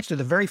actually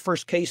the very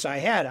first case I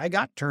had, I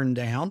got turned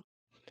down.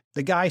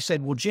 The guy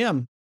said, well,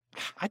 Jim,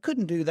 I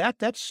couldn't do that.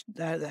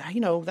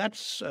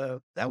 That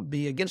would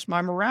be against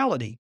my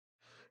morality.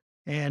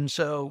 And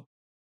so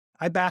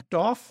I backed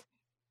off.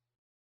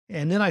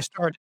 And then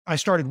I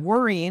started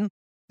worrying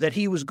that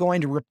he was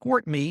going to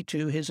report me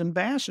to his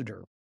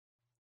ambassador,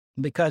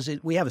 because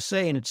we have a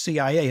saying at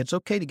CIA, it's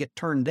okay to get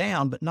turned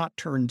down, but not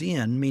turned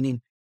in,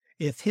 meaning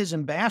if his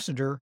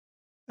ambassador,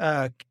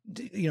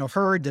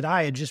 heard that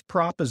I had just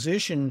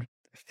propositioned,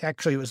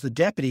 actually it was the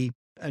deputy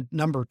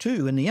number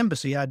 2 in the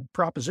embassy, I'd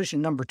propositioned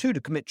number 2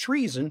 to commit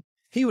treason,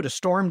 he would have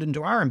stormed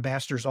into our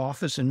ambassador's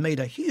office and made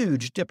a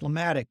huge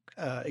diplomatic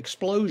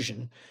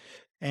explosion.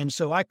 And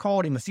so I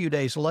called him a few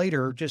days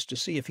later just to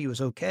see if he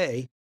was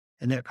okay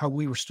and that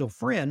we were still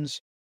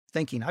friends,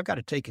 thinking I've got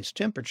to take his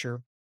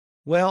temperature.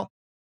 Well,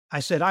 I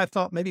said, I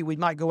thought maybe we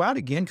might go out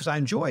again because I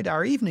enjoyed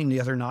our evening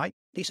the other night.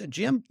 He said,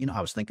 Jim, I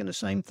was thinking the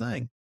same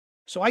thing.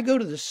 So I go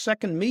to the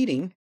second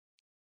meeting,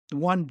 the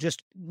one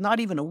just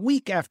not even a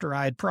week after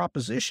I had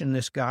propositioned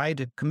this guy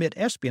to commit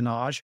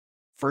espionage.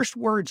 First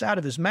words out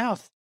of his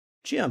mouth,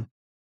 Jim,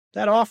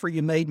 that offer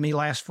you made me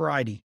last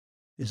Friday,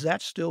 is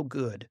that still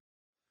good?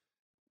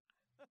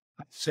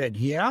 I said,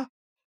 yeah,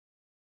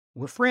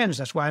 we're friends.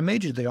 That's why I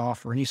made you the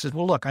offer. And he said,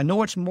 well, look, I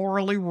know it's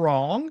morally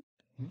wrong,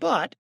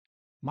 but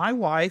my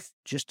wife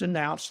just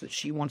announced that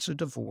she wants a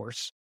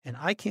divorce, and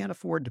I can't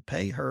afford to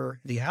pay her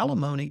the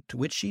alimony to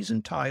which she's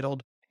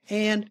entitled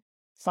and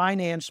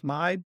finance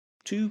my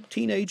 2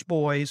 teenage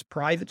boys'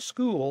 private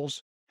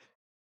schools.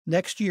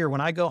 next year when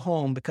I go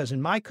home, because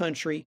in my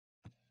country,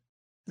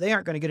 they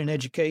aren't going to get an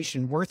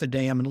education worth a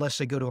damn unless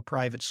they go to a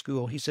private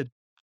school. He said,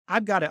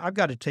 I've got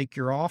to take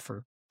your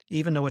offer,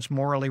 even though it's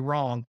morally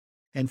wrong.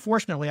 And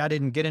fortunately, I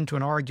didn't get into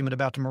an argument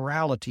about the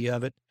morality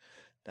of it.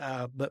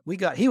 But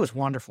he was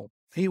wonderful.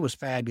 He was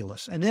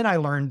fabulous. And then I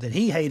learned that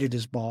he hated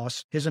his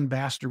boss. His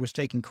ambassador was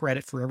taking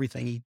credit for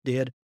everything he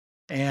did.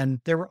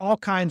 And there were all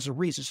kinds of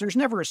reasons. There's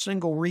never a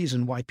single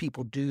reason why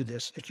people do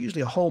this. It's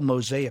usually a whole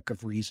mosaic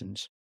of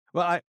reasons.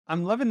 Well,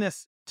 I'm loving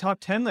this top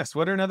 10 list.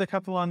 What are another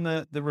couple on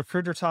the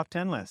recruiter top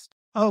 10 list?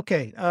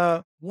 Okay.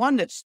 One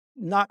that's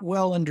not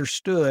well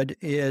understood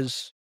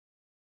is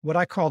what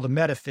I call the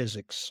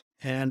metaphysics.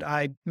 And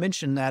I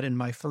mentioned that in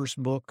my first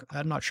book.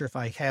 I'm not sure if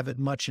I have it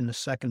much in the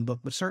second book,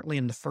 but certainly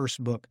in the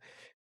first book.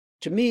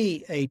 To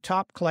me, a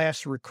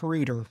top-class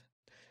recruiter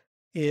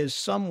is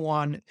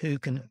someone who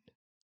can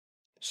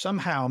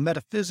somehow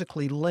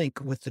metaphysically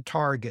link with the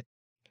target.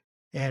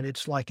 And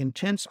it's like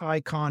intense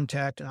eye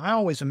contact. And I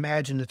always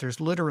imagine that there's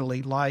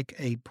literally like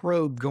a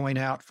probe going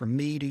out from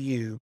me to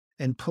you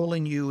and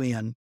pulling you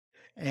in.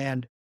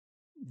 And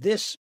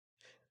this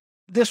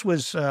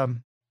was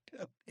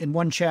in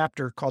one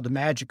chapter called The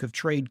Magic of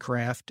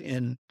Tradecraft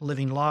in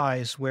Living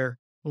Lies, where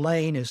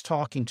Lane is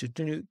talking to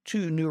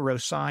two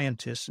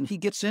neuroscientists, and he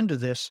gets into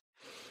this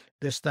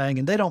thing,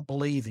 and they don't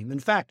believe him. In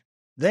fact,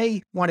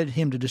 they wanted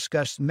him to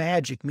discuss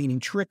magic, meaning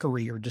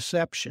trickery or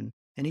deception.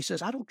 And he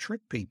says, I don't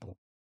trick people.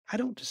 I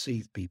don't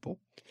deceive people.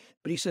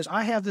 But he says,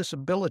 I have this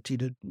ability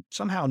to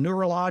somehow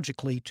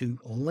neurologically to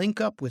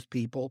link up with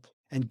people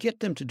and get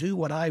them to do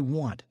what I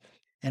want.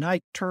 And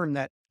I term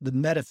that the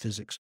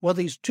metaphysics. Well,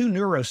 these two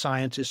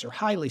neuroscientists are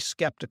highly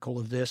skeptical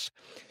of this.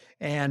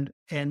 And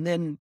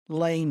then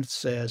Lane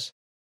says,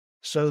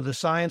 so the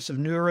science of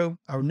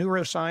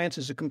neuroscience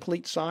is a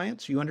complete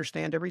science? You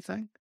understand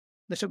everything?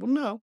 They said, well,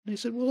 no. They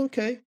said, well,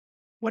 okay.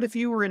 What if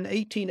you were in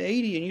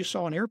 1880 and you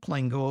saw an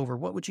airplane go over?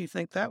 What would you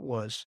think that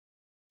was?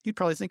 You'd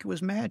probably think it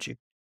was magic.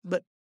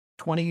 But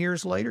 20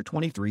 years later,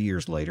 23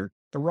 years later,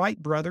 the Wright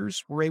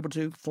brothers were able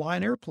to fly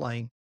an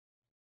airplane.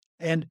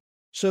 And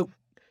so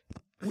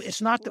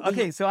it's not that.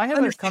 Okay, so I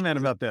have a comment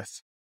about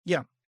this.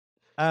 Yeah.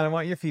 I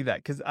want your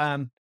feedback because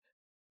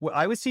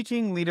I was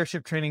teaching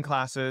leadership training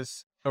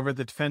classes over at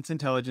the Defense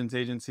Intelligence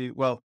Agency.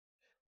 Well,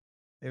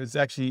 it was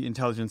actually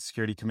Intelligence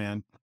Security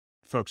Command,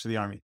 folks of the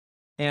Army.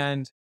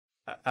 And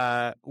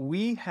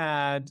we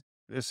had,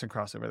 there's some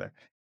crossover there.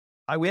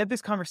 We had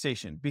this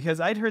conversation because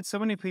I'd heard so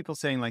many people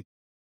saying like,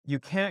 you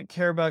can't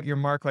care about your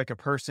mark like a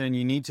person.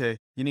 You need to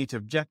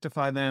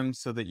objectify them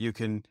so you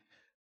can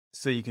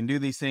do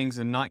these things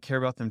and not care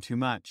about them too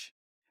much.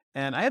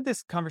 And I had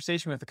this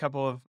conversation with a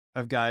couple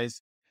of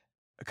guys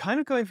kind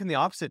of going from the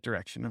opposite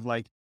direction of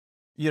like,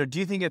 do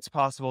you think it's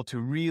possible to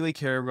really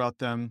care about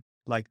them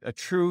like a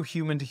true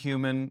human to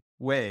human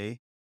way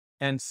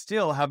and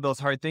still have those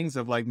hard things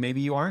of like,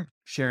 maybe you aren't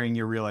sharing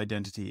your real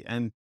identity?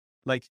 And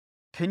like,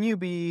 can you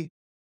be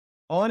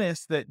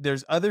honest that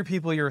there's other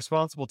people you're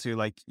responsible to?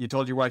 Like you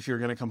told your wife you were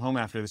going to come home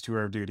after this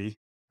 2-hour duty,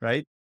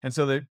 right? And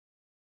so that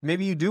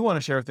maybe you do want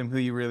to share with them who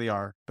you really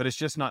are, but it's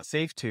just not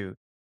safe to.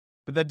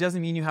 But that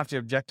doesn't mean you have to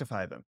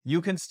objectify them.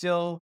 You can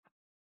still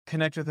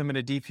connect with them at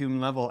a deep human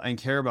level and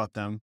care about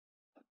them.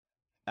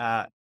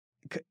 I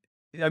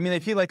mean, they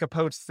feel like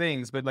opposed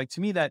things, but like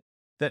to me, that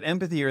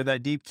empathy or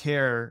that deep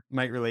care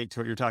might relate to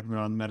what you're talking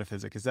about on the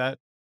metaphysics. Is that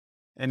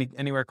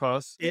anywhere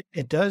close?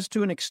 It does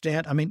to an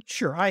extent. I mean,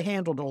 sure, I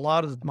handled a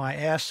lot of my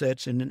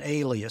assets in an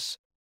alias.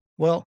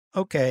 Well,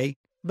 okay,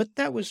 but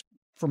that was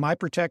for my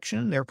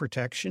protection, their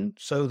protection,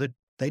 so that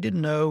they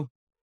didn't know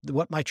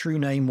what my true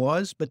name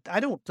was. But I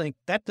don't think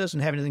that doesn't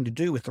have anything to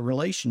do with the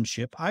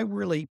relationship. I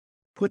really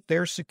put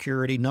their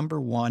security number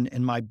one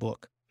in my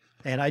book,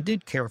 and I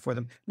did care for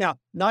them. Now,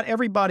 not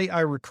everybody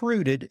I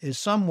recruited is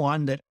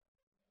someone that,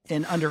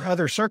 under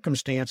other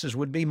circumstances,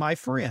 would be my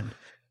friend.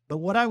 But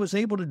what I was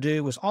able to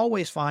do was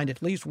always find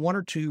at least one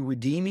or two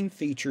redeeming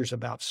features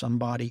about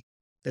somebody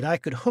that I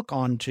could hook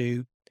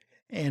onto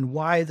and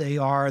why they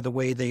are the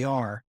way they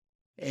are.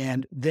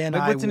 And then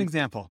what's an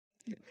example?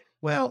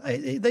 Well,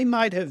 they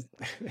might have,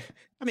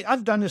 I mean,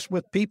 I've done this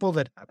with people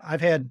that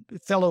I've had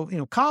fellow,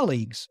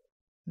 colleagues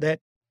that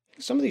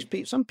some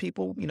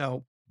people,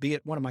 be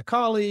it one of my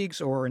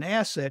colleagues or an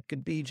asset,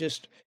 could be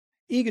just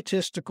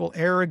egotistical,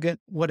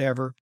 arrogant,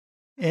 whatever.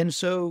 And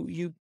so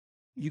you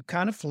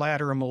kind of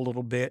flatter them a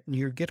little bit and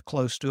you get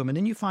close to them. And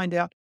then you find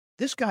out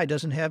this guy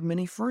doesn't have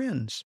many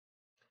friends,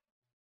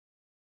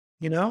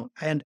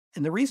 and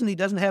the reason he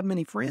doesn't have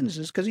many friends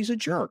is because he's a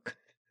jerk.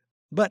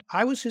 But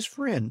I was his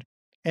friend.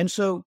 And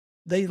so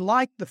they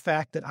liked the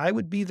fact that I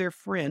would be their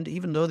friend,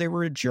 even though they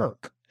were a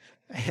jerk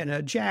and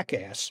a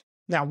jackass.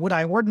 Now, would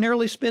I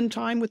ordinarily spend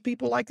time with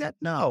people like that?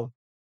 No,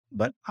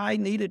 but I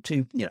needed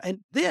to, and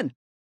then,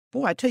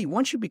 boy, I tell you,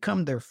 once you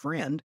become their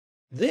friend,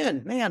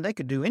 then, man, they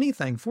could do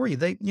anything for you.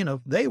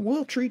 They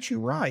will treat you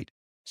right.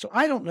 So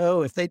I don't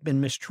know if they'd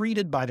been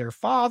mistreated by their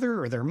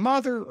father or their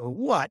mother or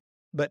what,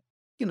 but,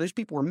 these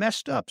people were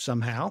messed up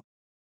somehow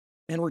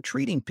and were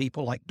treating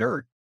people like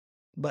dirt.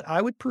 But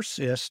I would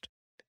persist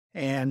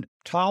and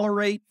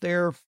tolerate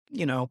their,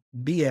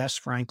 BS,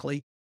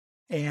 frankly.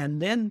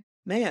 And then,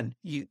 man,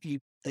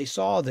 they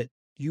saw that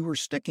you were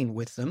sticking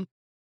with them,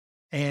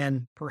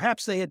 and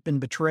perhaps they had been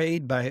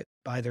betrayed by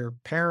their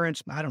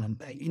parents. I don't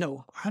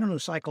know, I don't know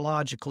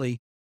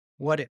psychologically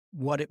what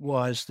it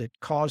was that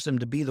caused them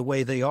to be the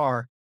way they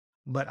are.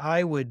 But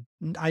I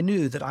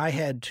knew that I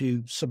had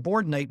to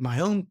subordinate my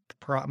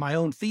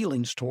own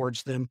feelings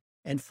towards them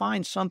and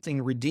find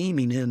something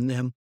redeeming in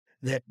them,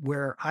 that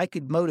where I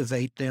could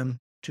motivate them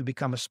to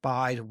become a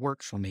spy to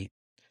work for me.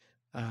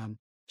 Um,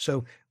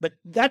 but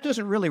that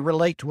doesn't really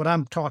relate to what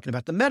I'm talking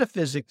about. The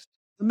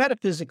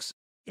metaphysics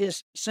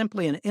is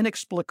simply an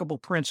inexplicable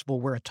principle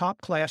where a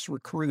top class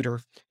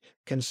recruiter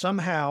can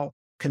somehow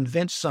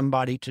convince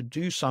somebody to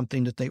do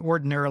something that they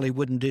ordinarily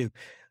wouldn't do.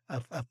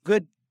 A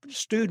good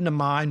student of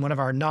mine, one of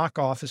our knock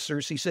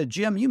officers, he said,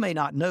 "Jim, you may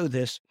not know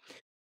this,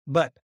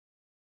 but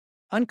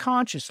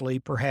unconsciously,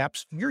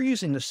 perhaps, you're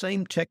using the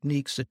same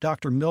techniques that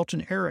Dr.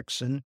 Milton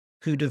Erickson,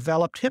 who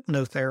developed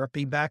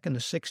hypnotherapy back in the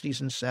 60s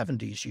and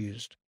 70s,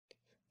 used."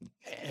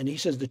 And he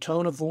says the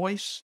tone of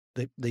voice,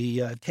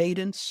 the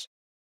cadence,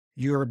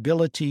 your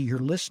ability, your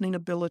listening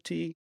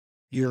ability,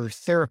 your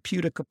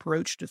therapeutic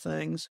approach to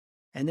things.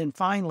 And then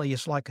finally,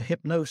 it's like a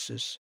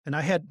hypnosis. And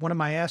I had one of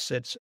my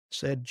assets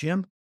said,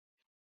 "Jim,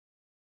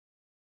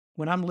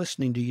 when I'm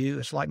listening to you,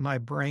 it's like my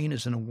brain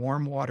is in a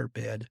warm water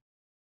bed.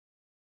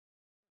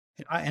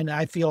 And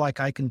I feel like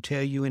I can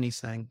tell you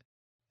anything."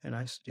 And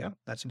I said, "Yeah,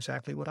 that's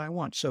exactly what I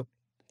want." So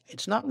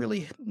it's not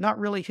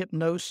really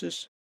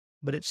hypnosis,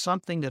 but it's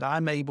something that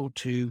I'm able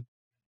to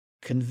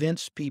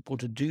convince people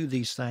to do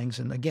these things.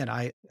 And again,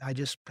 I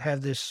just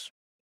have this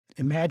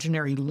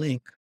imaginary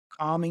link,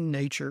 calming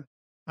nature.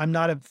 I'm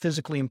not a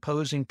physically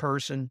imposing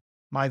person.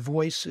 My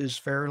voice is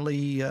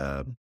fairly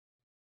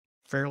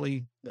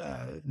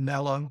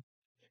mellow,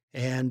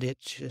 and it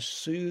just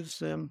soothes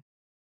them,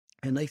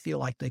 and they feel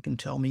like they can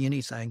tell me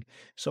anything.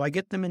 So I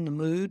get them in the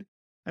mood.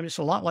 I mean, it's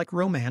a lot like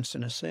romance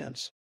in a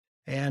sense.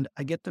 And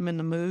I get them in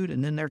the mood,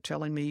 and then they're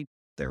telling me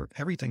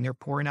everything. They're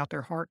pouring out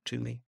their heart to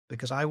me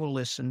because I will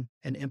listen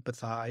and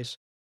empathize.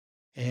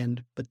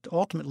 But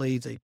ultimately,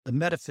 the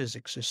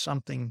metaphysics is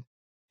something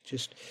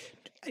just,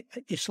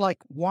 it's like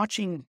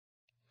watching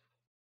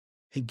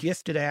a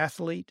gifted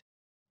athlete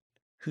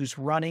who's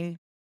running,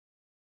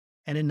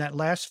 and in that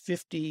last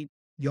 50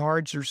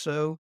 yards or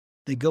so,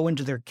 they go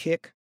into their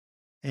kick,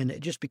 and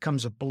it just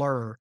becomes a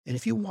blur. And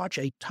if you watch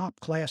a top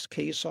class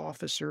case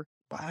officer,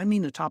 I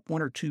mean the top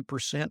 1 or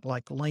 2%,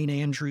 like Lane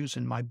Andrews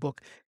in my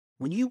book,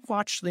 when you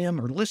watch them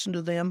or listen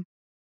to them,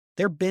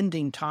 they're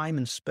bending time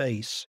and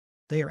space.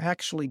 They are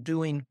actually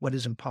doing what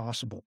is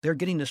impossible. They're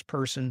getting this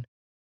person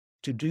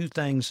to do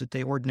things that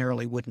they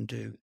ordinarily wouldn't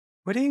do.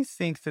 What do you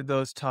think that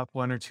those top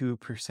 1 or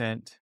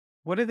 2%,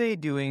 what are they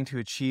doing to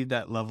achieve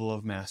that level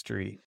of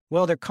mastery?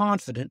 Well, they're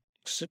confident.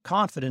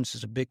 Confidence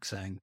is a big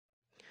thing.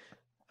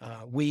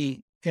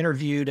 We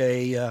interviewed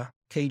a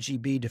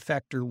KGB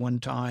defector one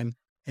time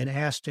and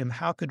asked him,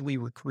 "How could we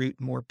recruit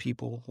more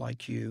people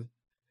like you?"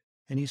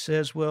 And he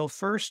says, "Well,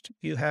 first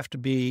you have to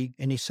be,"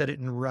 and he said it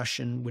in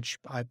Russian, which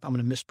I'm going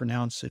to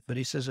mispronounce it, but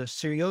he says, "a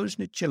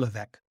серьезный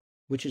человек,"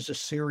 which is a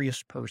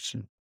serious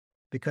person,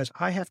 because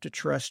I have to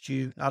trust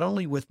you not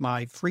only with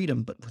my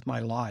freedom, but with my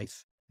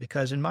life.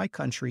 Because in my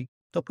country,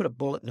 they'll put a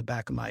bullet in the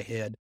back of my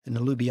head in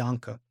the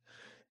Lubyanka.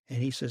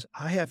 And he says,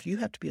 you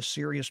have to be a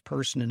serious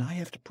person, and I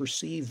have to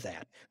perceive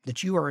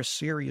that you are a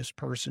serious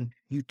person.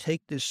 You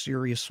take this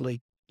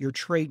seriously. Your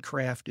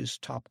tradecraft is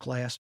top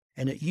class,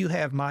 and that you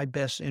have my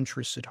best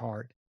interests at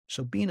heart.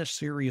 So being a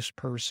serious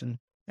person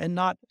and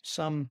not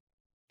some,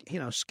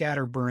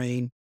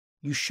 scatterbrain,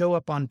 you show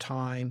up on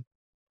time,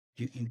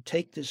 you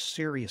take this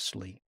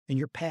seriously, and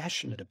you're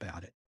passionate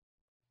about it.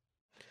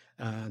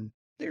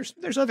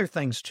 There's other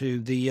things too.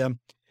 The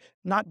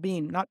not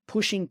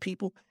pushing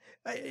people,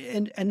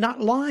 and not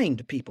lying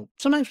to people.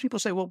 Sometimes people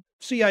say, "Well,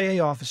 CIA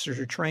officers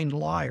are trained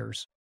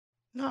liars."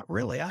 Not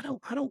really. I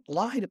don't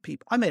lie to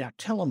people. I may not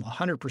tell them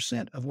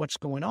 100% of what's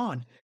going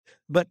on,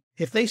 but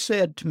if they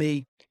said to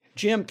me,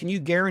 "Jim, can you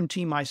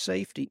guarantee my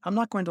safety?" I'm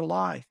not going to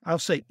lie. I'll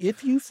say,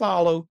 "If you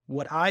follow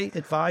what I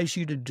advise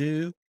you to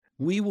do,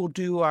 we will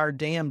do our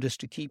damnedest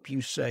to keep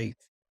you safe,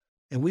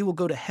 and we will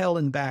go to hell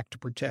and back to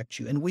protect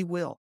you." And we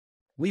will.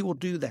 We will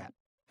do that.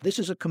 This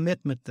is a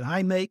commitment that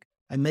I make.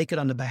 I make it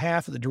on the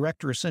behalf of the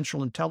Director of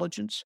Central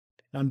Intelligence,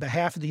 on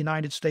behalf of the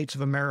United States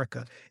of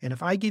America. And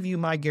if I give you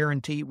my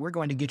guarantee, we're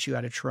going to get you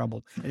out of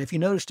trouble. And if you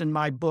noticed in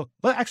my book,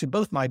 well, actually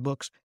both my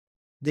books,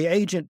 the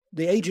agent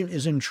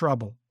is in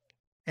trouble.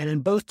 And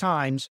in both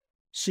times,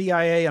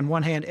 CIA on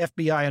one hand,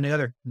 FBI on the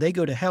other, they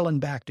go to hell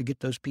and back to get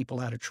those people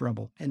out of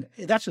trouble. And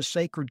that's a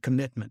sacred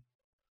commitment.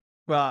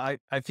 Well,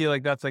 I feel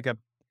like that's like a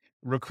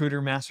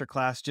recruiter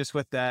masterclass, just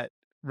what that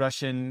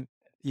Russian,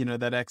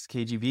 that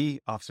ex-KGB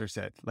officer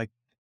said. Like,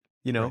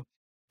 Right.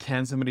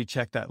 Can somebody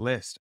check that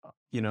list?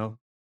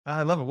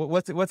 I love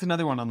it. What's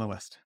another one on the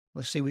list?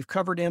 Let's see. We've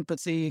covered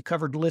empathy,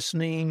 covered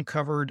listening,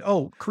 covered,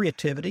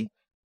 creativity.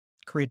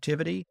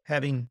 Creativity,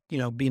 having,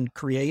 being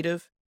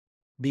creative,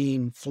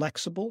 being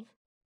flexible,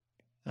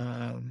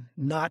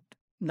 not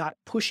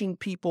pushing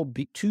people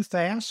too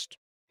fast,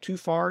 too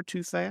far,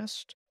 too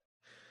fast.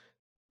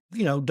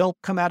 Don't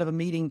come out of a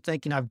meeting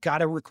thinking I've got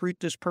to recruit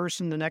this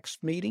person the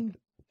next meeting.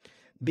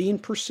 Being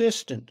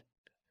persistent.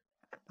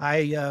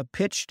 I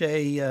pitched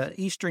a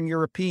Eastern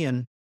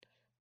European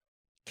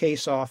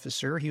case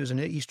officer. He was an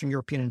Eastern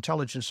European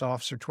intelligence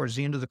officer towards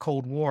the end of the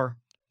Cold War.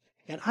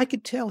 And I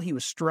could tell he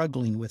was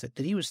struggling with it,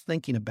 that he was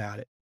thinking about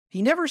it.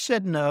 He never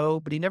said no,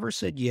 but he never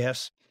said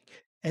yes.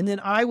 And then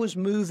I was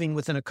moving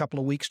within a couple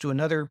of weeks to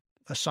another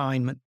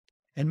assignment.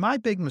 And my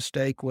big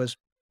mistake was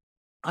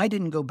I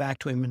didn't go back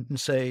to him and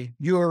say,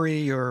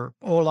 Yuri or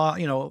Ola,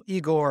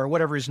 Igor or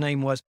whatever his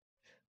name was.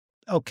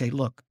 Okay,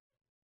 look,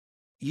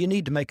 you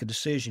need to make a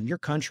decision. Your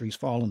country's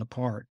falling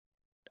apart.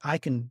 I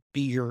can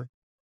be your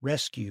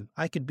rescue.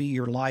 I could be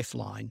your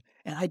lifeline.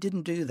 And I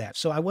didn't do that.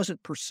 So I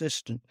wasn't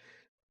persistent.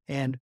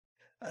 And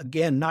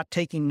again, not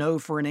taking no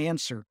for an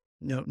answer,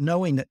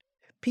 knowing that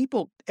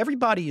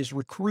everybody is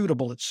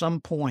recruitable at some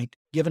point,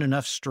 given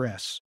enough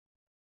stress.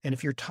 And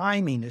if your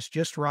timing is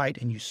just right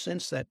and you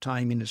sense that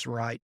timing is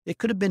right, it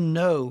could have been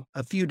no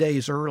a few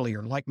days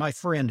earlier, like my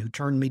friend who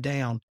turned me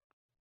down,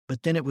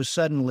 but then it was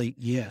suddenly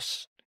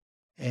yes.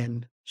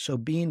 And so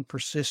being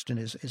persistent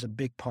is a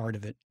big part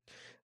of it.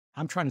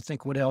 I'm trying to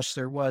think what else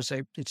there was.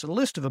 It's a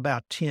list of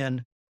about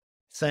 10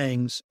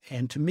 things.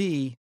 And to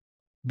me,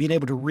 being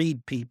able to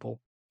read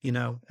people,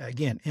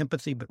 again,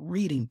 empathy, but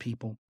reading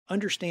people,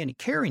 understanding,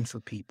 caring for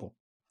people.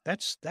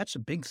 That's a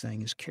big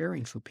thing, is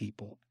caring for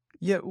people.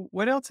 Yeah.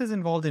 What else is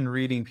involved in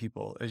reading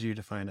people as you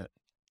define it?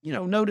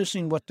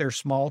 Noticing what their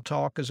small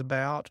talk is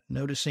about,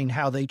 noticing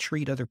how they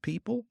treat other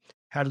people.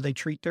 How do they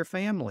treat their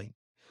family?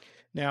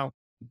 Now,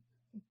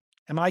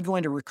 am I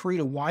going to recruit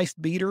a wife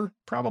beater?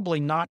 Probably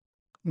not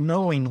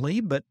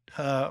knowingly, but,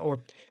 or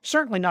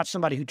certainly not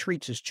somebody who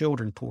treats his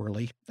children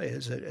poorly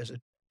as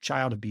a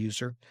child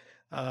abuser.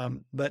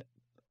 But,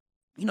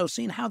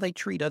 seeing how they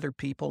treat other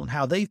people and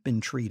how they've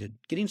been treated,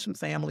 getting some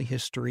family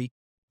history,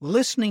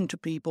 listening to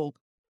people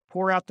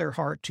pour out their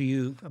heart to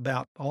you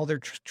about all their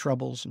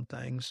troubles and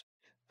things.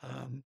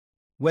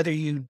 Whether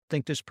you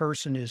think this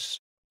person is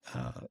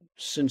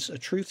since a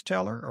truth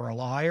teller or a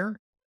liar.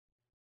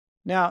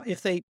 Now,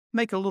 if they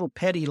make a little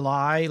petty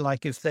lie,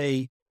 like if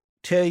they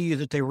tell you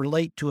that they were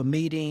late to a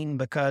meeting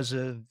because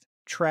of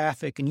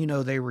traffic and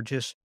they were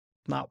just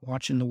not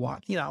watching the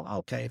watch,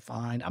 okay,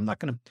 fine. I'm not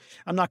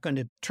going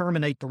to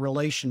terminate the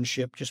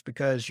relationship just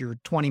because you're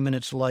 20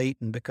 minutes late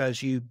and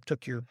because you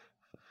took your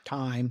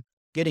time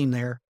getting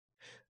there.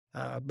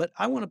 But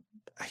I want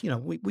to,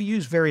 we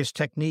use various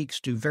techniques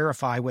to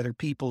verify whether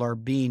people are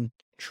being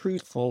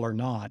truthful or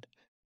not.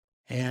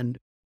 And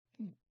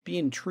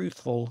being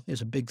truthful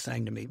is a big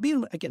thing to me.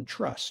 Again,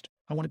 trust.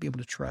 I want to be able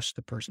to trust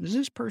the person. Is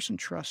this person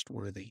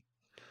trustworthy?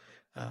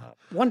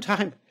 One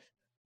time,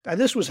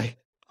 this was a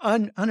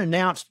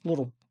unannounced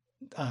little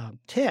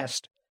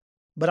test,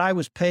 but I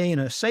was paying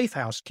a safe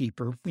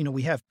housekeeper.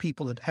 We have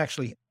people that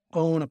actually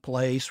own a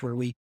place where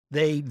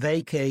they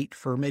vacate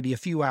for maybe a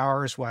few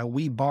hours while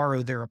we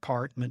borrow their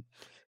apartment.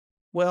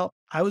 Well,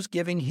 I was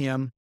giving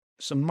him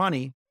some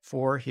money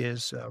for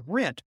his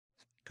rent,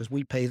 because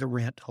we pay the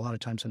rent a lot of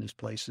times in these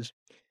places.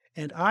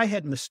 And I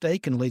had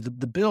mistakenly,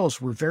 the bills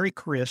were very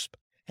crisp,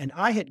 and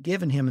I had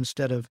given him,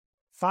 instead of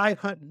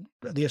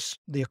the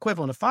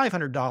equivalent of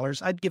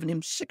 $500, I'd given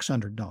him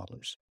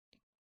 $600.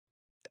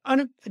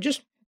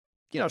 Just,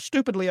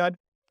 stupidly, I'd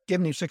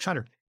given him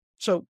 $600.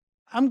 So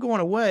I'm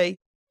going away,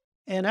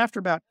 and after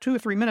about 2 or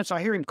 3 minutes,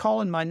 I hear him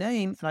calling my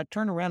name, and I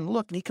turn around and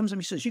look, and he comes to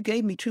me and says, "You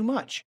gave me too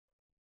much."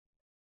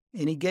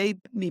 And he gave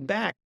me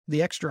back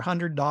the extra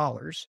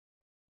 $100.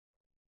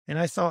 And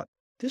I thought,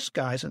 this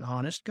guy's an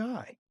honest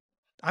guy.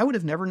 I would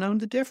have never known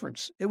the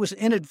difference. It was an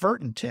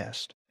inadvertent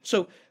test.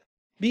 So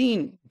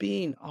being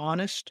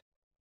honest,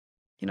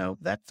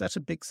 that's a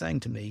big thing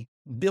to me.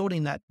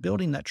 Building that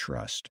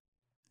trust.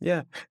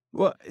 Yeah.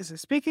 Well,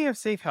 speaking of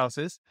safe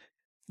houses,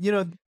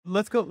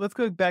 let's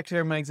go back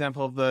to my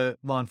example of the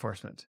law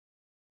enforcement.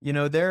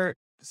 They're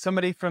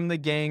somebody from the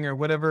gang or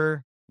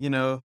whatever,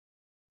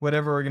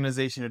 whatever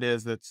organization it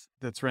is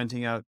that's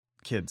renting out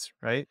kids,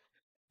 right?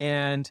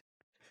 And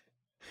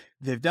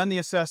they've done the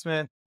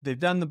assessment, they've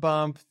done the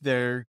bump,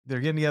 they're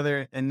getting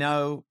together, and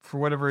now for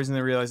whatever reason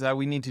they realize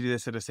we need to do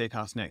this at a safe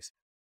house next.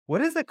 What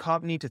does the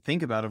cop need to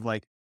think about of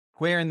like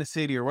where in the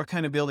city or what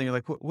kind of building, or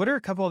like what are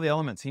a couple of the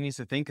elements he needs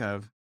to think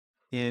of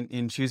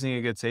in choosing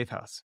a good safe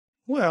house?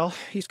 Well,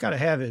 he's got to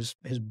have his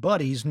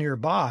buddies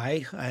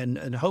nearby,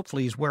 and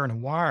hopefully he's wearing a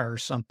wire or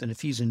something.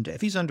 If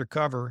he's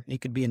undercover, he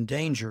could be in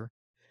danger.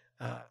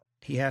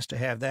 He has to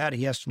have that.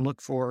 He has to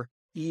look for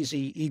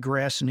easy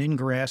egress and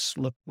ingress.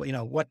 Look,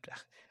 what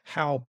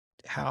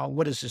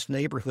is this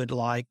neighborhood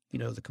like?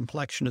 The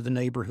complexion of the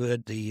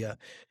neighborhood, the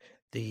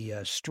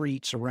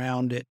streets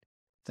around it,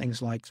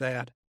 things like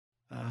that.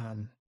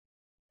 I'm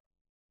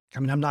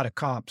not a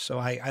cop, so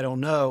I don't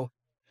know,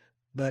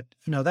 but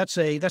that's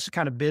a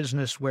kind of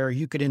business where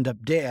you could end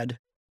up dead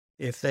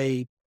if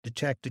they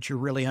detect that you're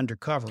really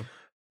undercover.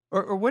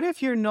 Or what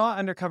if you're not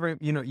undercover?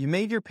 You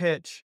made your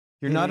pitch,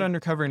 you're not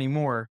undercover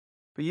anymore,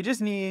 but you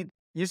just need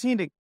you just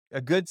need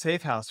a good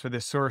safe house for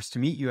this source to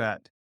meet you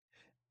at.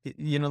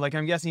 Like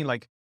I'm guessing,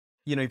 like,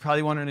 you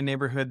probably want in a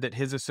neighborhood that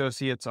his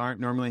associates aren't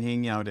normally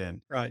hanging out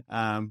in. Right.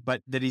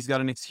 But that he's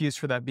got an excuse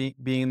for that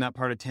being in that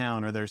part of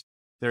town, or there's,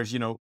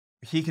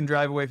 he can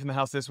drive away from the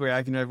house this way,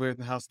 I can drive away from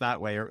the house that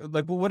way, or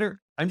like, well,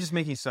 I'm just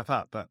making stuff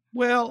up, but.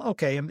 Well,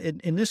 okay.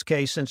 In this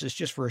case, since it's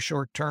just for a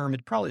short term,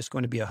 it probably is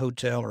going to be a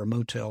hotel or a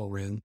motel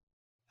room.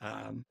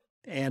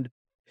 And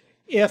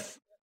if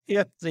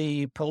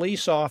the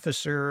police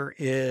officer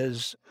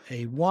is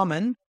a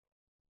woman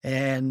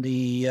and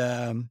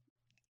the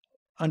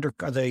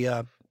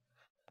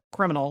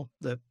criminal,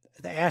 the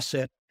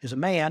asset is a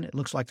man, it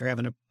looks like they're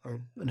having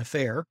an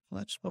affair. Well,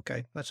 that's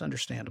okay. That's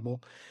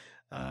understandable.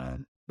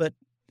 But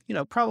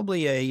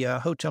probably a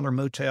hotel or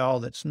motel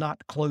that's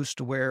not close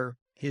to where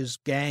his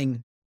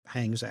gang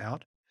hangs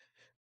out.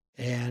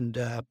 And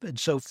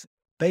so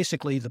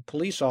basically the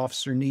police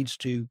officer needs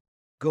to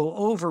go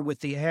over with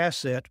the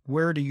asset,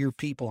 where do your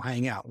people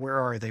hang out? Where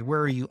are they?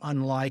 Where are you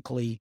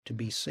unlikely to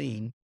be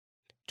seen,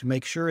 to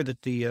make sure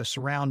that the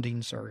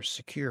surroundings are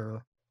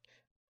secure.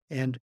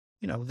 And,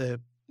 you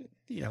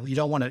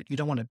don't want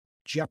to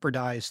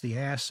jeopardize the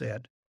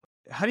asset.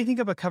 How do you think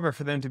of a cover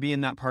for them to be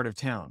in that part of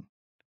town?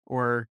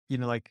 Or,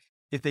 like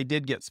if they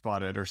did get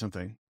spotted or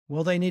something?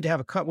 Well, they need to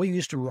have we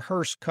used to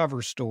rehearse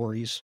cover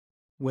stories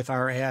with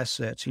our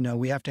assets.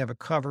 We have to have a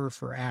cover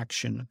for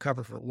action, a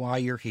cover for why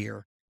you're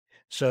here.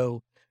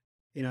 So,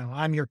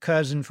 I'm your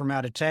cousin from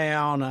out of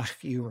town.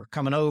 You were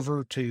coming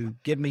over to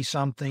give me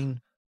something,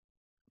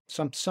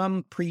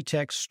 some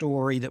pretext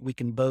story that we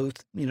can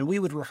both, we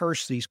would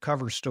rehearse these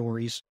cover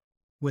stories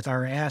with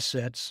our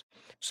assets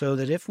so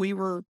that if we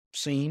were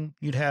seen,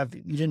 you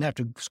didn't have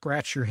to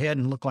scratch your head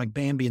and look like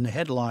Bambi in the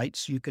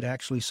headlights. You could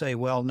actually say,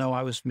 well, no,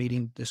 I was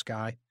meeting this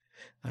guy.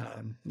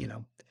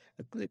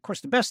 Of course,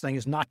 the best thing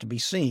is not to be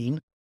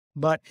seen,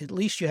 but at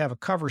least you have a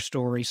cover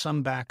story,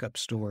 some backup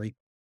story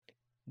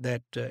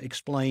that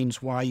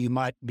explains why you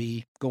might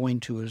be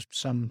going to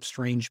some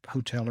strange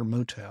hotel or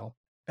motel.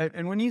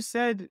 And when you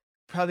said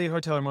probably a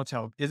hotel or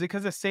motel, is it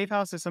because a safe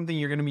house is something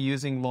you're going to be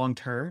using long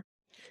term?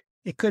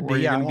 It could be. Or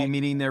you're Yeah, going to be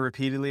meeting there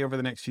repeatedly over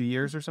the next few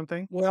years or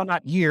something? well,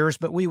 not years,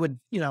 but we would,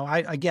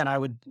 I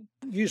would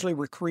usually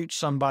recruit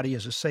somebody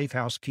as a safe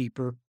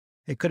housekeeper.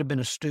 It could have been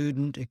a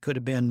student. It could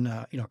have been,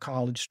 a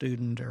college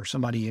student or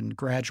somebody in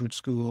graduate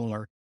school,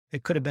 or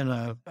it could have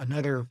been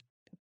another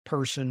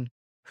person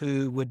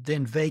who would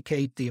then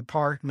vacate the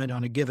apartment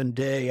on a given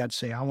day. I'd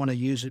say, I want to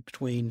use it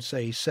between,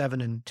 say, 7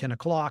 and 10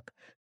 o'clock.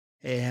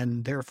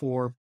 And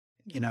therefore,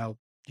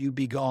 you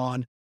be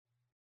gone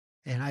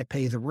and I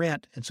pay the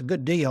rent. It's a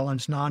good deal, and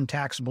it's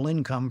non-taxable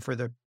income for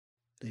the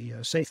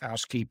safe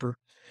housekeeper.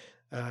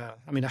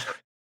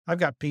 I've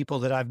got people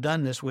that I've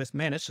done this with.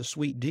 Man, it's a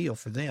sweet deal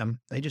for them.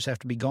 They just have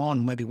to be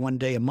gone maybe one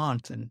day a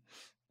month, and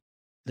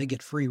they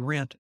get free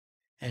rent.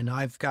 And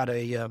I've got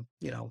a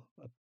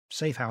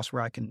safe house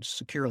where I can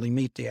securely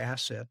meet the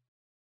asset.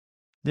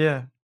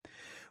 Yeah.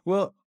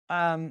 Well,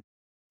 I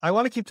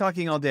want to keep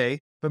talking all day,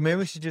 but maybe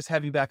we should just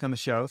have you back on the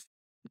show.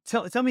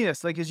 Tell me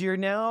this, like, as you're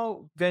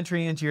now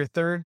venturing into your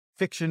third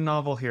fiction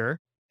novel here.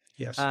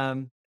 Yes.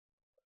 I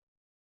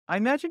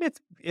imagine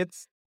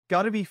it's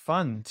got to be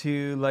fun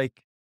to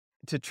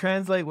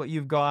translate what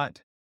you've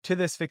got to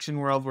this fiction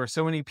world where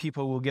so many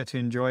people will get to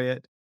enjoy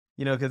it,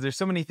 because there's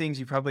so many things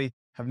you probably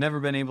have never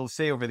been able to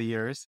say over the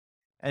years.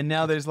 And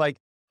now there's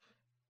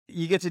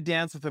you get to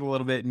dance with it a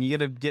little bit, and you get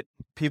to get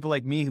people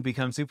like me who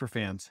become super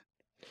fans.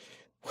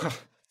 Well,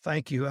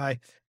 thank you.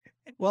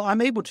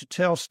 I'm able to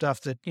tell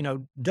stuff that,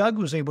 Doug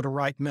was able to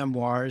write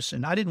memoirs,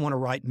 and I didn't want to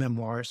write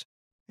memoirs.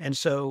 And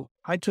so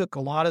I took a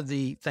lot of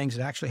the things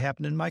that actually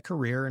happened in my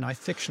career and I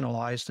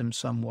fictionalized them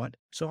somewhat.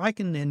 So I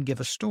can then give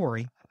a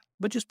story,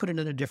 but just put it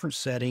in a different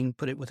setting,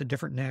 put it with a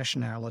different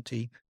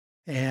nationality,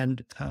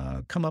 and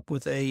come up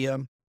with a,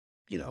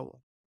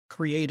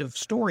 creative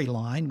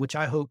storyline, which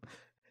I hope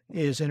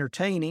is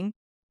entertaining.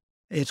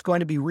 It's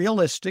going to be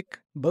realistic.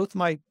 Both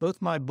my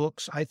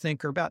books, I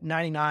think, are about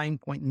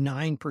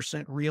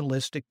 99.9%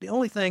 realistic. The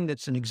only thing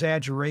that's an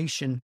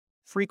exaggeration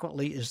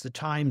frequently is the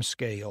time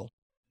scale,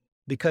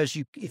 because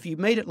if you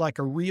made it like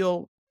a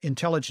real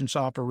intelligence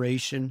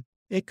operation,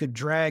 it could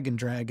drag and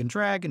drag and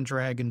drag and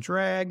drag and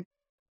drag,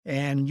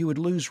 and you would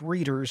lose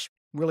readers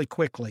really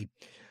quickly.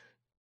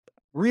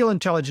 Real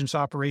intelligence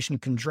operation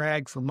can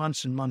drag for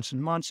months and months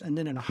and months, and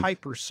then in a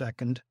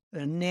hypersecond, a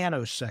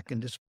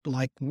nanosecond, it's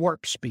like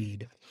warp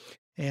speed.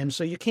 And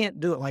so you can't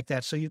do it like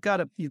that. So you've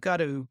got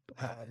to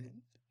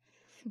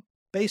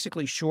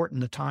basically shorten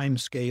the time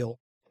scale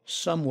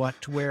somewhat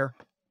to where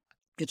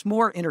it's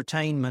more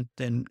entertainment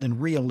than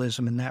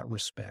realism in that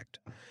respect.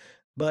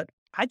 But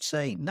I'd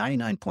say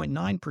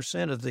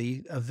 99.9% of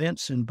the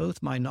events in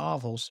both my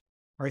novels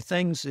are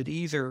things that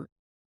either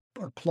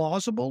are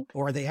plausible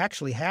or they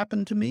actually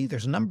happened to me.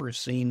 There's a number of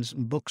scenes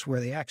in books where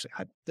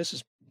this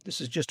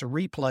is just a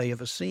replay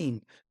of a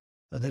scene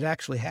that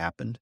actually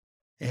happened.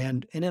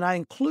 And then I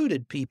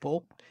included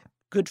people,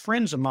 good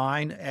friends of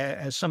mine,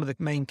 as some of the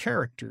main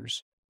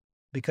characters,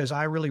 because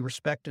I really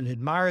respect and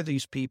admire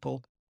these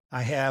people.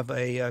 I have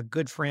a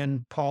good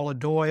friend, Paula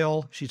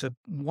Doyle. She's a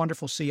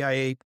wonderful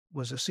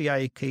was a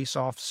CIA case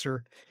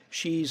officer.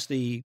 She's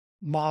the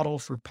model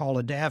for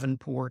Paula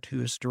Davenport,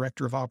 who is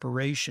director of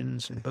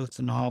operations in both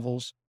the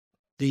novels.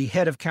 The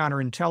head of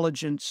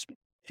counterintelligence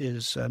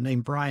is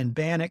named Brian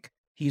Bannock.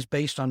 He's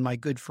based on my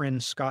good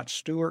friend Scott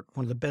Stewart,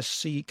 one of the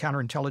best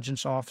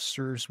counterintelligence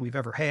officers we've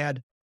ever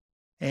had.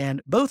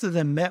 And both of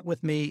them met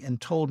with me and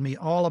told me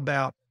all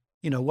about,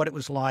 what it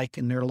was like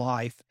in their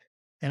life.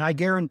 And I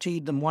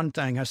guaranteed them one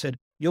thing. I said,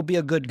 you'll be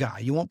a good guy.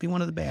 You won't be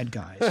one of the bad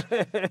guys.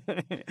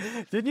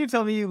 Didn't you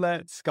tell me you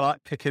let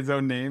Scott pick his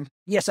own name?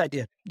 Yes, I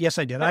did. Yes,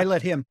 I did. I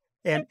let him.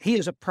 And he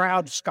is a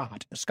proud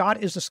Scot.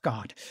 Scott is a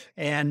Scot.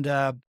 And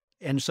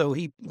so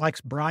he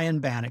likes Brian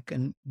Bannock.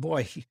 And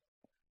boy,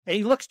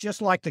 he looks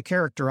just like the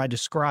character I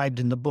described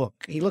in the book.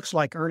 He looks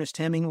like Ernest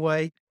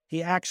Hemingway.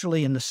 He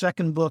actually, in the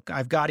second book,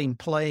 I've got him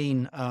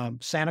playing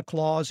Santa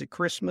Claus at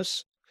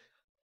Christmas.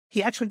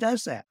 He actually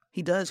does that.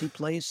 He does. He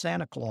plays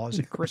Santa Claus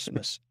at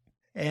Christmas.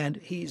 And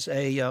he's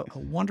a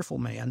wonderful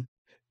man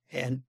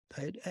and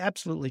an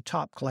absolutely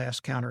top-class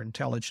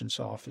counterintelligence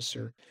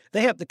officer.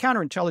 The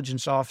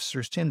counterintelligence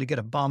officers tend to get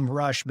a bum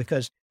rush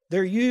because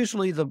they're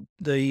usually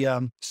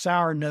the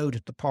sour note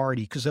at the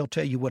party because they'll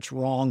tell you what's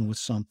wrong with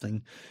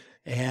something.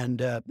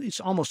 And it's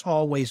almost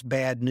always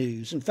bad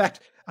news. In fact,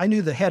 I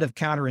knew the head of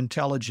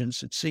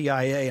counterintelligence at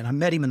CIA, and I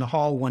met him in the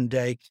hall one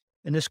day,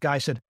 and this guy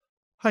said,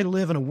 I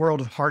live in a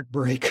world of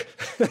heartbreak.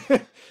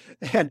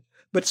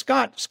 But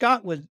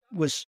Scott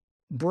was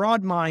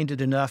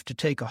broad-minded enough to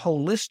take a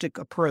holistic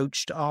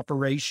approach to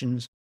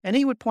operations, and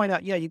he would point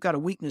out, yeah, you've got a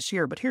weakness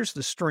here, but here's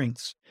the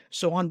strengths.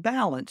 So on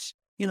balance,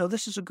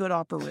 this is a good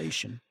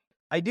operation.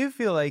 I do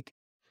feel like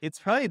it's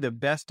probably the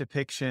best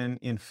depiction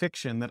in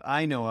fiction that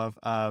I know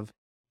of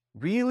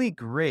really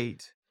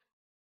great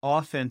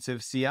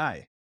offensive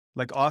CI,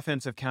 like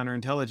offensive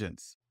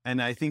counterintelligence.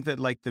 And I think that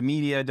like the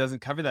media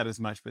doesn't cover that as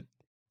much, but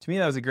to me,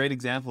 that was a great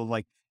example of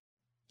like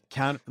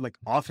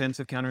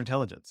offensive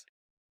counterintelligence.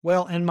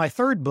 Well, in my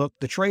third book,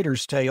 The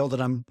Traitor's Tale,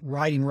 that I'm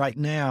writing right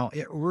now,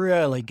 it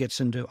really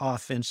gets into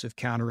offensive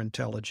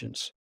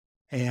counterintelligence.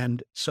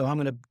 And so I'm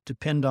going to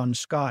depend on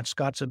Scott.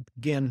 Scott's,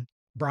 again,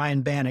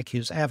 Brian Bannock,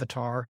 his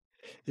avatar,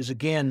 is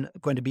again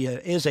going to be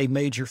a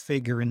major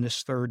figure in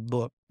this third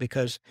book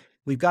because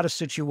we've got a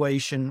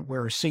situation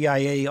where a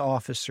CIA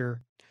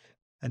officer,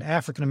 an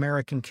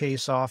African-American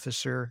case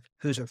officer,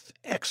 who's an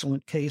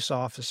excellent case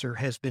officer,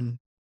 has been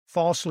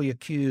falsely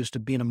accused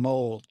of being a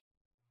mole.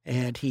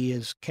 And he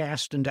is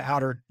cast into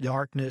outer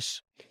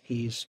darkness.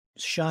 He's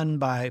shunned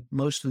by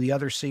most of the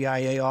other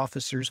CIA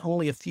officers.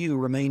 Only a few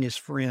remain his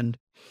friend.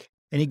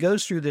 And he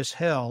goes through this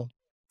hell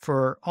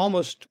for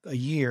almost a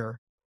year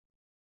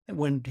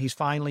when he's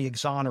finally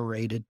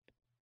exonerated.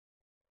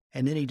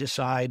 And then he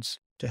decides,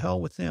 to hell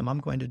with them,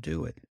 I'm going to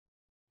do it.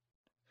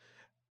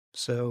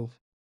 So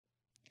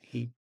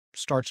he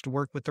starts to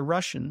work with the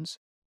Russians,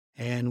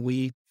 and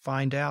we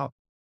find out,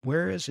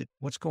 where is it?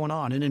 What's going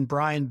on? And then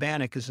Brian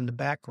Bannock is in the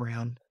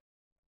background,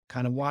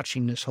 kind of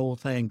watching this whole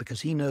thing because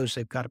he knows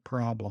they've got a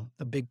problem,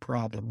 a big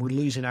problem. We're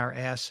losing our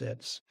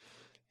assets.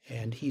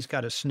 And he's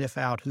got to sniff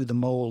out who the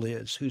mole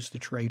is, who's the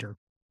traitor.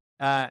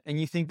 And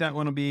you think that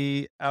one will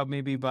be out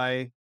maybe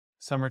by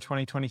summer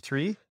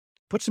 2023?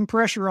 Put some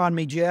pressure on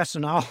me, Jess,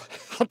 and I'll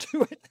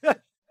do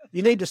it.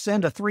 You need to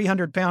send a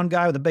 300-pound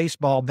guy with a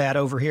baseball bat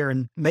over here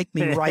and make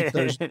me write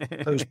those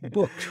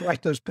books,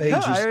 write those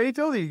pages. No, I already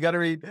told you got to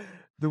read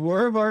The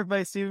War of Art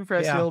by Stephen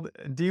Pressfield,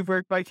 Deep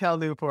Work by Cal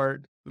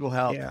Newport. It'll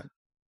help.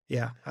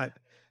 Yeah.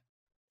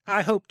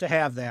 I hope to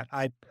have that.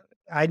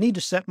 I need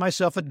to set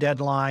myself a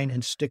deadline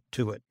and stick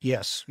to it.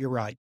 Yes, you're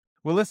right.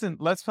 Well, listen,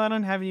 let's plan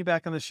on having you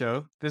back on the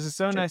show. This is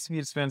so nice of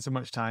you to spend so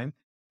much time.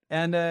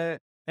 And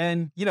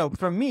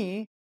from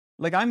me,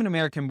 like I'm an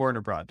American born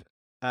abroad,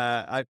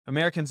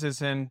 American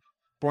citizen,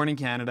 born in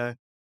Canada.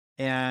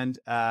 And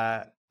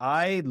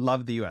I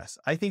love the US.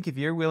 I think if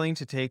you're willing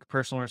to take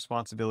personal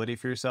responsibility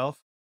for yourself,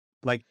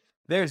 like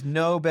there's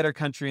no better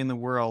country in the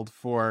world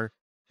for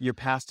your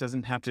past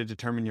doesn't have to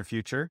determine your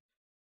future.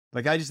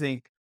 Like, I just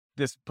think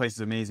this place is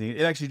amazing.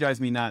 It actually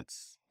drives me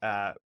nuts.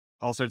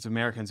 All sorts of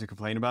Americans who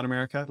complain about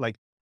America. Like,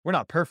 we're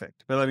not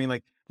perfect, but I mean,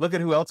 like, look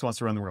at who else wants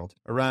to run the world.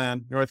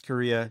 Iran, North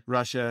Korea,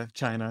 Russia,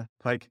 China.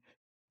 Like,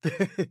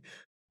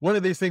 one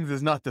of these things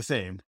is not the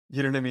same.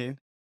 You know what I mean?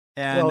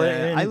 And,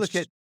 I look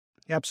at...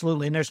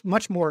 Absolutely. And there's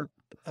much more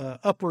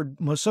upward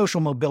social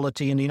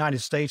mobility in the United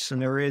States than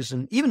there is,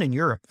 and even in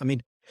Europe. I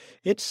mean,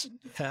 it's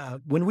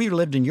when we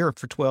lived in Europe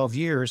for 12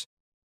 years,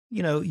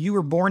 you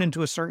were born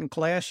into a certain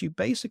class, you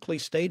basically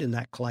stayed in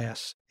that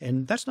class.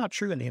 And that's not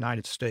true in the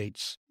United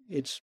States.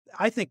 It's,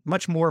 I think,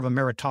 much more of a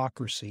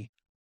meritocracy.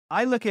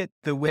 I look at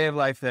the way of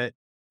life that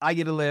I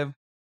get to live,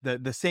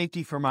 the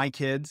safety for my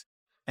kids,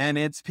 and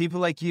it's people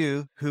like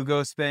you who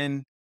go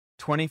spend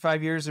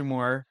 25 years or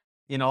more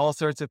in all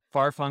sorts of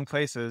far-flung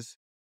places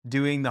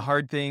doing the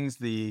hard things,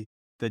 the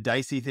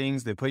dicey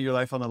things, that put your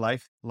life on the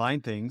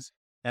lifeline things.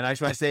 And I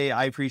just want to say,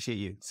 I appreciate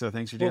you. So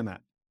thanks for doing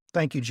that.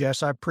 Thank you,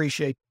 Jess. I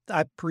appreciate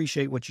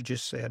what you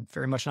just said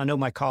very much. And I know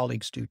my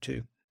colleagues do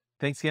too.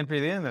 thanks again for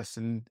doing this,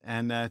 and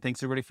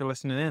thanks everybody for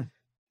listening in.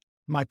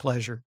 My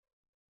pleasure.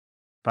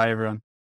 Bye, everyone.